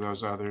look for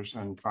those others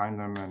and find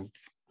them, and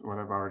what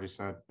I've already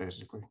said,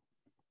 basically.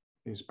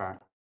 Peace back.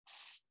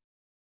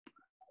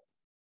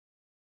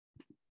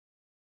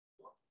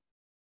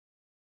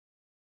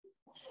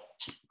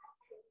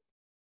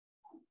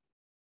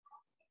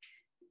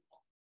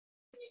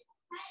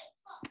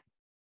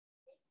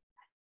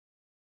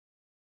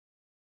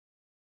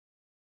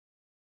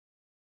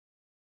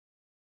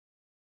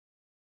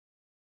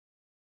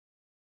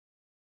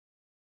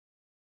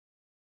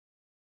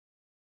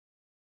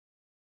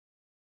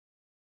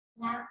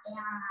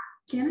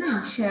 Can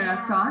I share a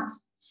thought?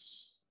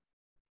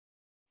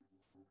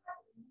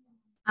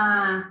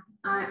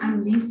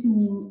 I'm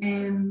listening,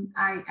 and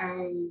I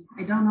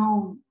don't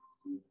know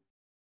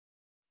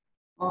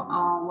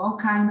what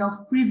kind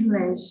of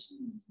privilege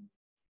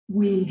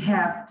we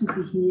have to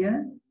be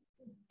here.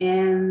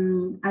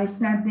 And I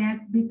said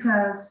that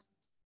because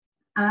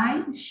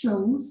I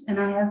chose, and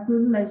I have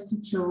privilege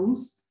to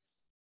choose,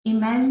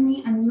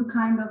 imagining a new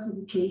kind of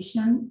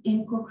education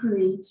and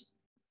co-create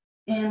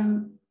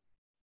and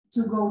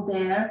to go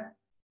there.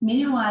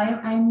 Meanwhile,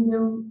 I'm in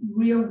the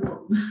real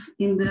world,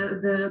 in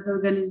the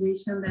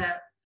organization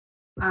that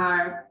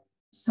are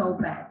so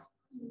bad.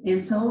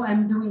 And so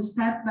I'm doing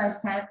step by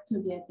step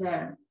to get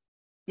there.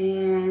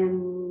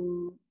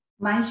 And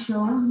my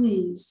choice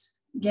is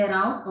get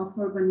out of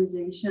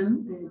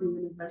organization, the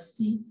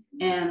university,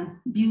 and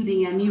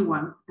building a new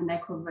one, an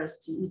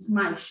eco-university. It's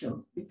my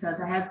choice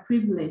because I have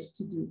privilege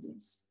to do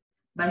this.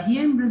 But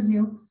here in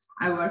Brazil,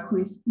 I work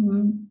with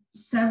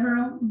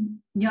several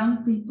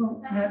young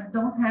people that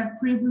don't have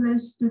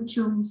privilege to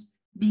choose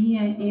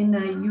being in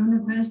a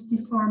university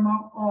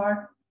formal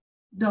or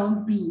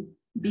don't be,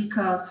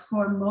 because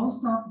for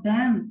most of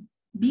them,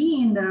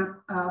 being in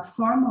a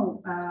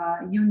formal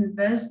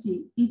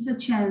university, it's a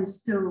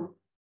chance to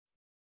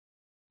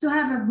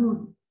have a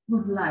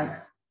good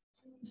life.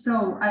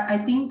 So I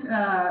think,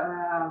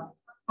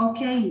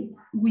 okay,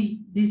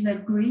 we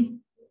disagree.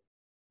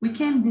 We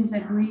can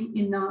disagree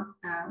in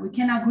we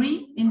can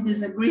agree and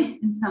disagree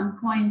in some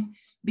points,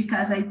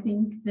 because I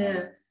think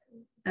this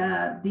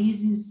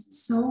is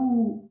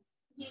so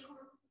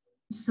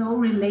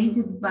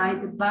related by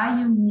the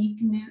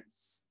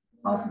uniqueness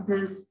of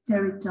this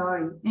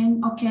territory.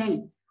 And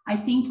okay, I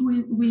think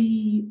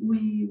we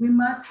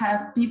must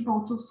have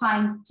people to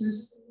find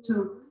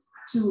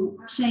to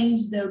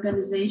change the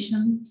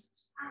organizations,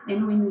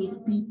 and we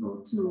need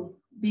people to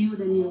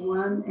build a new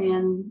one,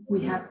 and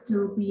we have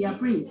to be a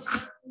bridge.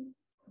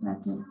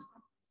 That's it.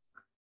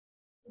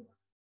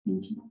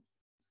 Thank you.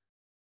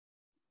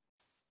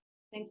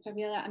 Thanks,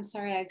 Fabiola. I'm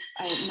sorry,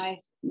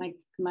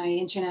 my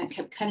internet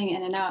kept cutting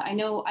in and out. I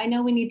know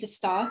we need to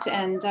stop,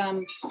 and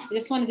I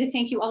just wanted to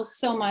thank you all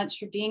so much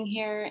for being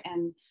here,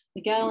 and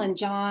Miguel and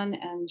John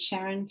and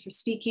Sharon for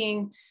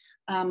speaking.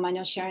 I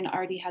know Sharon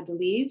already had to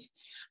leave.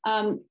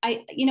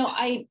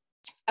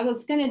 I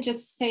was going to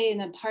just say in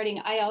the parting,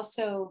 I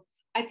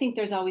think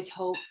there's always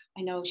hope.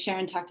 I know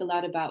Sharon talked a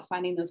lot about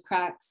finding those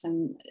cracks,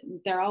 and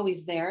they're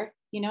always there,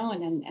 you know,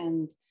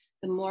 and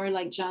the more,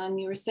 like John,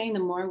 you were saying, the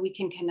more we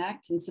can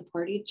connect and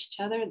support each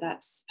other,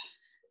 that's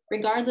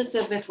regardless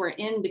of if we're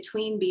in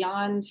between,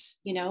 beyond,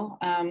 you know,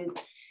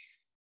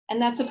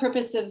 and that's the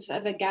purpose of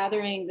a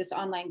gathering, this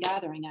online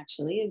gathering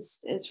actually,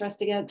 is for us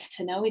to get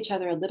to know each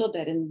other a little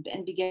bit and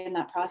begin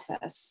that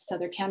process so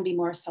there can be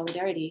more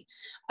solidarity.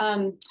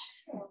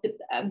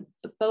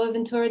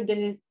 Boaventura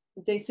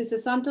de Sousa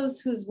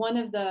Santos, who's one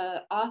of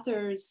the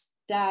authors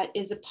that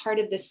is a part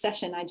of this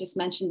session I just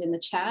mentioned in the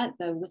chat,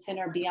 the Within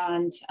or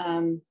Beyond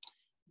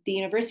the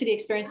University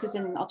Experiences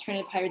in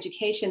Alternative Higher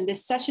Education.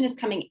 This session is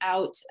coming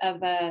out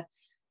of a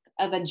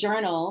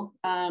journal,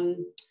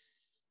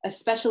 a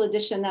special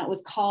edition that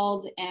was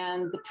called,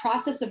 and the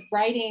process of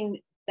writing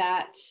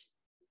that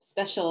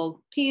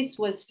special piece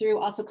was through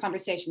also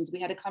conversations. We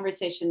had a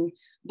conversation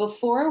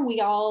before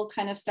we all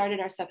kind of started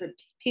our separate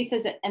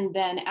pieces, and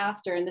then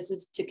after, and this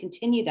is to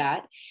continue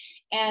that.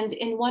 And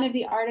in one of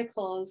the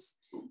articles,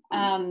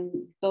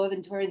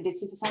 Boaventura de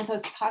Sousa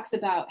Santos talks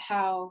about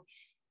how,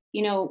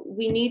 you know,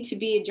 we need to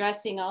be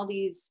addressing all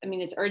these, I mean,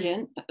 it's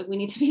urgent, but we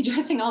need to be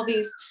addressing all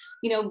these,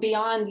 you know,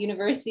 beyond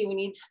university, we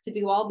need to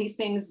do all these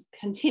things,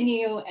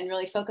 continue and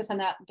really focus on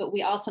that, but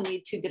we also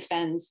need to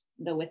defend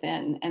the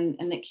within,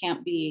 and it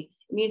can't be,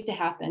 it needs to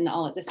happen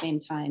all at the same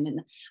time.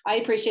 And I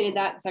appreciated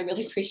that because I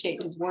really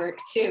appreciate his work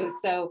too.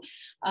 So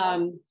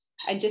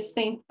I just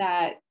think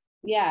that,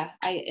 yeah,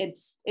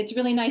 it's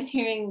really nice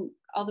hearing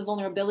all the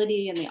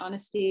vulnerability and the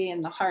honesty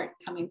and the heart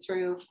coming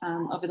through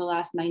over the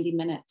last 90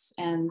 minutes.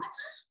 And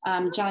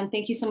John,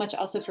 thank you so much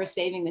also for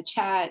saving the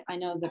chat. I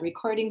know the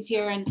recording's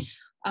here, and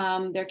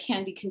there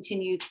can be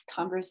continued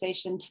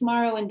conversation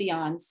tomorrow and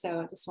beyond. So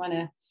I just want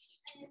to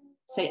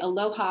say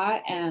aloha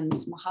and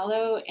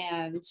mahalo,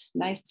 and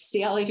nice to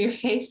see all of your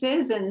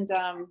faces. And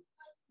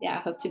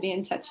yeah, hope to be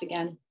in touch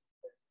again.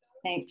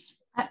 Thanks.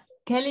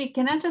 Kelly,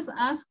 can I just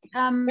ask,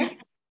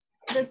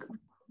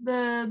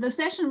 the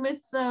session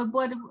with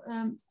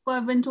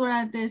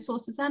Boaventura de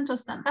Sousa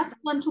Santos, that's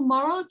one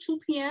tomorrow, 2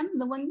 p.m.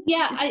 The one.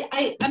 Yeah,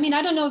 I mean,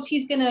 I don't know if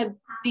he's gonna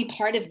be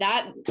part of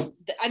that.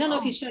 I don't know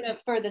if he's showing up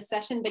for the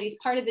session, but he's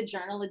part of the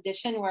journal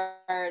edition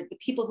where the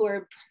people who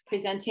are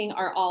presenting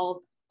are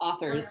all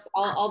authors.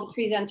 All the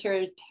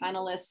presenters,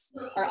 panelists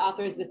are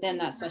authors within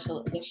that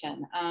special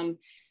edition.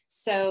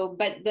 So,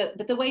 but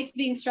the way it's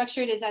being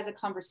structured is as a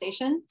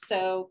conversation.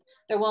 So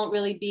there won't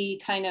really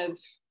be kind of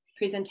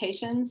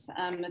presentations.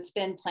 It's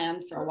been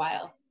planned for a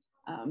while.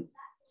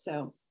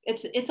 So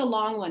it's a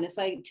long one. It's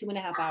like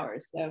 2.5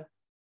 hours. So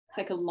it's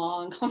like a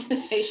long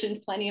conversation,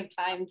 plenty of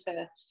time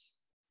to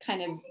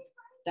kind of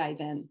dive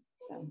in.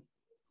 So.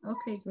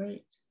 Okay,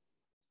 great.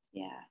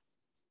 Yeah.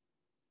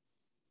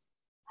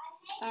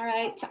 All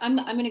right, I'm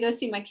gonna go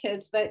see my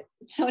kids, but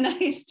it's so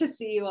nice to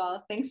see you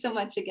all. Thanks so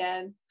much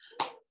again.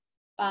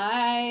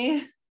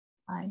 Bye.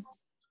 Bye.